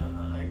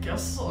 I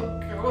guess I'll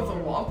go with a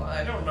Wampa.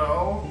 I don't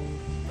know.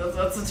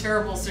 That's a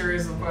terrible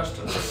series of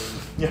questions.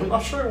 Yeah, I'm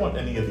not sure I want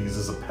any of these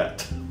as a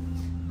pet.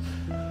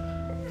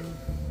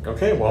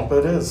 Okay, Wampa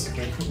it is.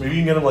 Maybe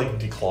you can get him,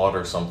 declawed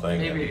or something.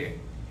 Maybe.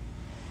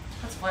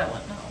 That's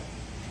violent, no.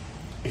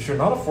 If you're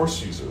not a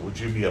Force user, would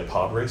you be a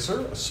pod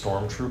racer, a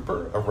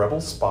stormtrooper, a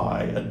rebel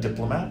spy, a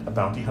diplomat, a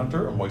bounty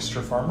hunter, a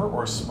moisture farmer,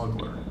 or a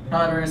smuggler?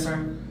 Pod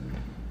racer.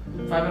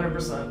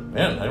 500%.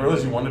 Man, I didn't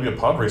realize you wanted to be a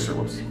pod racer.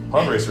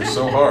 Pod racer is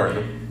so hard.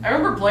 I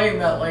remember playing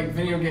that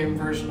video game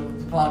version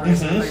of the pod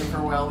racer thing for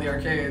a while in the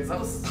arcades. That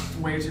was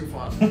way too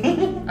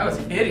fun. I was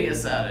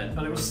hideous at it,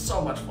 but it was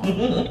so much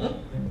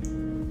fun.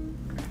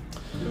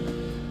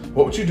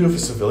 What would you do if a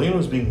civilian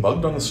was being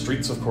mugged on the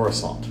streets of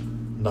Coruscant?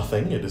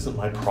 Nothing, it isn't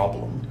my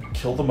problem.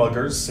 Kill the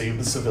muggers, save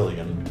the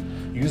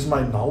civilian. Use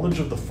my knowledge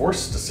of the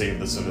Force to save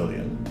the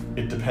civilian.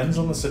 It depends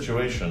on the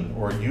situation,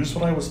 or use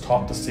what I was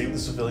taught to save the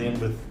civilian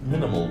with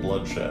minimal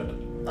bloodshed.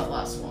 That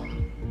last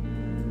one.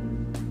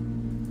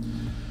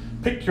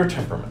 Pick your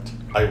temperament.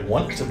 I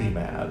want to be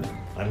mad.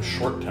 I'm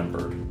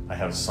short-tempered. I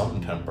have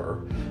some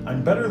temper.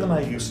 I'm better than I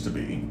used to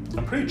be.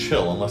 I'm pretty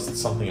chill unless it's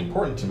something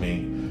important to me.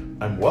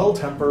 I'm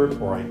well-tempered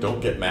or I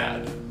don't get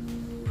mad.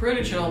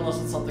 Pretty chill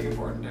unless it's something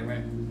important to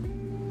me.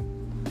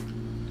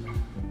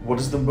 What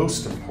is the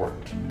most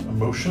important?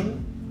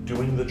 Emotion?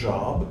 Doing the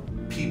job?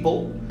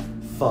 People?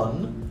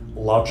 Fun?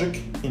 Logic?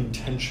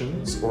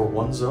 Intentions? Or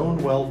one's own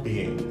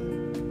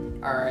well-being?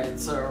 Alright,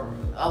 so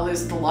at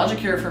least the logic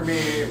here for me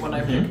when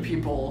I pick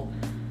people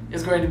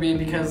is going to be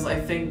because I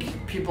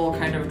think people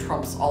kind of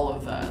trumps all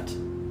of that.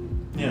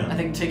 Yeah. I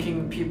think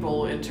taking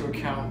people into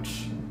account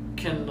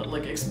can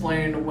like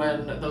explain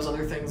when those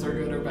other things are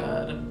good or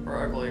bad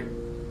or ugly.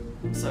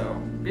 So,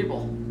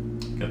 people.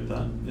 Get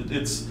that.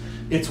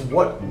 It's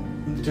what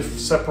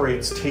just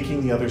separates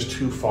taking the others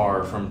too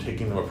far from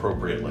taking them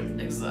appropriately.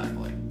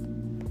 Exactly.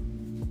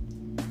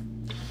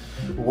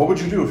 What would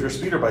you do if your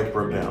speeder bike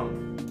broke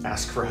down?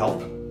 Ask for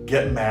help?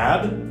 Get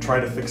mad? Try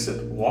to fix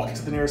it? Walk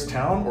to the nearest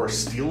town? Or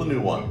steal a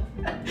new one?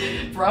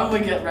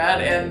 Probably get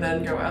mad and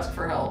then go ask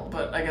for help,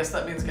 but I guess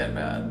that means get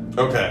mad.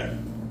 Okay.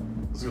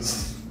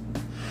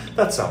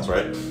 That sounds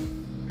right.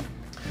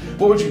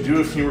 What would you do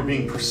if you were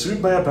being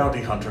pursued by a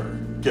bounty hunter?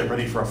 Get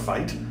ready for a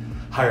fight?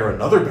 Hire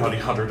another bounty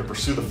hunter to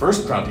pursue the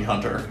first bounty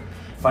hunter?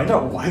 Find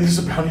out why there's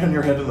a bounty on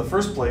your head in the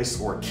first place,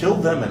 or kill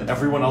them and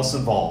everyone else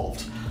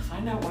involved?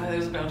 Find out why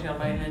there's a bounty on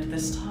my head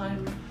this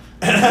time.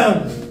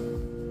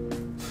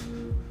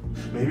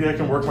 Maybe I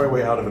can work my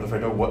way out of it if I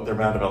know what they're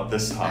mad about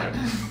this time.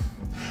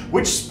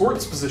 Which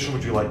sports position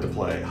would you like to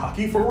play?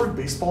 Hockey forward,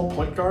 baseball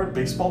point guard,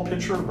 baseball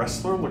pitcher,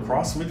 wrestler,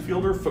 lacrosse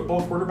midfielder,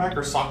 football quarterback,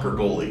 or soccer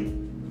goalie?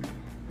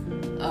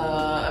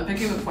 I'm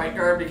picking the point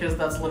guard because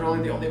that's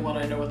literally the only one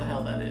I know what the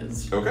hell that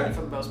is. Okay.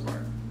 For the most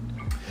part.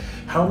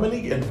 How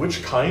many and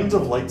which kinds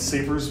of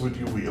lightsabers would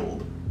you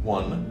wield?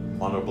 1.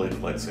 Monobladed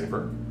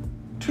lightsaber.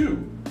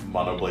 2.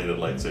 Monobladed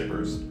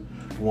lightsabers.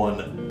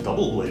 1.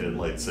 Double-bladed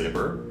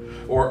lightsaber.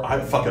 Or,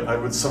 I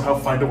would somehow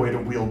find a way to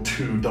wield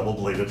 2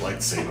 double-bladed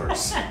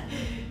lightsabers.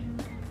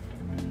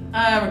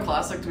 I'm a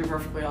classic, to be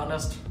perfectly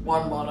honest.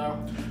 1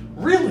 mono.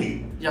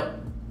 Really? Yep.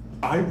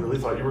 I really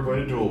thought you were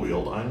going to dual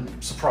wield.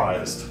 I'm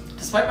surprised.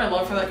 Despite my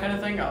love for that kind of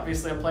thing,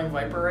 obviously I'm playing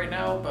Viper right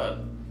now, but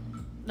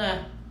nah.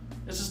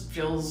 It just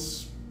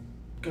feels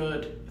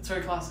good. It's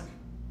very classic.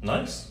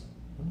 Nice.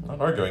 Not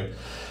arguing.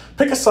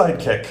 Pick a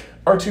sidekick.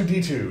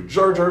 R2-D2,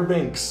 Jar Jar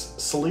Binks,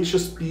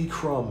 Salacious B.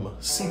 Crumb,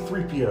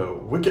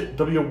 C-3PO, Wicket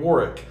W.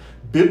 Warwick,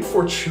 Bib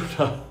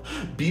Fortuna,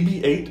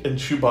 BB-8, and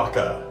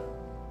Chewbacca.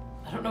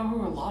 I don't know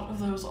who a lot of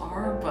those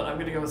are, but I'm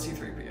gonna go with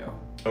C-3PO.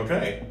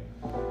 Okay.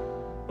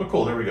 Well,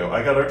 cool, there we go.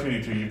 I got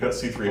R2-D2, you've got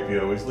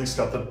C-3PO. We've at least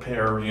got the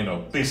pair,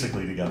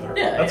 basically together.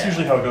 Yeah, That's yeah.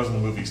 usually how it goes in the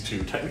movies,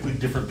 too. Technically,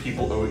 different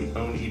people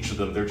own each of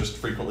them. They're just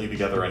frequently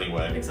together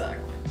anyway.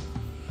 Exactly.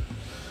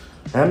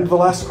 And the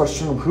last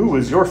question, who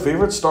is your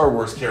favorite Star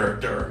Wars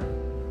character?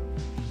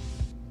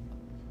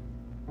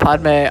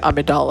 Padme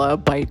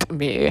Amidala, bite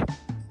me.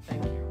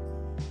 Thank you.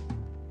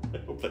 I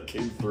hope that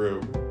came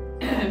through.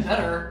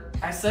 Better.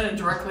 I said it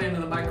directly into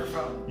the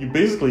microphone. You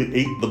basically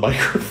ate the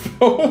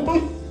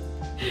microphone.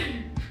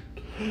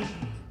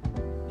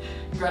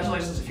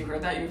 Congratulations if you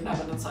heard that. You've now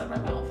been inside my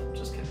mouth.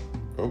 Just kidding.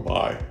 Oh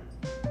my.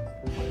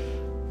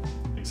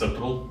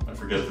 Acceptable? I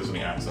forget if there's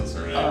any accents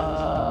or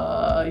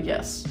anything.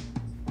 Yes.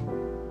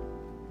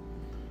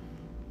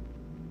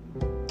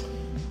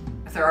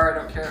 If there are,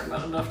 I don't care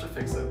about enough to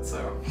fix it,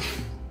 so.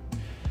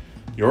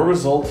 Your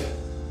result,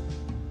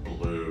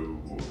 blue.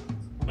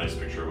 Nice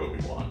picture of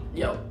Obi-Wan.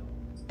 Yep.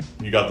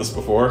 You got this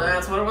before?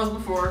 That's what it was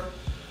before.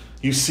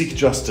 You seek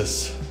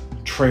justice,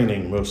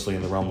 training mostly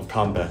in the realm of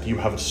combat. You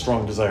have a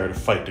strong desire to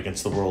fight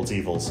against the world's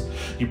evils.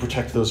 You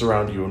protect those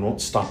around you and won't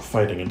stop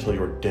fighting until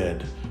you're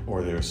dead,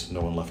 or there's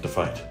no one left to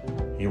fight.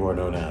 You are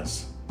known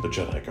as the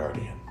Jedi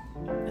Guardian.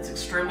 It's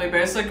extremely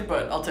basic,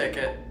 but I'll take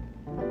it.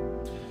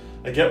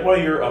 I get why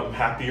you're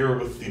happier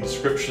with the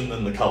description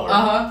than the color.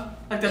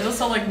 Like, that does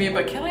sound like me,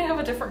 but can I have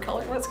a different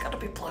color? It's gotta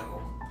be blue.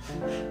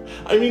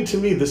 I mean, to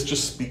me, this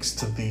just speaks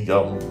to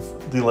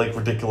the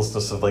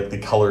ridiculousness of, the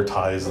color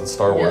ties in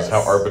Star Wars, Yes.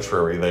 how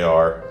arbitrary they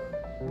are.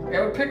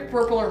 I would pick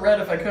purple or red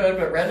if I could,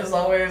 but red is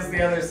always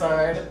the other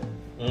side.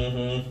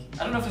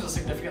 Mm-hmm. I don't know if there's a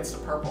significance to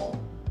purple.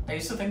 I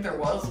used to think there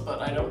was, but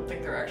I don't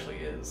think there actually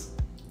is.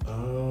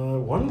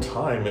 One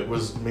time it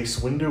was Mace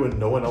Windu and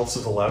no one else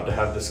is allowed to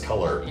have this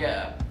color.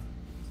 Yeah.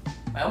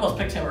 I almost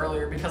picked him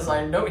earlier because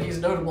I know he's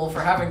notable for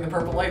having the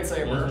purple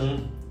lightsaber.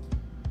 Mm-hmm.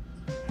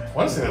 I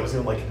want to say that was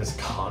even in his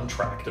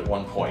contract at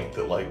one point,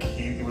 that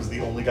he was the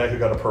only guy who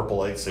got a purple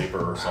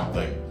lightsaber or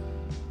something.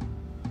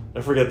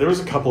 I forget, there was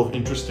a couple of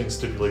interesting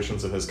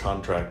stipulations in his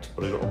contract,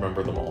 but I don't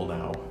remember them all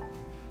now.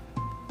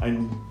 I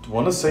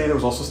want to say there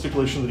was also a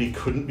stipulation that he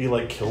couldn't be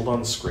killed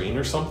on screen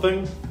or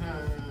something.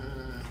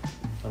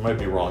 I might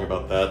be wrong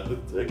about that.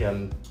 But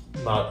again,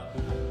 not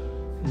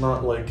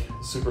like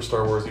super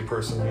Star Warsy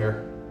person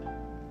here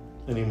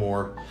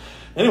anymore.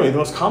 Anyway, the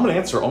most common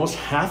answer, almost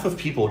half of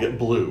people get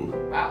blue.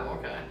 Wow,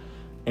 okay.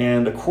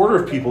 And a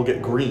quarter of people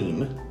get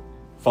green,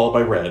 followed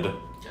by red. Okay.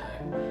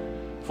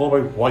 Followed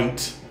by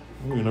white.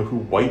 I don't even know who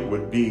white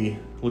would be.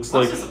 Looks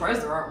I'm like... actually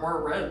surprised there aren't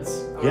more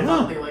reds. I Yeah.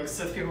 thought like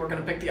Sith people were going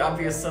to pick the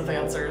obvious Sith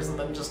answers and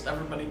then just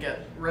everybody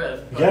get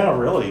red. But... Yeah,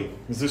 really.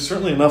 Because there's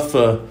certainly enough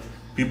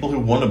people who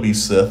want to be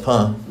Sith,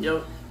 huh?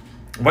 Yep.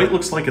 White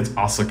looks like it's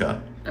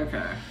Asuka.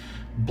 Okay.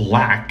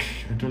 Black.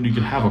 I don't know you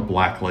could have a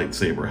black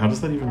lightsaber. How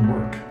does that even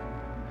work?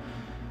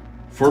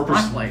 4%.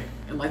 Black light.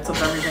 It lights up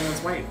everything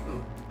that's white.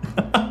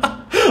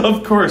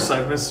 Of course,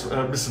 I'm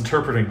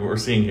misinterpreting what we're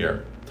seeing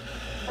here.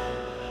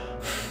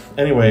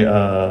 Anyway,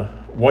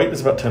 white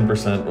is about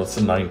 10%, well, it's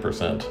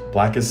 9%.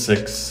 Black is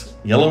 6%,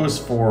 yellow is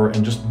 4%,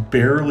 and just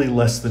barely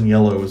less than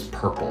yellow is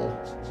purple.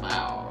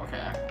 Wow,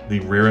 okay.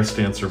 The rarest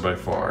answer by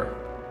far.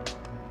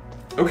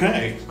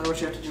 Okay. I wonder what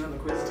you have to do in the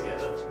quiz to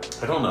get it.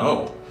 I don't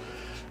know.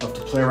 I'll have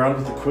to play around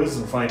with the quiz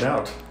and find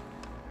out.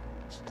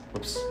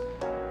 Oops.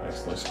 I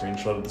accidentally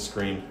screenshotted the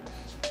screen.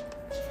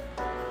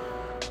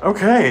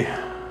 Okay.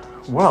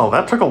 Well,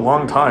 that took a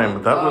long time,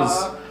 but that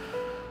was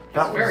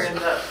very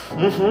in-depth.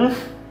 Mm-hmm.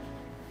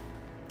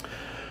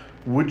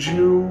 Would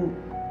you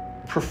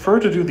prefer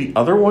to do the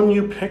other one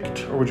you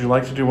picked, or would you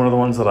like to do one of the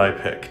ones that I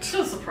picked? Just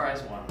a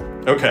surprise one.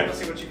 Okay. Let's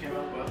see what you came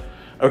up with.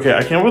 Okay,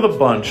 I came up with a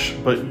bunch,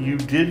 but you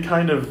did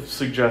kind of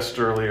suggest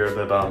earlier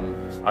that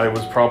I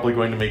was probably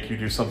going to make you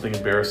do something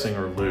embarrassing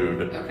or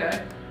lewd.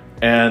 Okay.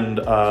 And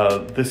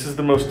this is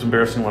the most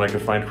embarrassing one I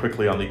could find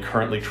quickly on the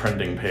currently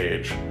trending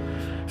page.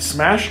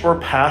 Smash or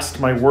pass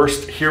my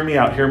worst hear me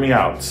out, hear me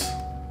outs.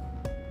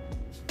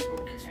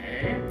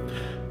 Okay.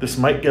 This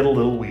might get a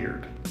little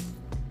weird.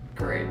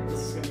 Great. This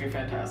is going to be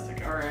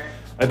fantastic. All right.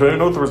 I don't even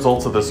know what the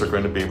results of this are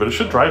going to be, but it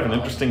should drive an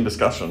interesting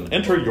discussion.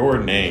 Enter your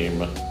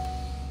name.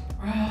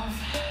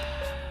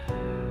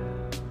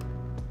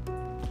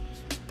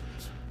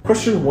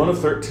 Question 1 of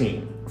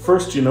 13.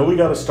 First, you know we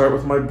gotta start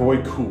with my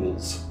boy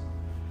Cools.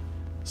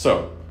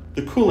 So,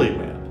 the Kool-Aid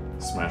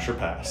Man. Smash or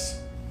pass?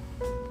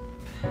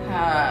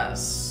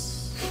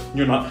 Pass.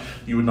 You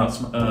would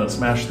not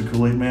smash the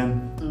Kool-Aid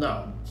Man?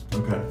 No.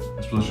 Okay.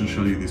 I suppose I should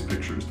show you these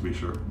pictures to be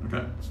sure.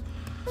 Okay.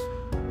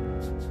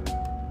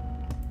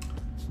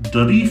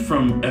 Duddy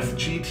from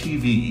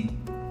FGTV.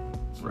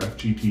 Or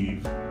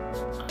FGTV.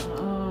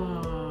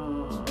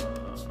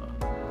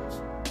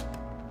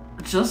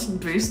 Just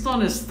based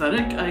on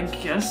aesthetic, I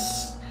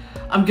guess.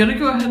 I'm gonna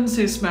go ahead and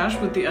say smash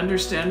with the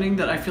understanding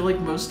that I feel like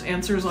most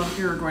answers on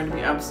here are going to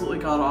be absolutely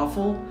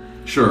god-awful.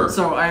 Sure.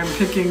 So I am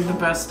picking the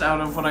best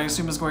out of what I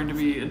assume is going to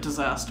be a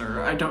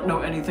disaster. I don't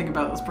know anything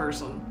about this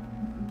person.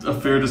 A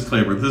fair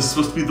disclaimer. This is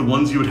supposed to be the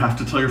ones you would have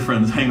to tell your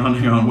friends. Hang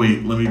on,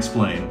 wait, let me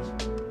explain.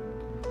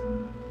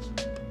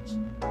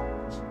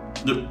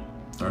 Yep,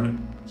 darn it.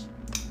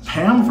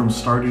 Pam from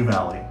Stardew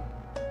Valley.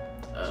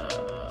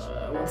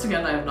 Once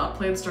again, I have not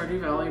played Stardew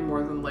Valley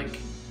more than like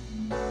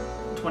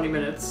 20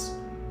 minutes.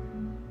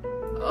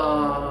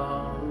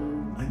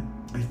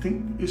 I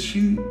think, is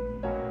she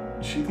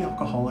the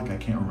alcoholic? I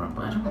can't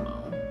remember. I don't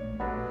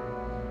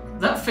know.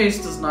 That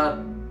face does not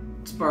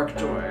spark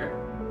joy.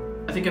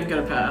 I think I'm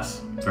gonna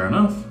pass. Fair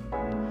enough.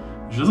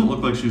 She doesn't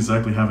look like she's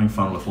exactly having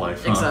fun with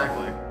life, huh?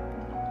 Exactly.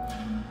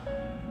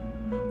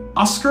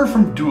 Oscar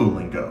from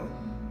Duolingo.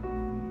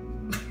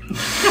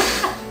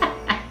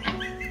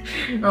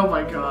 Oh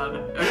my god.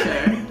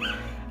 Okay.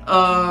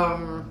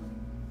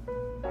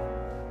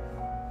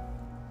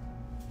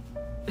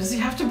 Does he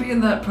have to be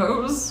in that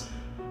pose?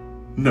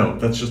 No,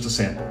 that's just a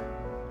sample.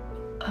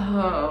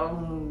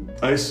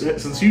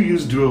 Since you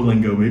use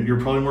Duolingo, maybe you're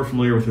probably more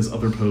familiar with his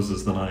other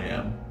poses than I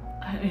am.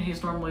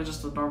 He's normally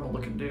just a normal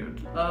looking dude.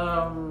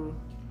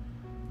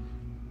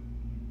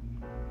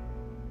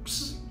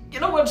 You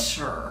know what?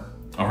 Sure.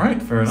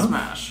 Alright, fair enough.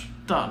 Smash.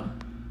 Done.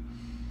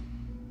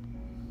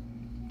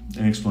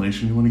 Any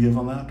explanation you want to give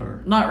on that,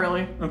 or? Not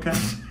really. Okay.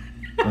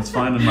 That's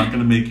fine, I'm not going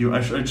to make you...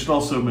 I should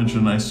also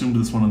mention, I assumed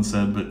this one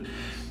unsaid, but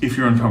if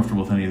you're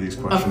uncomfortable with any of these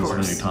questions at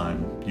any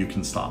time, you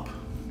can stop.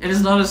 It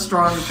is not a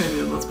strong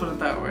opinion, let's put it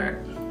that way.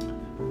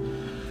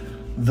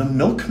 The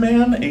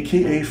Milkman,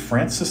 aka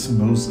Francis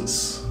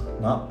Moses.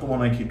 Not the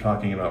one I keep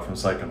talking about from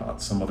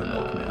Psychonauts, some other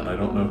Milkman. I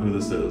don't know who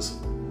this is.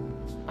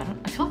 I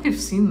feel like I've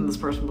seen this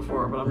person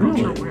before, but I'm not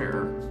sure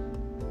where.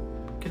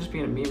 Could just be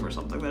in a meme or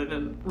something that I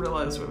didn't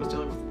realize who I was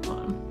dealing with at the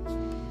time.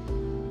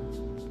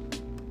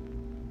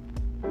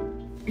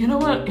 You know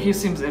what? He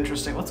seems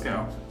interesting. Let's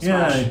go.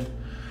 Smash. Yeah.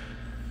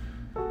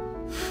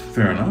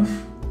 Fair enough.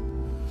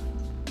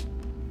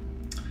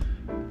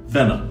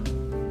 Venom.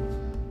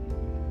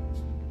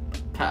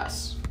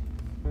 Pass.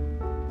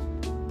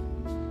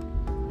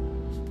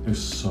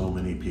 There's so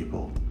many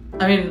people.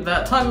 I mean,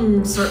 that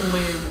tongue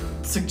certainly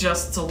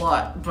suggests a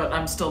lot, but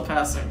I'm still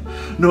passing.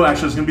 No,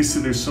 actually, it's going to be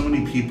there's so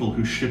many people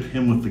who ship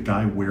him with the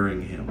guy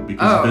wearing him.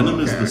 Because Venom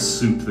is the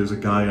suit. There's a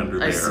guy under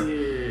there. I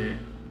see.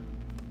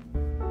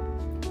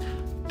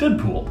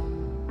 Deadpool.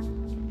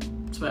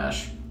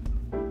 Smash.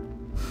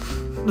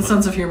 The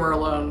sense of humor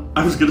alone.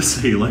 I was gonna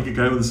say, you like a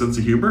guy with a sense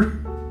of humor?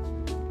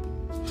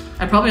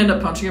 I'd probably end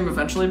up punching him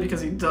eventually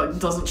because he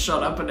doesn't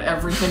shut up and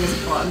everything is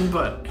fun,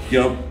 but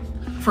Yep.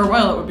 for a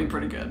while it would be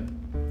pretty good.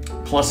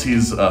 Plus he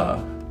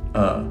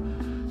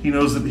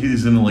knows that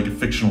he's in like a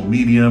fictional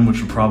medium,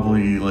 which would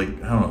probably, like,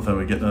 I don't know if that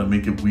would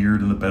make it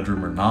weird in the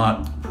bedroom or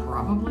not.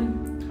 Probably.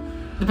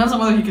 Depends on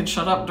whether he can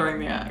shut up during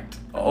the act.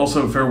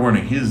 Also, fair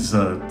warning, his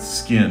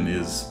skin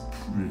is,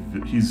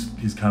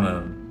 he's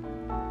got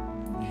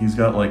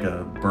like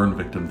a burn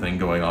victim thing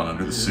going on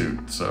under the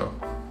suit, so.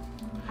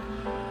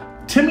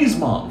 Timmy's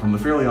mom from the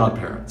Fairly Odd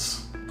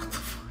Parents. What the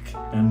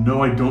fuck? And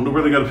no, I don't know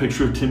where they got a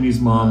picture of Timmy's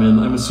mom in.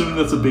 I'm assuming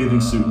that's a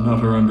bathing suit and not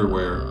her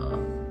underwear.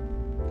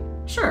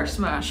 Sure,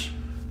 smash.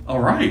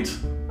 Alright.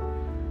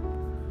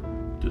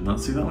 Did not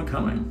see that one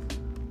coming.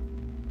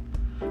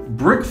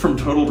 Brick from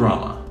Total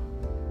Drama.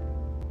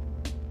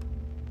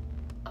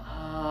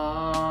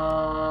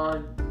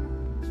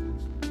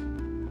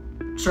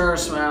 Sure,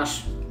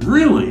 smash.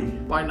 Really?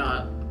 Why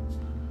not?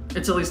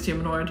 It's at least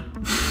humanoid.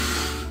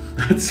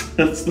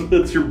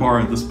 That's your bar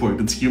at this point.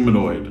 It's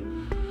humanoid.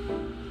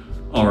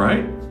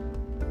 Alright.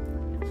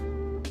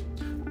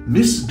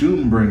 Miss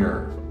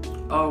Doombringer.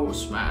 Oh,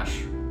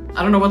 smash.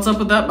 I don't know what's up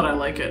with that, but I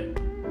like it.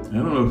 I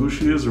don't know who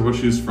she is or what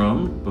she's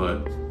from,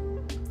 but...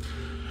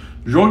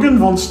 Jorgen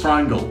von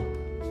Strangle.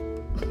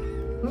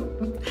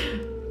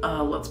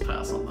 Let's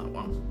pass on that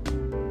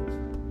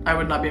one. I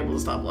would not be able to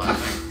stop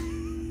laughing.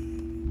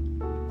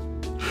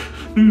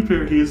 To be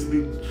fair, he is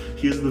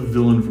the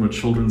villain from a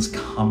children's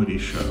comedy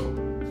show.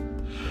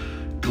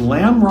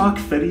 Glam Rock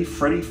Freddy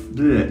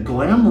Fazbear.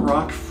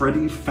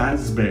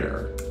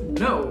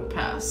 No,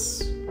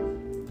 pass.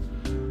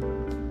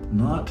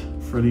 Not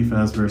Freddy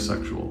Fazbear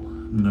sexual.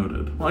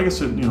 Noted. Well, I guess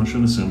shouldn't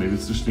assume. Maybe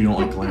it's just you don't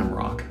like glam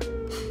rock.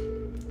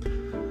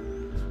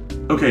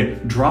 Okay,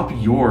 drop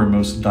your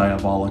most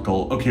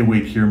diabolical. Okay,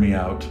 wait, hear me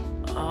out.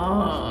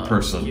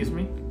 Person. Excuse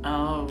me.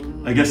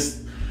 I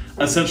guess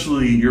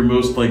essentially your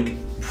most like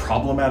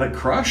problematic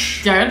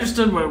crush. Yeah, I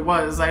understood what it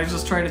was. I was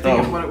just trying to think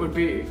of what it would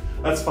be.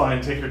 That's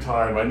fine. Take your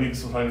time. I need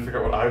some time to figure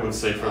out what I would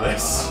say for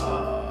this.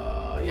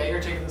 Yeah,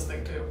 you're taking this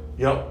thing too.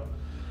 Yep.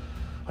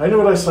 I know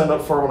what I signed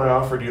up for when I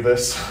offered you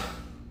this.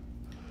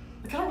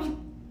 I kind of really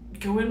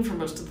go in for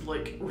most of the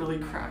like really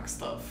crack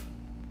stuff.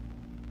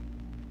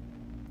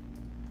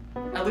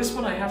 At least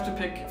when I have to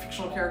pick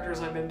fictional characters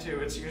I'm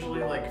into, it's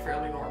usually like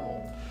fairly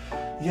normal.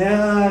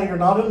 Yeah, you're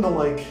not into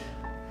like.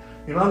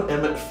 You're not an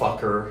Emmett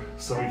fucker,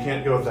 so we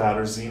can't go with that,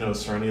 or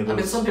Xenos, or any of those. I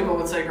mean, some people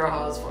would say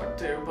Graha is fuck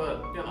too,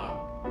 but, you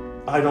know.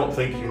 I don't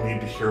think you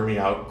need to hear me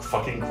out.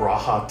 Fucking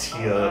Graha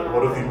Tia,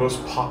 one of the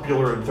most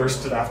popular and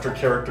thirsted after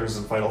characters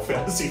in Final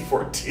Fantasy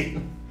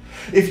XIV.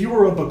 If you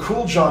were a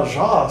Bakul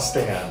Jaja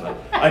stan,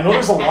 I know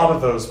there's a lot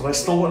of those, but I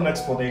still want an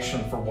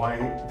explanation for why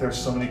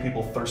there's so many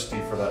people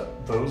thirsty for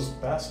those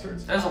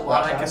bastards. There's a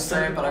lot I can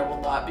say, but I will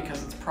not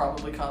because it's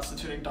probably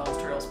constituting Dawn's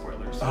Trail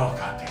spoilers. Oh,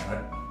 god damn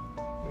it.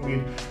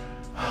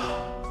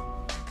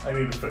 I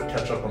need to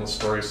catch up on the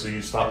story so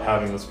you stop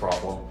having this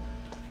problem.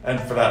 And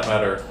for that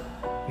matter,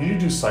 you need to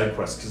do side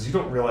quests because you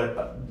don't realize.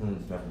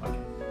 Never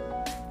mind.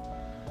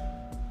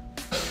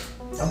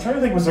 I'm trying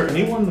to think, was there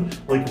anyone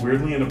like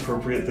weirdly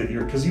inappropriate that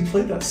because you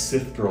played that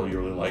Sith girl you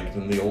really liked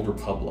in the Old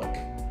Republic.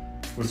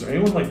 Was there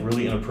anyone like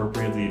really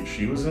inappropriate that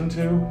she was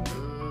into?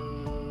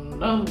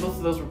 No, both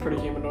of those were pretty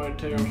humanoid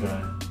too.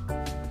 Okay.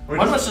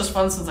 One was just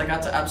fun since I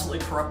got to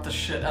absolutely corrupt the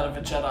shit out of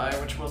a Jedi,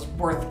 which was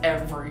worth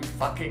every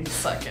fucking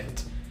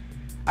second.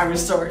 I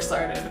was so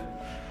excited.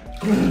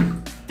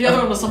 The other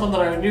one was someone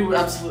that I knew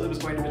absolutely was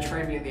going to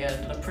betray me in the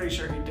end, and I'm pretty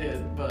sure he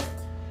did, but...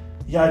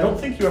 Yeah, I don't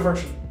think you ever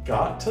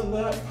got to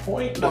that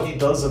point, but he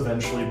does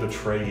eventually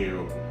betray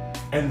you.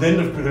 And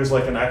then there's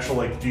like an actual,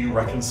 like, do you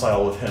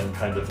reconcile with him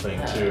kind of thing,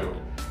 too.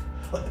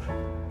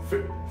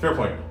 Fair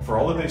point. For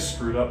all that they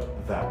screwed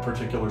up that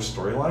particular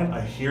storyline,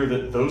 I hear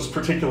that those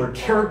particular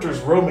characters'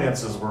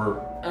 romances were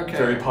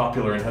very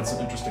popular and had some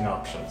interesting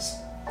options.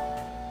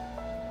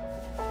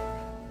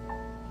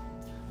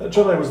 That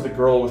Jedi was the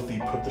girl with the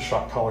put the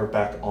shock collar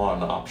back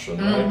on option,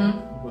 right?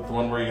 With the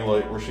one where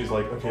where she's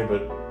like, okay,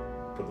 but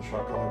put the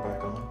shock collar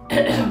back on.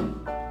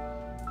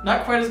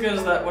 Not quite as good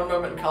as that one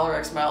moment in Collar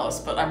X Malice,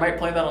 but I might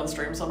play that on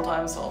stream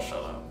sometime, so I'll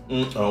shut up.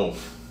 Oh,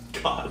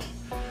 God.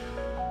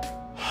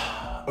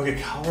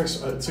 Okay,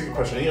 Colors, it's a good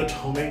question. Any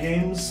Otome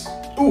games?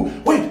 Ooh,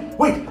 wait!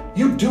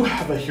 You do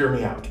have a Hear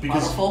Me Out,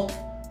 because...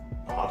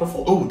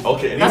 Hodiful? Ooh,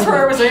 okay. That's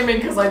where I was aiming,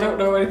 because I don't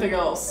know anything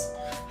else.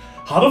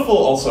 Hodiful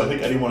also, I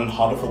think anyone in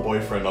Hodiful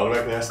Boyfriend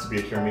automatically has to be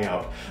a Hear Me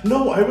Out.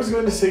 No, I was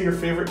going to say your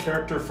favorite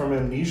character from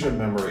Amnesia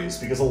Memories,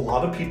 because a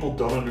lot of people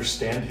don't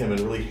understand him and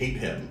really hate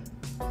him.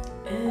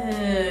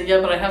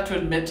 Yeah, but I have to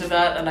admit to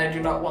that, and I do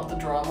not want the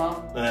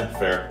drama.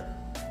 Fair.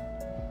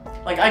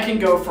 Like, I can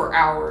go for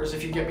hours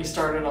if you get me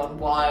started on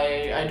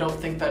why I don't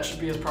think that should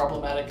be as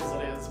problematic as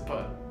it is,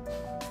 but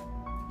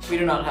we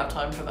do not have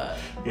time for that.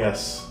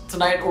 Yes.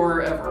 Tonight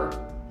or ever.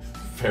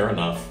 Fair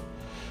enough.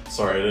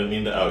 Sorry, I didn't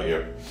mean to out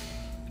you.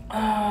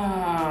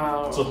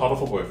 It's a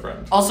Hotiful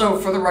boyfriend. Also,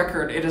 for the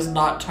record, it is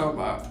not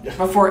Toma.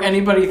 Before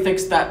anybody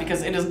thinks that,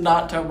 because it is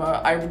not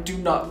Toma, I do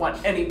not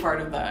want any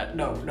part of that.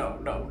 No.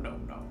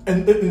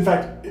 And in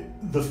fact,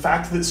 the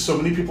fact that so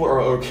many people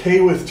are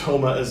okay with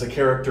Toma as a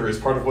character is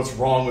part of what's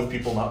wrong with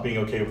people not being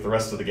okay with the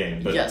rest of the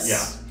game. But yes.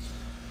 Yeah.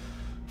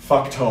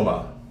 Fuck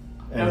Toma.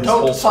 And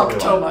no, don't fuck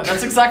Toma.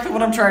 That's exactly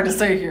what I'm trying to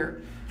say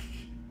here.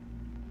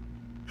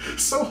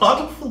 So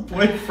Hotiful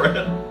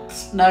boyfriend.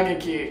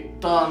 Nageki.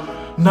 Done.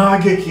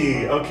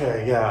 Nageki.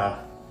 Okay, yeah.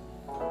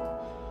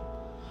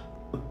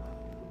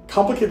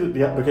 Complicated.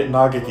 Yeah. Okay.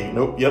 Nageki.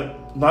 Nope.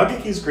 Yep.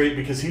 Nageki's great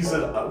because he's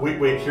a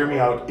wait, hear me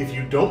out. If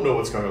you don't know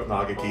what's going on with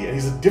Nageki, and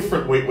he's a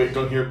different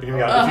don't hear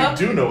me out.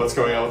 If you do know what's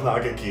going on with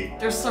Nageki,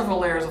 there's several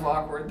layers of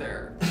awkward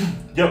there.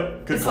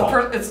 Yep. Good call.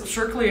 It's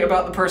strictly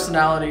about the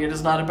personality. It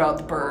is not about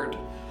the bird.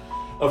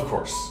 Of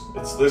course,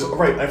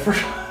 right.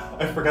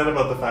 I forgot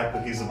about the fact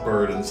that he's a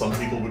bird, and some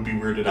people would be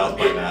weirded out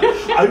by that.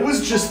 I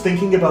was just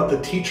thinking about the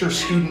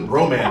teacher-student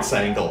romance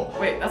angle.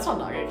 Wait, that's not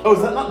Nageki. Oh,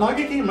 is that not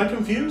Nageki? Am I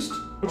confused?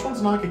 Which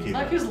one's Nageki?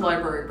 Nageki's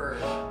library bird.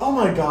 Oh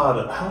my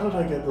god, how did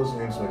I get those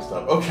names mixed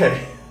up?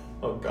 Okay.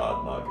 Oh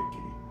god,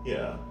 Nageki.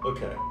 Yeah,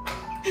 okay.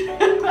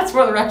 That's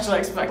more than actually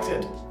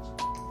expected.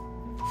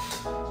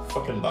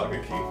 Fucking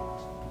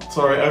Nageki.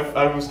 Sorry,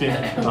 I was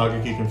getting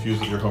Nageki confused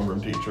with your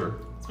homeroom teacher.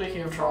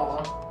 Speaking of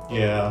trauma.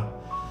 Yeah.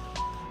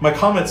 My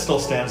comment still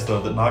stands,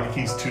 though, that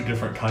Nageki's two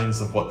different kinds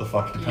of what the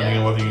fuck, depending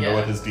on whether you know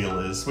what his deal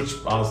is. Which,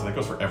 honestly, that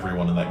goes for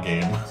everyone in that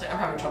game. See, I'm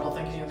having trouble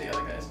thinking of the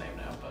other guy's name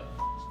now, but...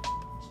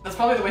 That's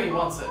probably the way he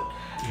wants it.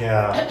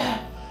 Yeah.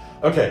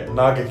 Okay,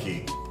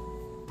 Nageki.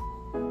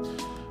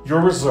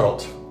 Your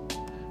result.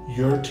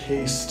 Your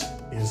taste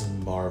is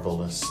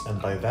marvelous,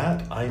 and by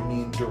that, I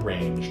mean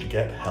deranged.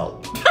 Get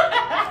help.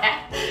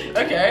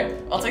 Okay,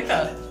 I'll take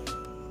that.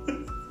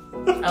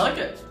 I like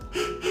it.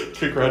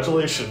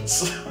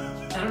 Congratulations.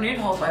 I don't need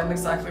help. I'm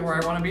exactly where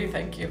I want to be,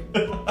 thank you.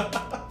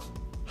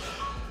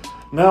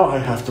 Now I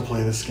have to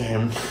play this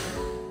game.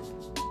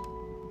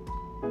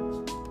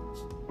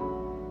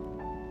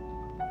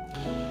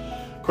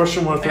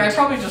 Question 1. I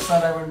probably just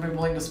said I would be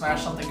willing to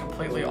smash something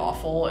completely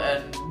awful,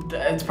 and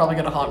it's probably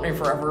going to haunt me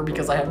forever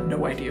because I have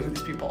no idea who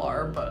these people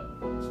are, but...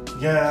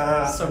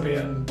 Yeah. So be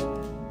it.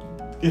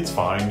 It's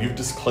fine. You've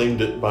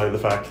disclaimed it by the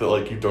fact that,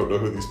 like, you don't know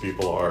who these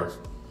people are.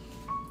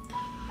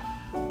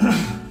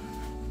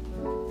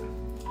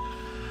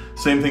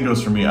 Same thing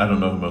goes for me. I don't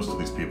know who most of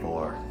these people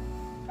are.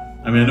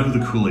 I mean, I know who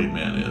the Kool-Aid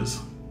Man is.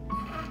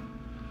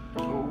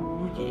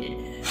 Oh, yeah.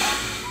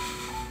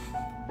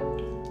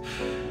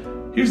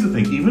 Here's the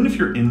thing. Even if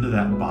you're into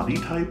that body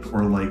type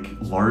or, like,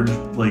 large,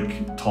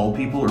 like, tall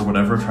people or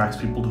whatever attracts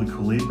people to the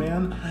Kool-Aid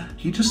Man,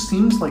 he just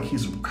seems like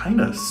he's kind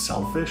of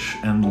selfish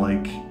and,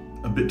 like,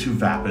 a bit too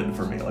vapid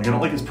for me. Like, I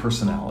don't like his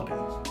personality.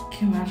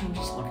 Can you imagine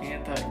just looking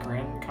at that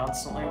grin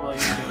constantly while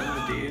you're doing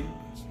the deed?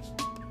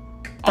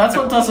 That's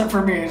what does it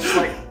for me. It's just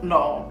like,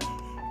 no.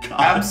 God.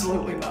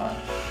 Absolutely not.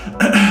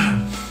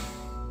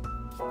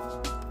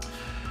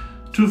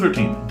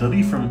 213.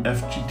 Duddy from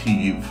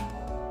FGTV.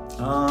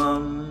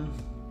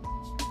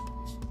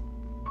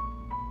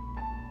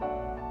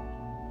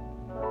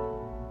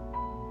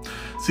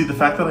 See, the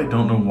fact that I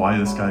don't know why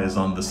this guy is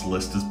on this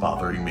list is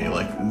bothering me.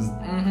 Like,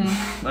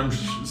 I'm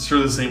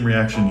sure the same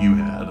reaction you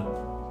had.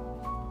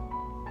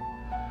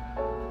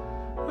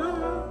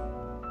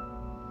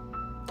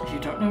 If you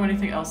don't know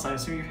anything else, I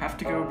assume you have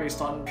to go based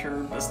on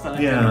pure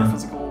aesthetic and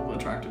physical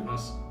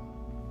attractiveness.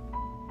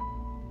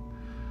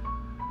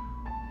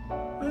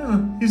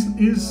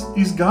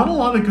 He's got a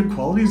lot of good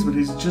qualities, but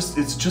it's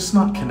just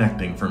not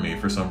connecting for me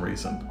for some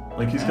reason.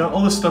 Like, he's got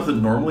all this stuff that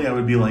normally I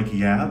would be like,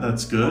 yeah,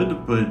 that's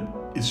good, but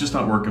it's just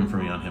not working for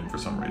me on him for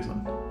some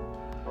reason.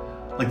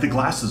 Like, the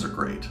glasses are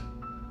great.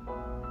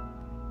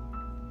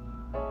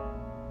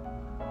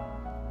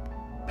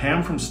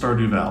 Pam from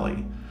Stardew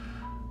Valley.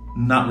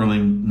 Not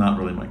really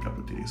my cup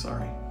of tea,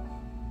 sorry.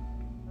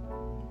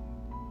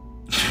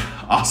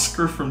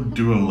 Oscar from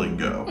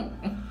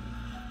Duolingo.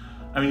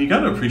 I mean, you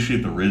gotta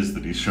appreciate the riz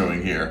that he's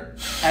showing here.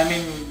 I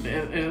mean,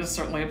 it is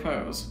certainly a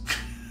pose.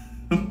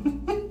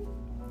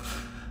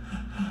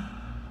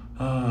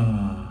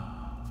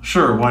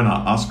 Sure, why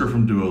not? Oscar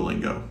from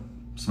Duolingo.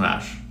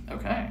 Smash.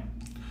 Okay.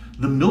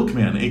 The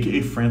Milkman,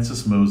 aka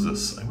Francis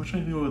Moses. I wish I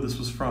knew where this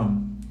was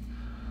from.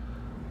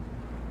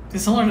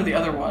 It's similar to the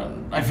other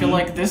one. I feel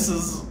like this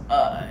is,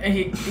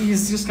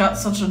 he's just got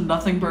such a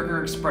nothing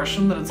burger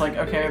expression that it's like,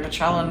 okay, the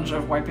challenge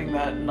of wiping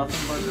that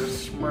nothing burger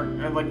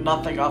smirk, like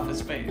nothing off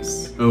his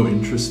face. Oh,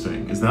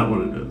 interesting. Is that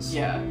what it is?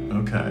 Yeah.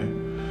 Okay.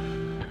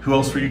 Who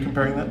else were you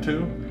comparing that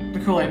to? The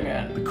Kool-Aid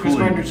Man. Who's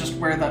going to just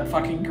wear that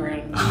fucking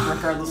grin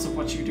regardless of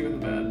what you do in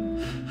the bed.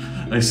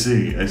 I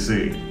see.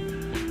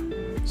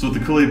 So with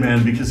the Kool-Aid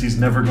Man, because he's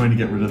never going to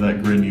get rid of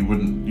that grin, you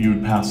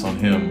would pass on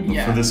him.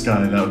 But for this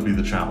guy, that would be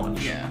the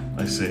challenge. Yeah.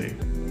 I see.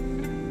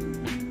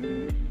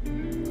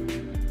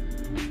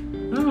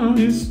 I don't know,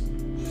 he's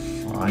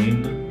fine.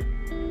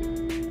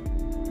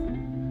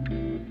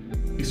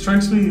 He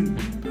strikes me,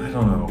 I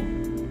don't know.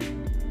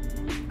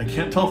 I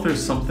can't tell if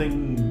there's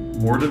something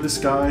more to this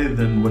guy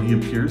than what he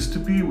appears to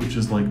be, which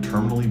is like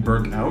terminally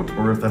burnt out,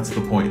 or if that's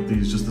the point, that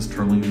he's just this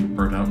terminally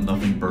burnt out,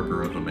 nothing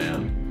burger of a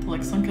man.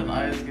 Like sunken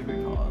eyes give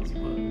me pause,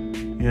 but...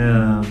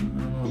 Yeah, I don't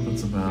know what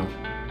that's about.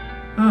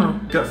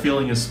 Oh, gut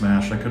feeling is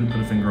smash. I couldn't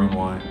put a finger on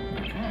why.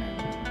 Okay.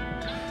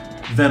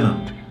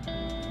 Venom.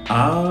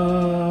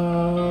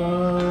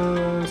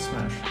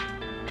 Smash.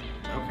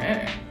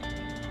 Okay.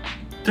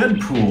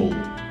 Deadpool.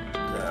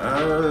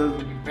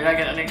 Did I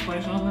get any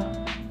explanation on that?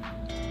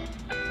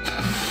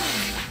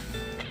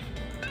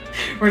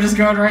 We're just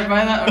going right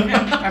by that? Okay.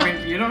 I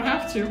mean, you don't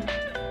have to.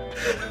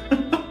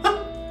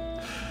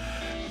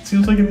 It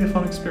seems like it'd be a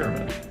fun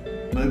experiment.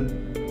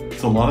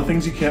 It's a lot of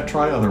things you can't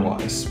try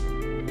otherwise.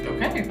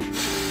 Okay.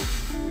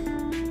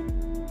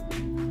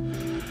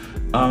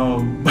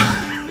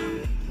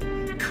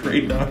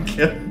 Great, now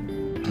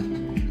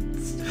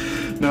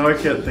I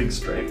can't think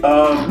straight.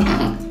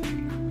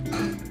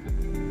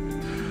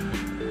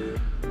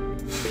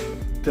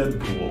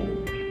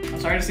 Deadpool. I'm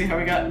sorry to see how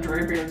we got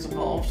Dreybeards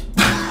involved.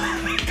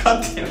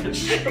 God damn it,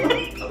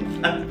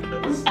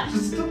 that was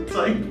just a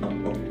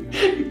typo.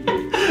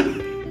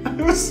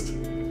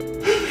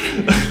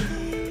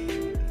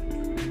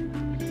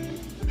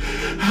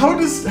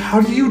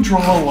 How do you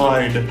draw a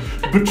line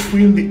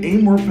between the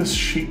amorphous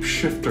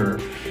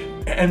shapeshifter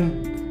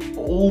and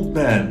old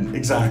men,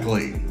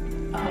 exactly?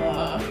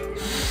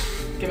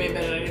 Give me a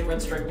minute, I need a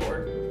red string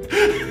board.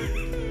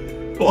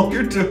 While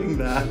you're doing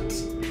that,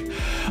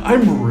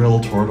 I'm real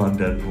torn on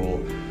Deadpool.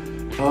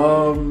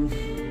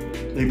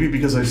 Maybe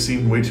because I've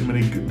seen way too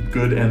many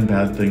good and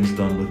bad things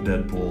done with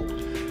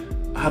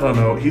Deadpool. I don't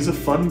know, he's a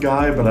fun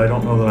guy, but I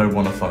don't know that I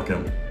want to fuck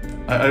him.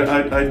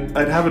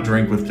 I'd have a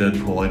drink with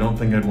Deadpool. I don't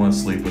think I'd want to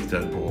sleep with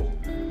Deadpool.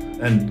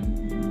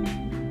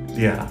 And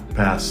yeah,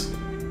 pass.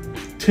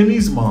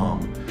 Timmy's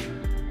mom.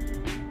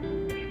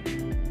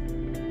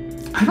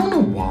 I don't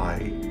know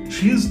why.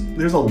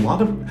 There's a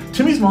lot of...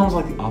 Timmy's mom is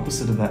like the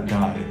opposite of that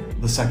guy,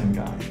 the second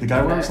guy. The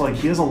guy where I was like,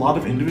 he has a lot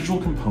of individual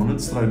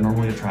components that I'm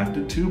normally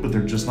attracted to, but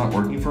they're just not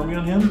working for me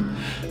on him.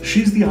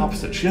 She's the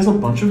opposite. She has a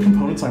bunch of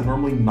components I'm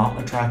normally not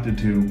attracted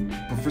to,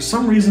 but for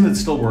some reason it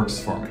still works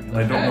for me, and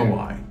I don't know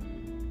why.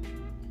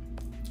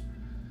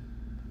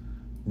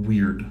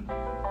 Weird.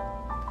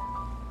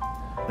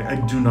 Like, I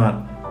do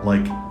not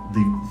like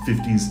the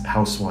 50s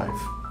housewife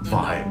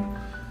vibe.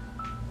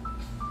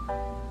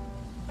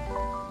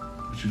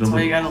 That's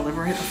why you gotta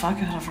liberate the fuck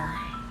out of her.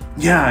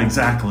 Yeah,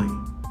 exactly.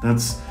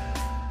 That's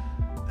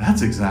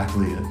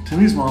exactly it.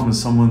 Timmy's mom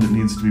is someone that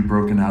needs to be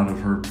broken out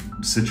of her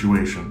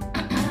situation.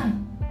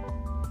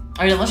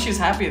 I mean, unless she's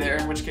happy there,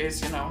 in which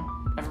case, you know,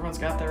 everyone's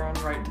got their own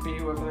right to be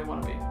whoever they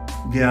want to be.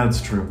 Yeah,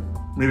 that's true.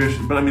 Maybe I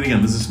should, but I mean,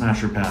 again, this is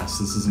smash or pass.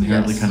 This is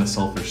inherently kind of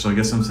selfish. So I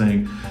guess I'm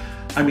saying,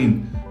 I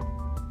mean,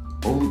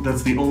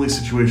 that's the only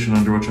situation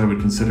under which I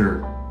would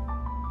consider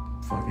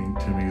fucking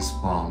Timmy's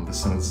mom. This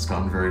sentence has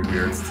gotten very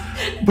weird.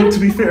 But to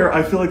be fair,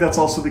 I feel like that's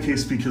also the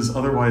case because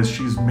otherwise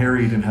she's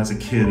married and has a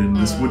kid, and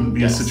this wouldn't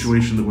be a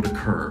situation that would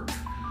occur.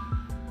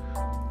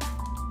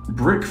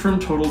 Brick from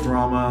Total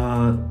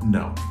Drama,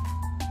 no.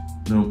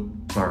 No,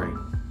 sorry.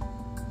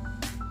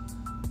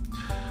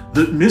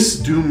 The Miss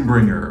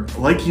Doombringer,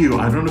 like you,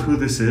 I don't know who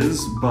this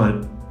is,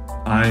 but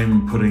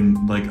I'm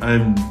putting, like,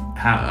 I'm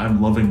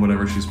loving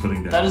whatever she's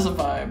putting down. That is a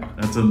vibe.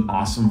 That's an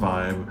awesome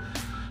vibe.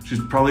 She's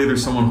probably either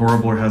someone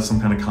horrible or has some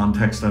kind of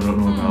context I don't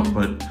know about,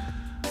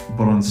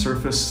 but on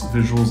surface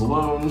visuals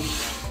alone,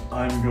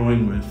 I'm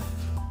going with,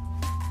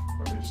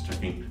 just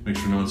checking, make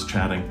sure no one's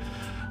chatting.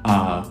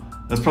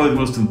 That's probably the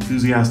most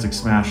enthusiastic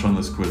smash on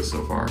this quiz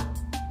so far.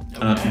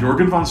 Okay.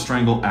 Jorgen von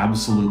Strangle,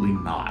 absolutely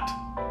not.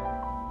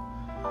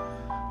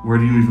 Where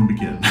do you even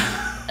begin?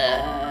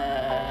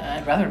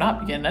 I'd rather not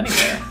begin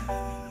anywhere.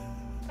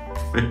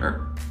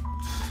 Fair.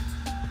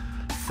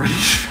 Freddy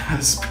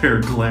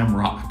Fazbear Glam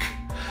Rock.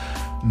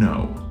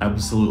 No,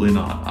 absolutely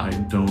not. I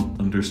don't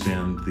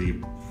understand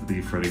the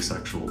Freddy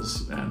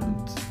sexuals,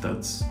 and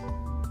that's...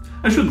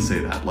 I shouldn't say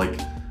that. Like,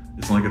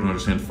 it's not like I don't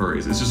understand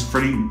furries. It's just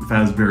Freddy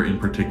Fazbear in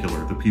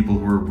particular. The people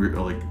who are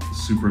like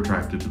super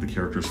attracted to the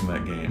characters from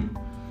that game.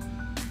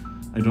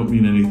 I don't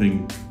mean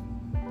anything...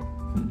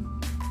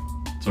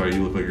 Sorry,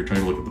 you look like you're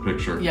trying to look at the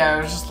picture. Yeah,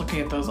 I was just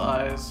looking at those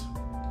eyes.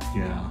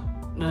 Yeah.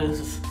 Ugh.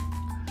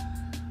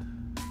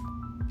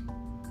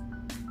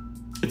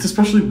 It's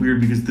especially weird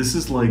because this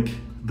is like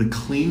the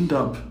cleaned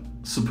up,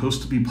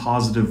 supposed to be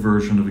positive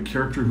version of a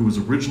character who was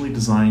originally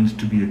designed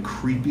to be a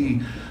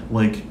creepy,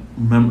 like,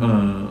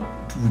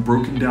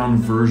 broken down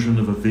version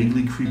of a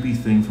vaguely creepy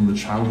thing from the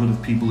childhood of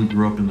people who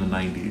grew up in the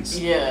 90s.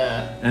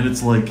 Yeah. And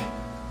it's like...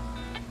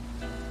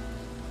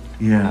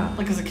 Yeah.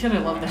 Like, as a kid, I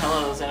loved the hell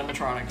out of those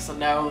animatronics, and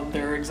now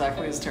they're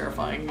exactly as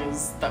terrifying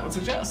as that would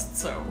suggest,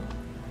 so...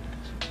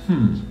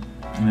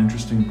 An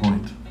interesting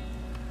point.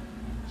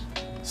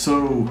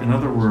 So, in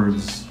other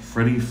words,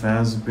 Freddy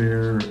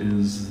Fazbear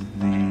is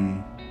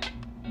the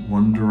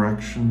One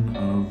Direction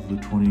of the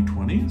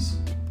 2020s?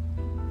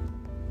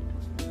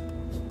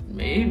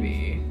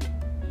 Maybe.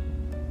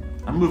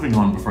 I'm moving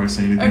on before I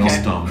say anything else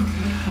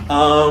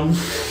dumb.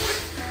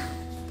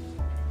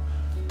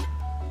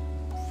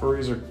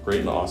 Furries are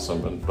great and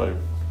awesome, and I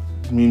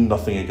mean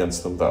nothing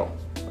against them, though.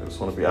 I just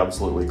want to be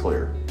absolutely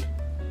clear.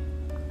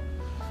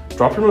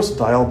 Drop your most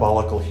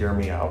diabolical hear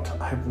me out.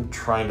 I've been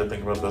trying to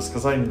think about this,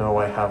 because I know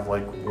I have,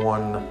 like,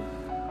 one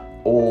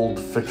old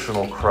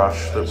fictional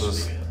crush that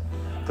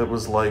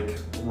was like,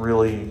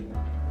 really,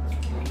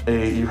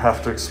 you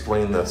have to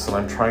explain this, and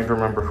I'm trying to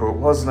remember who it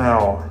was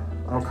now.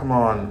 Oh, come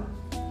on.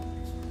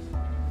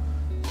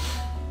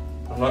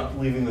 I'm not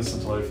leaving this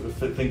until I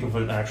think of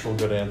an actual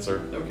good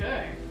answer.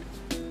 Okay.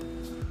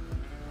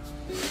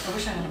 I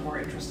wish I had a more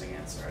interesting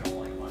answer. I don't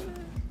like one.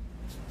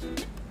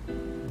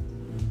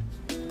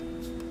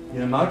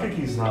 Yeah,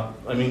 Nagaki's not...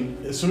 I mean,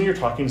 assuming you're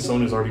talking to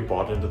someone who's already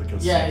bought into the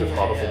conceit of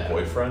Hodiful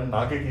boyfriend,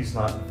 Nagaki's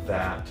not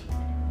that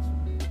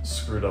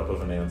screwed up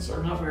of an answer.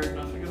 I'm not weird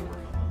enough to go to work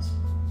on this.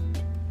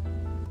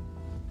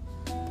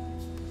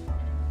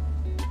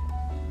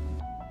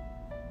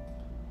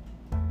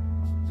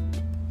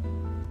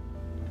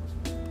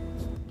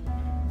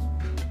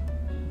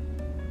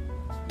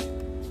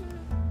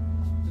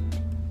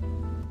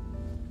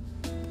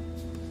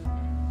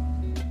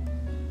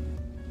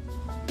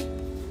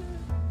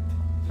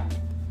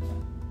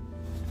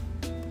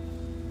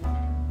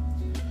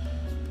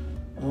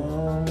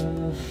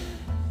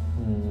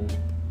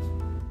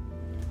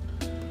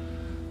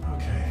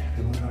 Okay,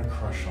 people got a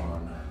crush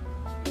on.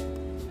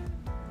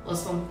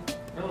 Listen,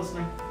 you're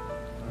listening.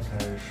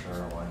 Okay,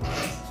 sure, why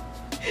not?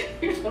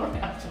 You don't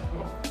have to.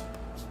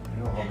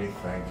 You don't let me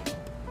think.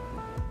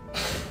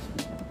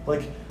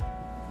 Like,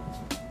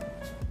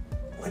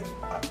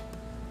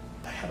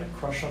 I had a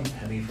crush on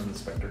Penny from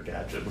Inspector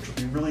Gadget, which would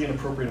be really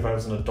inappropriate if I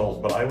was an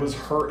adult, but I was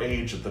her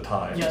age at the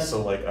time, Yeah.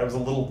 so like, I was a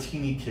little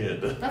teeny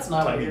kid. That's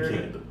not tiny weird.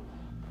 kid.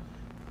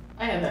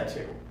 I had that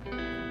too.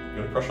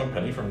 You had a crush on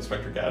Penny from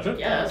Inspector Gadget?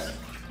 Yes.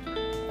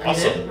 I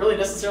Awesome. didn't really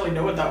necessarily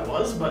know what that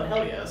was, but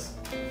hell yes.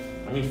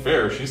 I mean,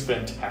 fair, she's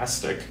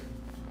fantastic.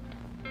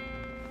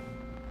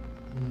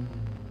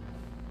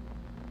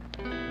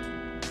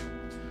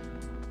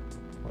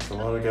 Like a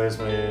lot of guys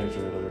my age,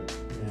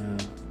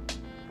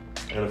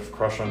 I had a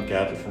crush on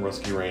Gadget from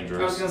Rescue Rangers.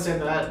 I was gonna say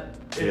that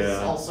is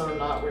also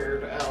not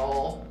weird at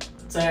all.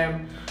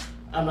 Same.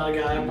 I'm not a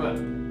guy, but...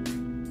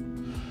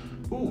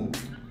 Ooh,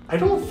 I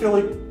don't feel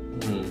like...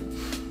 I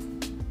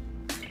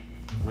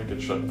might get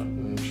shut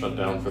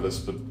down for this,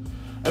 but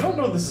I don't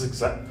know this is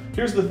exact...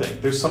 Here's the thing.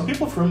 There's some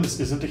people for whom this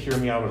isn't to hear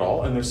me out at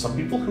all, and there's some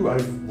people who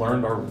I've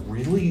learned are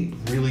really,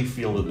 really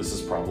feel that this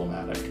is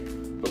problematic.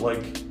 But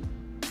like...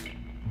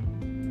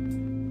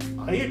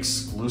 I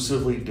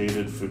exclusively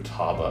dated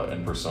Futaba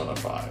in Persona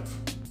 5,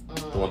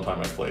 the one time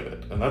I played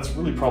it, and that's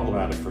really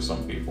problematic for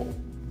some people.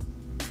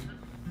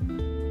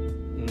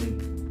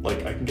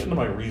 Like, I can get into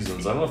my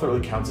reasons. I don't know if that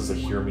really counts as a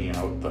hear me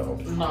out, though.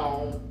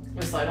 No.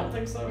 Yes, I don't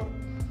think so.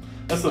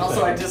 That's the thing.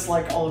 Also, I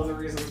dislike all of the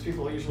reasons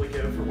people usually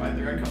give for why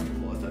they're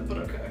uncomfortable with it, but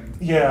okay.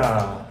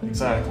 Yeah,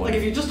 exactly. Like,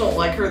 if you just don't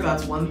like her,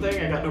 that's one thing.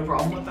 I got no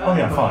problem with that. Oh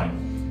yeah, but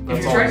fine.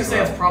 If you're trying to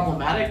say it's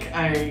problematic,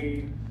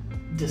 I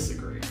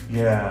disagree.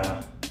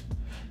 Yeah.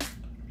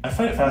 I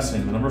find it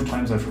fascinating the number of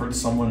times I've heard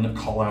someone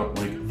call out,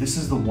 like, this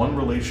is the one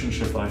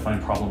relationship that I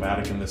find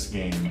problematic in this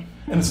game.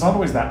 And it's not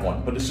always that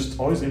one, but it's just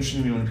always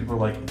interesting to me when people are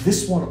like,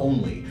 this one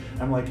only.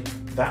 I'm like,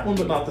 that one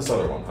but not this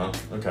other one, huh?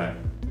 Okay.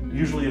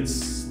 Usually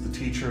it's the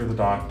teacher, the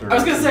doctor. I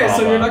was gonna say,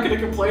 so you're not gonna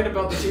complain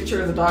about the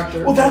teacher or the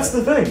doctor. Well, that's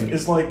the thing,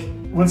 is like,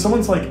 when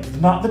someone's like,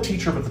 not the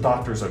teacher but the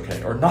doctor's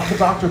okay, or not the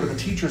doctor but the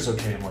teacher's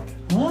okay, I'm like,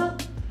 huh?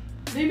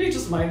 Maybe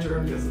just mind your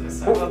own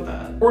business. How about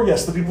that? Or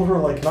yes, the people who are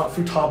like, not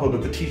Futaba,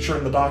 but the teacher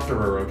and the doctor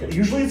are okay.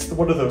 Usually it's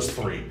one of those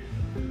three.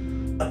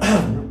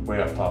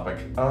 Way off topic.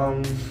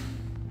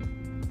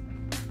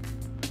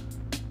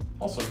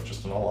 Also,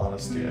 just in all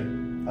honesty,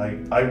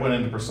 I went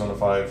into Persona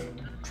 5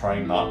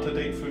 trying not to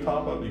date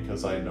Futaba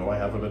because I know I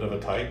have a bit of a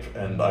type,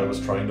 and I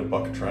was trying to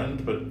buck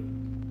trend, but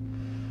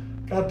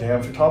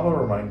goddamn, Futaba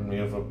reminded me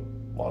of a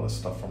lot of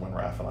stuff from when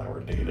Raph and I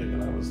were dating,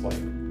 and I was like,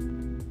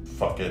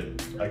 fuck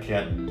it, I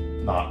can't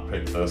not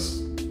pick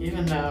this.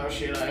 Even now,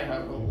 she and I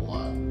have a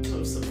lot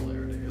of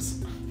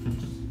similarities.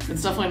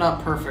 It's definitely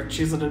not perfect.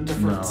 She's at a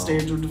different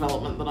stage of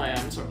development than I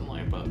am,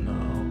 certainly, but...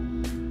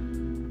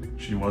 No.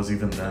 She was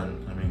even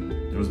then. I mean,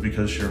 it was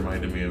because she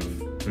reminded me of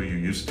who you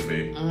used to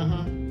be.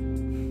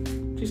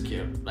 Mm-hmm. She's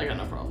cute. I got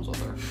no problems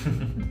with her.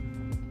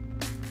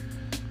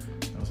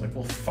 I was like,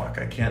 well, fuck,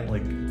 I can't,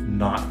 like,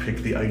 not pick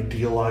the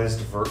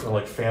idealized,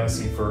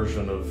 fantasy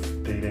version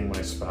of dating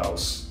my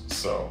spouse.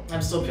 So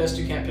I'm still pissed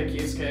you can't pick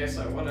Yusuke,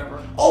 so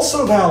whatever.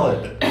 Also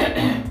valid.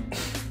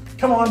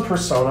 Come on,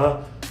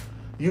 Persona.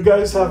 You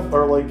guys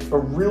are like a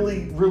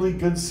really, really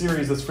good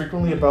series that's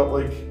frequently about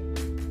like,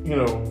 you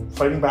know,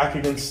 fighting back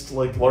against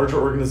like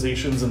larger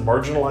organizations and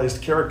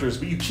marginalized characters,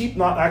 but you keep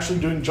not actually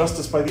doing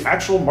justice by the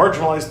actual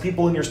marginalized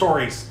people in your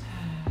stories.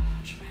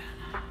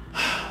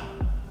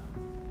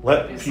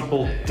 Let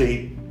people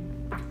date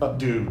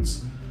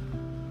dudes.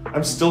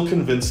 I'm still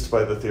convinced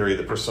by the theory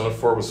that Persona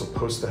 4 was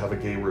supposed to have a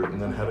gay route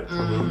and then had it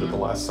removed at the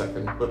last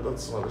second, but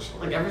that's another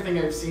story. Like, everything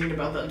I've seen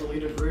about that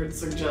deleted route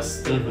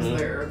suggests that it was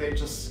there, they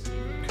just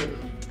couldn't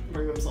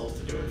bring themselves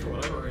to do it for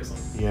whatever reason.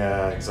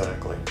 Yeah,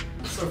 exactly.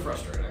 So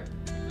frustrating.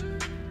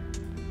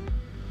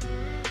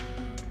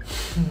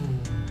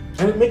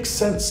 And it makes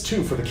sense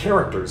too for the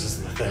characters,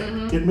 is the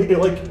thing. It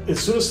like as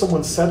soon as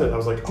someone said it, I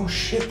was like, oh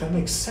shit, that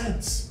makes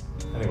sense.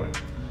 Anyway,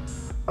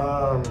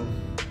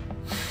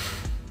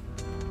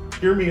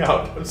 hear me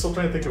out. I'm still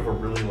trying to think of a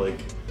really like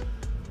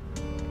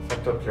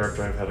fucked up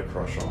character I've had a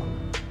crush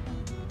on.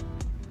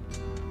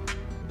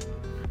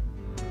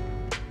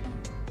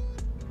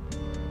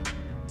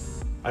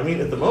 I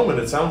mean, at the moment,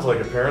 it sounds like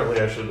apparently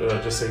I should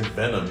just say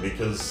Venom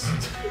because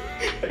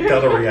I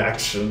got a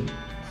reaction.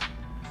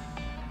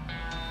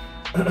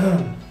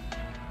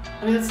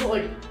 I mean, it's not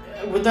like,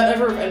 would that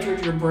ever have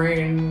entered your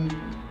brain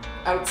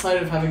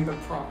outside of having been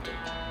prompted?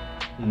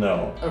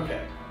 No.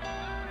 Okay.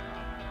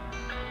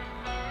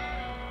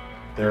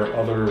 There are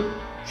other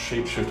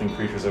shape-shifting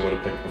creatures I would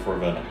have picked before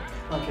Venom.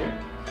 Okay.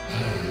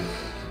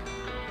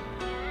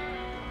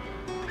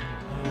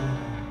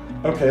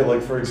 Okay,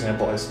 like for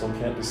example, I still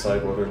can't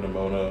decide whether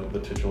Nimona, the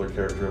titular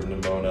character of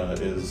Nimona,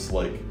 is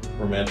like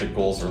romantic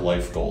goals or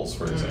life goals,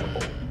 for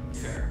example.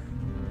 Fair.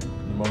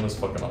 Nimona's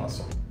fucking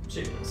awesome.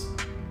 She is.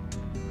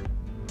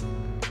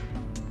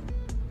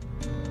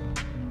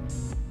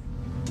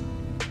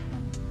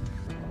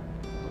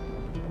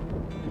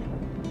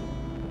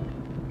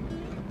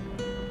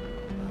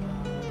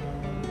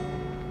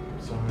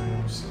 Sorry,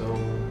 I'm still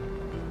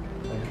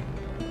like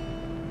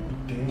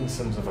dating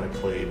sims have I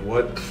played?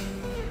 What?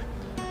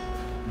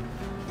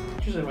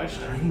 Usually my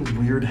shit. Any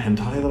weird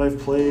hentai that I've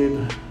played?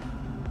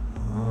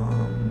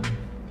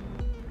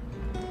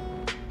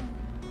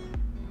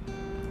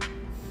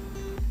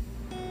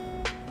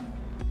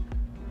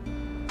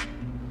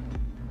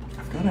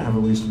 I've got to have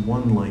at least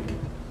one, like...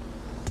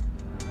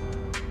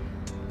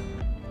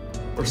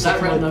 Or Not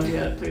something read like... enough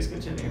yet, please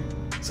continue.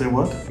 Say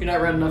what? You're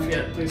not read enough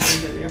yet, please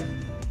continue.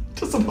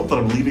 Doesn't help that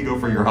I'm leaning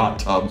over your hot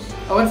tub.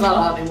 Oh, it's not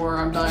hot anymore,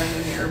 I'm dying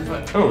in here,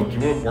 but... Oh, do you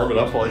want to warm it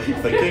up while I keep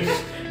thinking?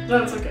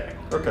 No, it's okay.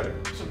 Okay.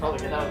 Should probably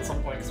get out at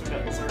some point because we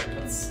got dessert.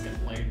 It's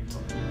getting late. So.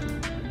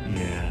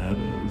 Yeah, it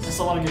I is.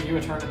 still want to give you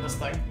a turn in this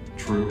thing.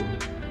 True.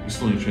 You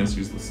still need a chance to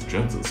use the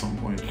jets at some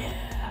point. Yeah.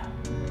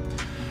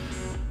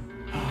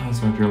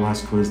 This might be your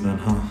last quiz then,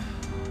 huh?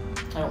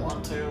 I don't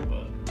want to,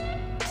 but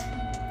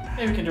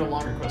maybe we can do a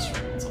longer quiz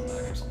stream and some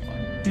back or something.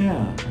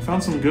 Yeah, I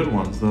found some good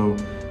ones, though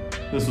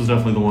this was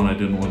definitely the one I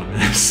didn't want to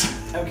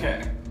miss.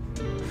 Okay.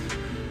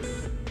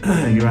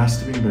 You asked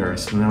to be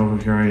embarrassed, and now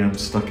here I am,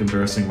 stuck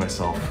embarrassing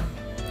myself.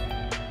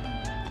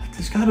 Like,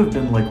 there's gotta have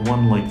been like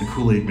one like the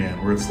Kool-Aid Man,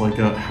 where it's like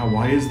a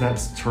why is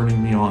that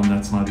turning me on?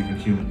 That's not even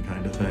human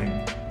kind of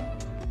thing.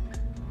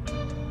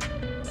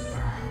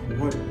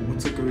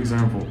 What's a good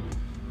example?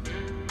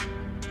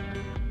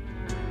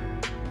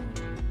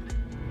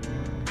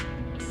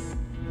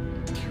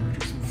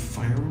 Characters in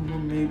Fire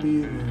Emblem,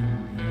 maybe?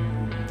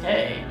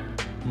 Hey.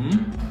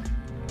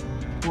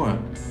 What?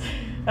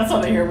 That's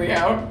not a hear me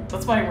out.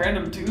 That's my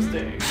random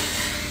Tuesday.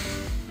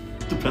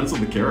 Depends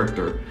on the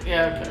character.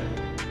 Yeah, okay.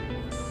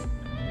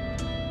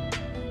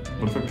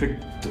 What if I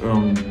picked,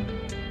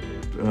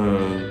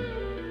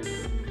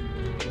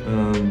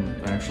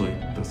 actually,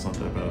 that's not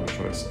that bad of a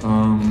choice.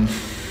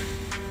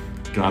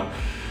 God.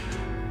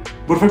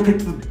 What if I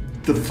picked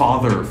the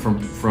father from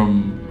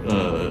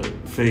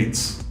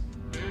Fates?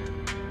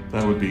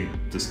 That would be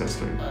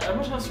disgusting. I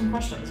would have some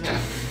questions, yeah.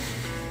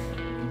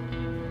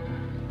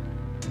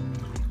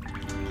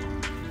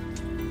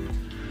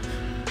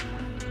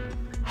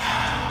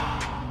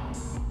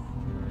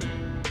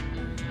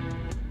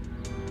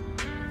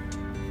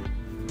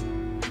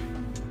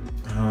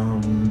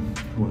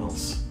 Who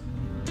else?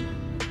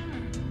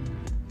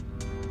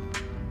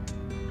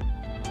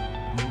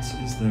 Who else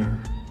is there?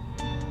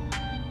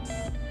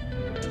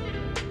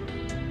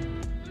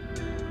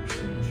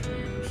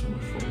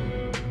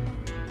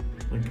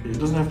 Like, it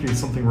doesn't have to be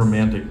something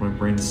romantic. My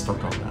brain's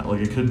stuck on that.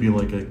 Like, it could be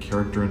like a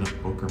character in a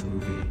book or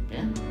movie.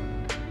 Yeah.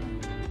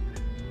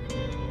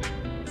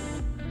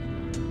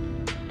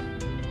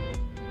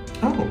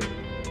 Oh.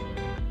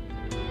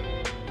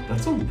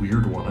 That's a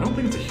weird one. I don't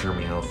think it's a hear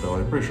me out, though.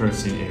 I'm pretty sure I've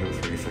seen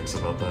AO3 fix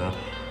about that.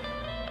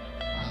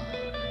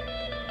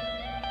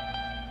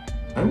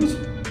 I was,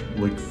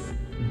 like,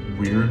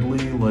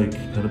 weirdly, like,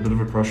 had a bit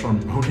of a crush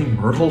on Moaning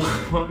Myrtle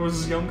when I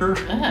was younger.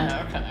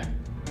 Ah, okay.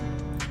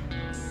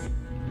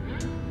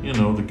 You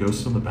know, the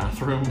ghost in the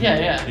bathroom. Yeah,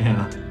 yeah.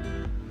 Yeah.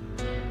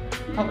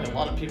 Probably a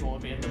lot of people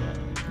would be into that.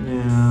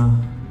 Yeah.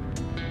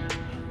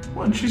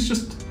 Well, and she's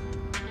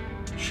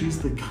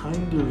the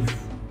kind of,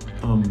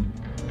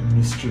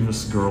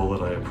 mischievous girl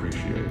that I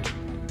appreciate.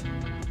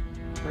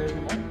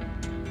 Reasonable.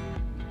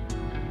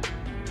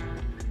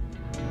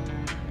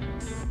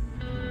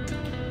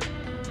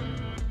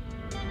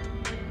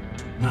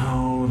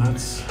 No,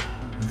 that's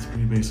a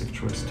pretty basic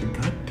choice too.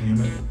 God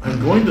damn it.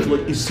 I'm going to,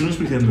 like, as soon as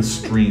we end the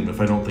stream,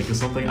 if I don't think of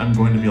something, I'm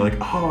going to be like,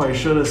 oh, I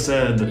should have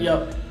said.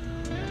 Yep.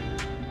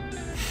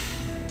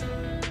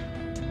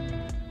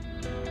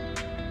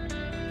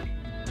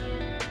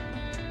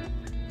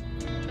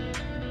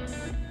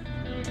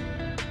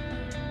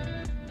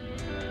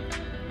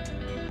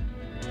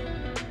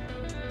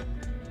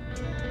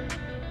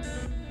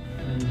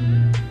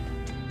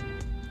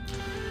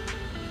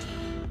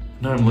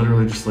 Now I'm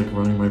literally just like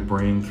running my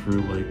brain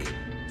through like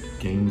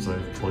games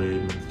I've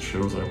played and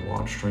shows I've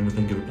watched, trying to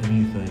think of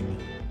anything.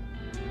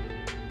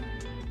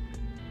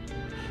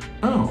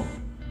 Oh.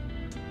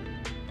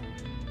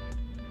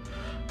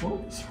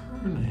 What was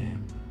her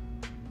name?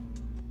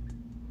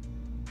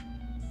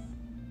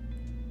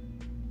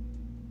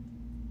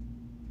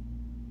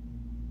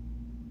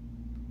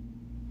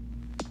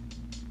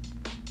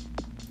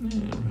 I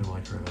don't really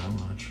like her that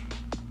much.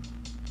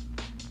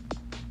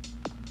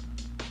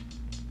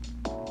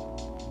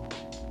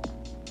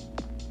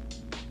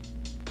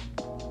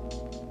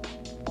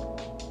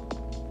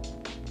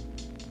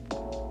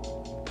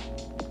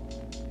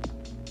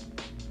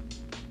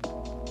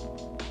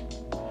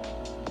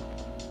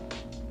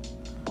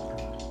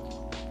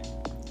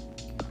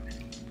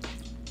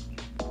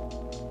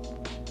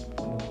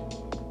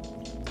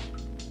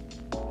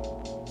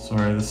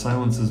 Sorry, the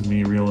silence is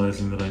me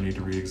realizing that I need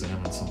to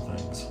re-examine some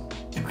things.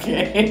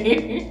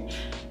 Okay.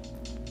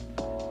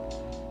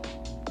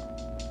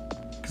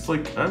 Cause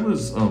like I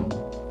was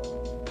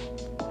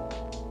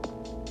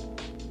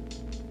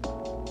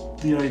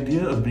the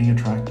idea of being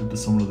attracted to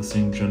someone of the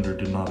same gender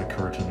did not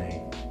occur to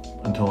me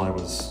until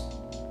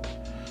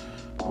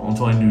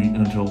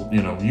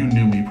you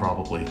knew me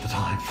probably at the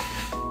time.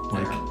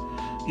 Like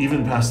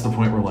even past the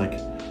point where like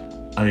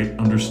I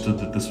understood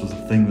that this was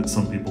a thing that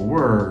some people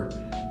were.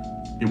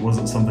 It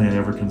wasn't something I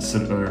ever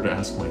considered to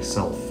ask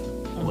myself.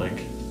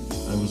 Like,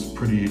 I was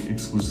pretty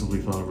exclusively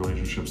thought of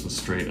relationships as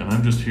straight, and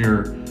I'm just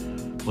here,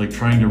 like,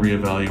 trying to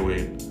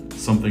reevaluate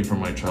something from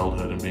my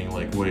childhood and being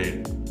like,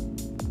 wait,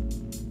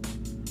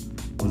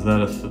 was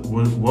that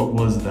what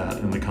was that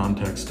in the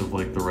context of,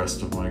 like, the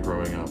rest of my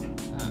growing up?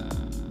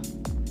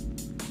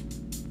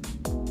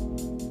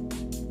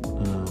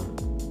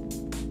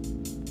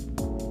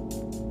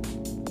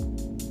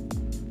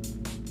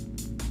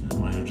 It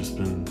might have just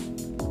been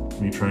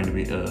me trying to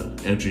be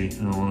edgy.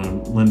 I don't want to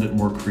lend it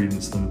more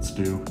credence than it's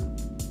due.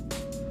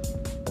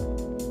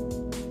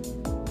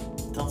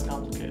 Sounds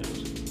complicated.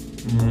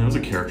 It was a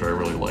character I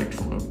really liked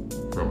from a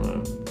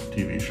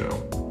TV show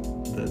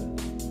that,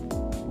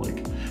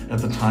 like, at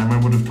the time I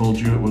would have told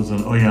you it was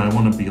an, oh yeah, I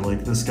want to be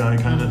like this guy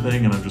kind of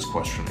thing, and I'm just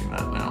questioning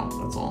that now,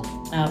 that's all.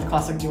 The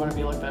classic, do you want to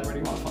be like them or do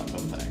you want to fuck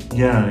them thing?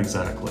 Yeah,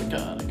 exactly.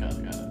 Got it.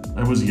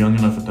 I was young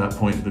enough at that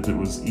point that it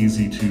was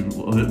easy to,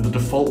 the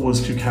default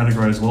was to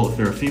categorize, well, if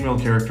they're a female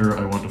character,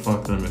 I want to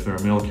fuck them. If they're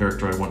a male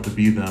character, I want to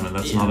be them, and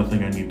that's not a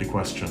thing I need to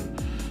question.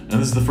 And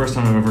this is the first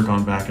time I've ever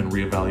gone back and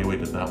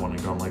reevaluated that one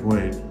and gone like,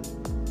 wait,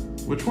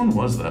 which one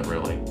was that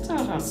really? That's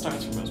how it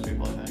starts for most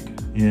people, I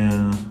think.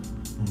 Yeah,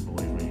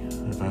 believe me,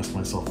 I've asked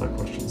myself that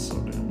question so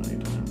damn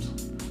many times.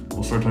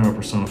 We'll start talking about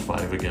Persona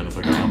 5 again if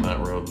I go down that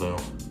road, though.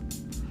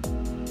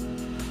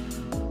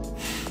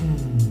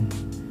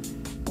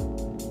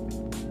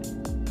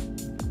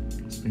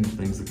 Speaking of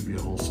things that could be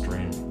a whole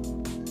stream.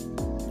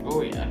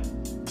 Oh yeah,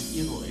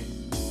 easily.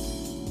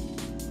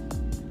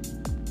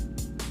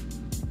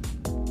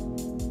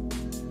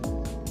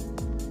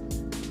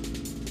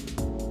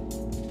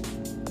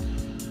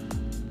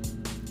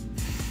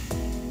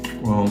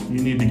 Well,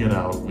 you need to get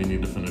out. We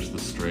need to finish the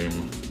stream.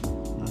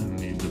 I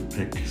need to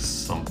pick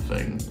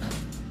something.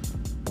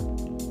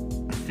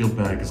 I feel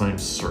bad because I'm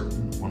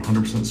certain,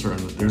 100%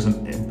 certain, that there's a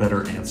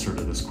better answer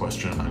to this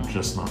question. I'm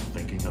just not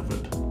thinking of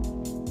it.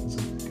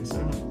 Because I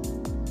haven't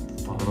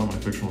thought about my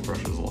fictional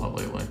crushes a lot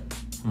lately.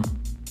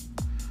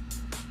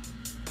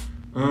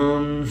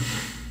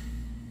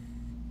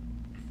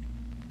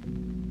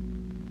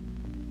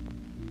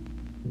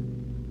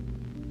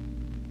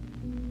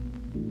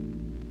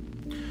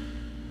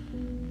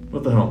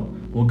 What the hell?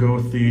 We'll go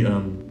with the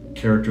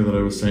character that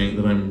I was saying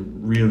that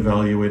I'm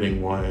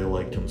reevaluating why I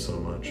liked him so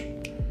much.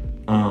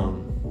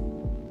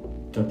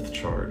 Depth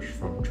Charge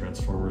from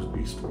Transformers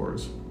Beast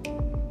Wars.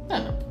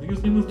 I think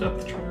his name was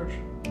Depth Charge.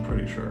 I'm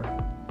pretty sure.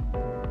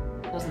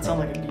 Doesn't sound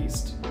like a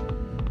beast.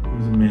 He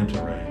was a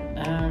manta ray.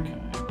 Okay.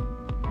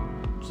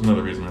 It's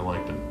another reason I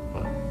liked him,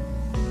 but...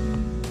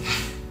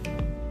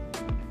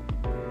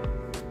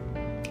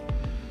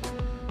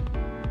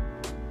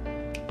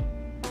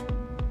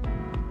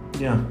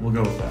 yeah, we'll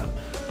go with that.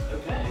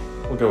 Okay.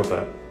 We'll go with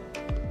that.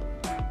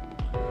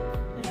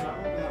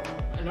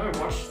 I know I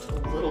watched a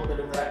little bit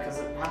of that because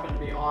it happened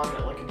to be on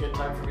at like a good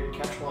time for me to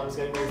catch while I was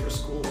getting ready for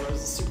school when I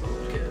was a super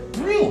little kid.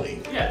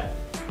 Really? Yeah.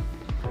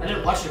 I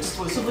didn't watch it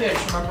exclusively. I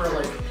just remember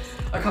like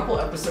a couple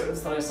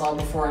episodes that I saw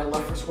before I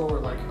left for school were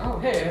like, oh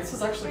hey, this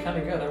is actually kind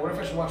of good. I wonder if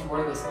I should watch more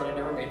of this, and then I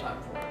never made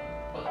time for it.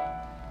 But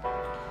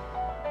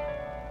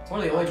it's one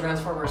of the only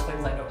Transformers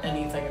things I know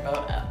anything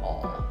about at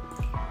all.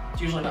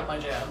 It's usually not my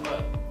jam,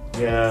 but...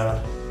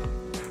 yeah.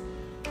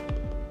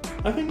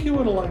 I think you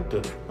would have liked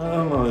it. I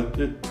don't know.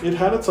 It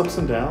had its ups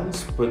and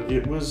downs, but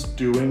it was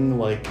doing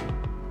like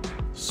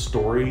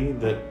story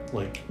that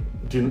like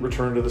didn't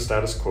return to the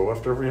status quo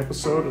after every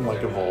episode and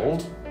like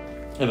evolved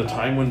at a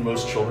time when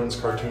most children's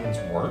cartoons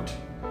weren't.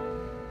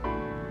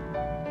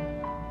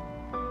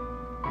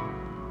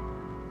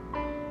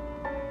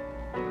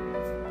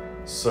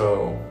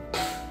 So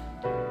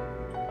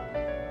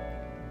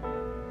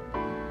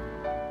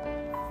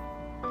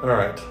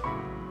Alright.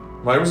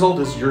 My result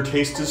is your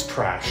taste is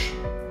trash.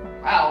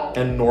 Wow.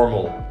 And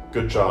normal.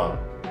 Good job.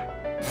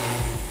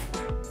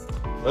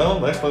 Well,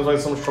 that explains why I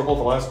had so much trouble with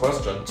the last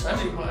question.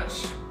 Too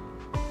much.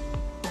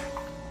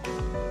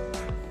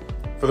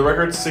 For the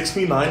record,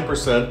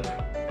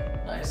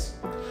 69% Nice.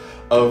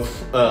 of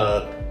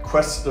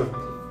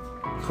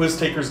quiz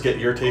takers get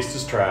your taste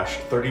is trash.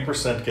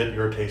 30% get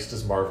your taste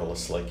is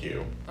marvelous, like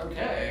you.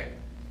 Okay.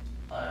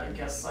 I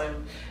guess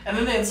I'm... And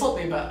then they insult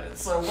me about it,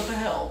 so what the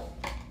hell?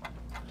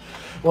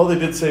 Well, they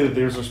did say that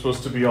theirs were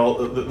supposed to be all...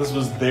 This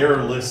was their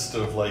list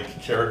of,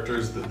 like,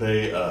 characters that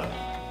they...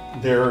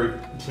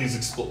 Please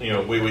explain... You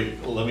know,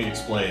 wait, let me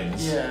explain.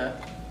 Yeah.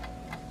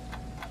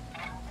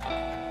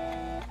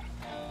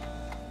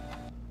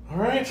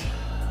 Alright.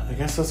 I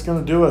guess that's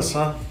gonna do us,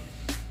 huh?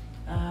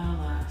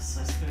 Alas,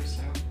 I suppose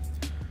so.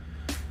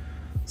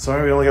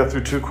 Sorry we only got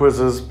through 2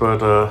 quizzes, but,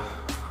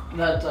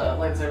 That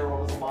lightsaber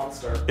one was a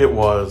monster. it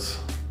was.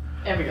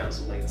 And we got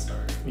us a late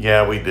start.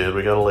 Yeah, we did.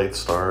 We got a late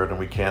start, and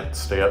we can't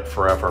stay up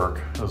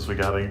forever, because we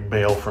gotta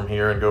bail from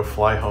here and go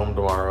fly home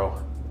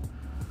tomorrow.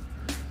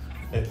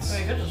 It's... I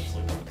mean, you could just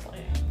sleep on the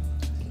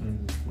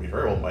plane. We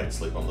very well might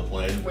sleep on the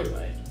plane. We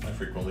might. I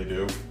frequently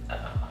do.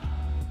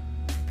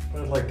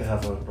 But I'd like to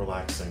have a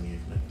relaxing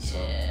evening, so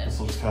Yeah. this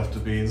will just have to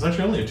be... It's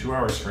actually only a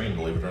 2-hour stream,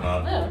 believe it or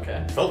not. Yeah,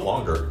 okay. Felt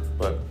longer,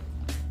 but...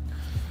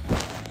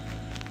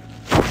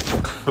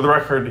 For the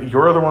record,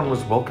 your other one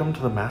was Welcome to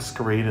the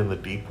Masquerade in the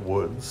Deep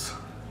Woods.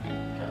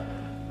 Okay.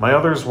 My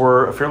others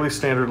were a fairly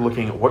standard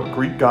looking, what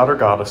Greek god or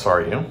goddess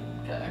are you?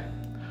 Okay.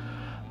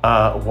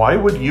 Why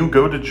would you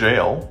go to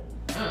jail?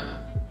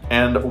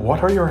 And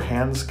what are your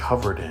hands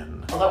covered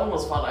in? Well, that one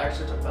was fun. I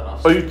actually took that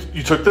off. Oh,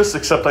 you took this,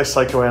 except I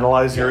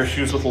psychoanalyze your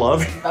issues with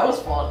love? That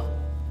was fun.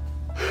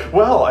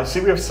 Well, I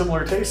see we have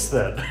similar tastes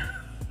then.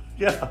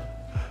 Yeah.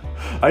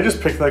 I just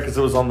picked that because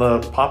it was on the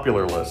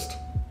popular list.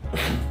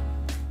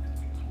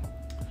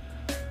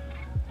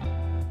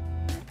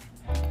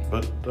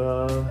 But,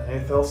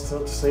 anything else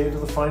to say to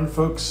the fine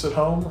folks at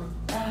home?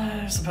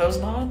 I suppose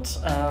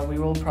not. We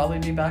will probably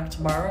be back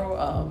tomorrow.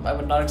 I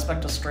would not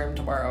expect a stream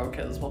tomorrow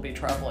because we'll be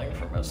traveling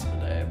for most of the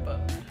day, but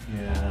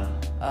Yeah.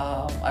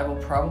 I will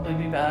probably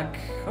be back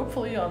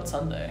hopefully on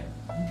Sunday.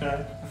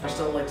 Okay. If we're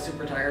still like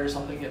super tired or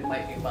something, it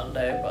might be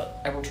Monday,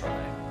 but I will try.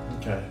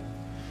 Okay.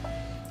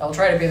 I'll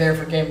try to be there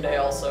for game day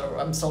also.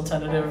 I'm still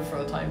tentative for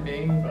the time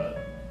being, but...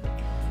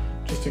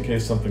 Just in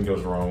case something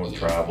goes wrong with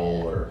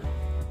travel, or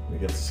we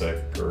get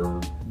sick,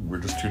 or we're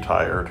just too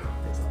tired.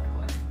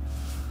 Exactly.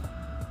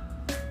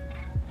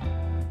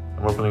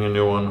 I'm opening a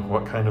new one.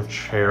 What kind of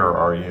chair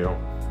are you?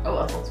 Oh,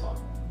 that sounds fun.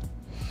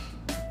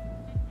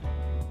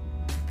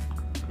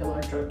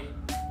 Electric.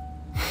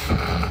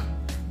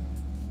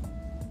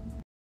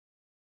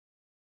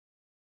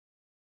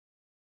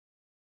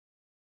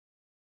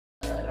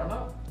 I don't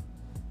know.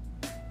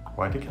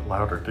 Why'd it get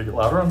louder? Did it get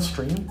louder on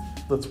stream?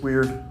 That's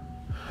weird.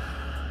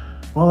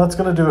 Well, that's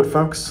gonna do it,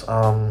 folks.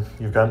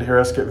 You've gotten to hear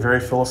us get very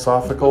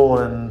philosophical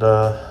and,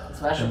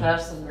 Smash and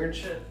pass some weird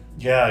shit.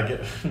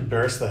 yeah,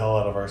 embarrass the hell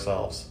out of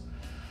ourselves.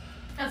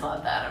 That's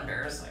not that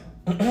embarrassing.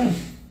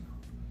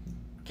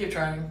 Keep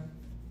trying.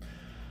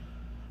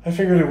 I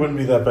figured it wouldn't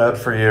be that bad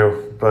for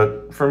you,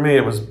 but for me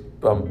it was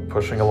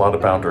pushing a lot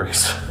of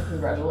boundaries.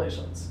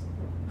 Congratulations.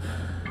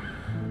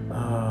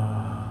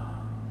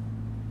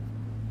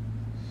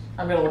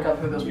 I'm gonna look up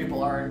who those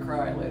people are and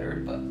cry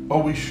later, but...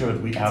 Oh, we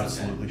should. We That's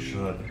absolutely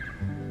should.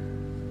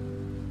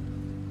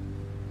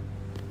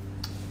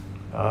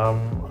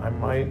 I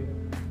might...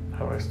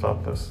 How do I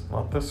stop this?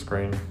 Not this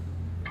screen.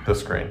 This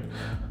screen.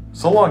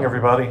 So long,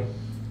 everybody.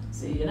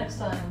 See you next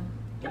time.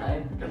 Good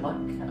night, good luck,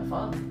 have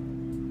fun.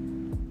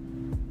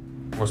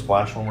 We'll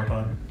splash one more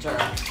time. Sure.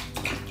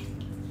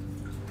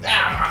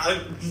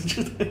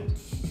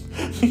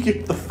 You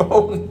keep the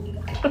phone.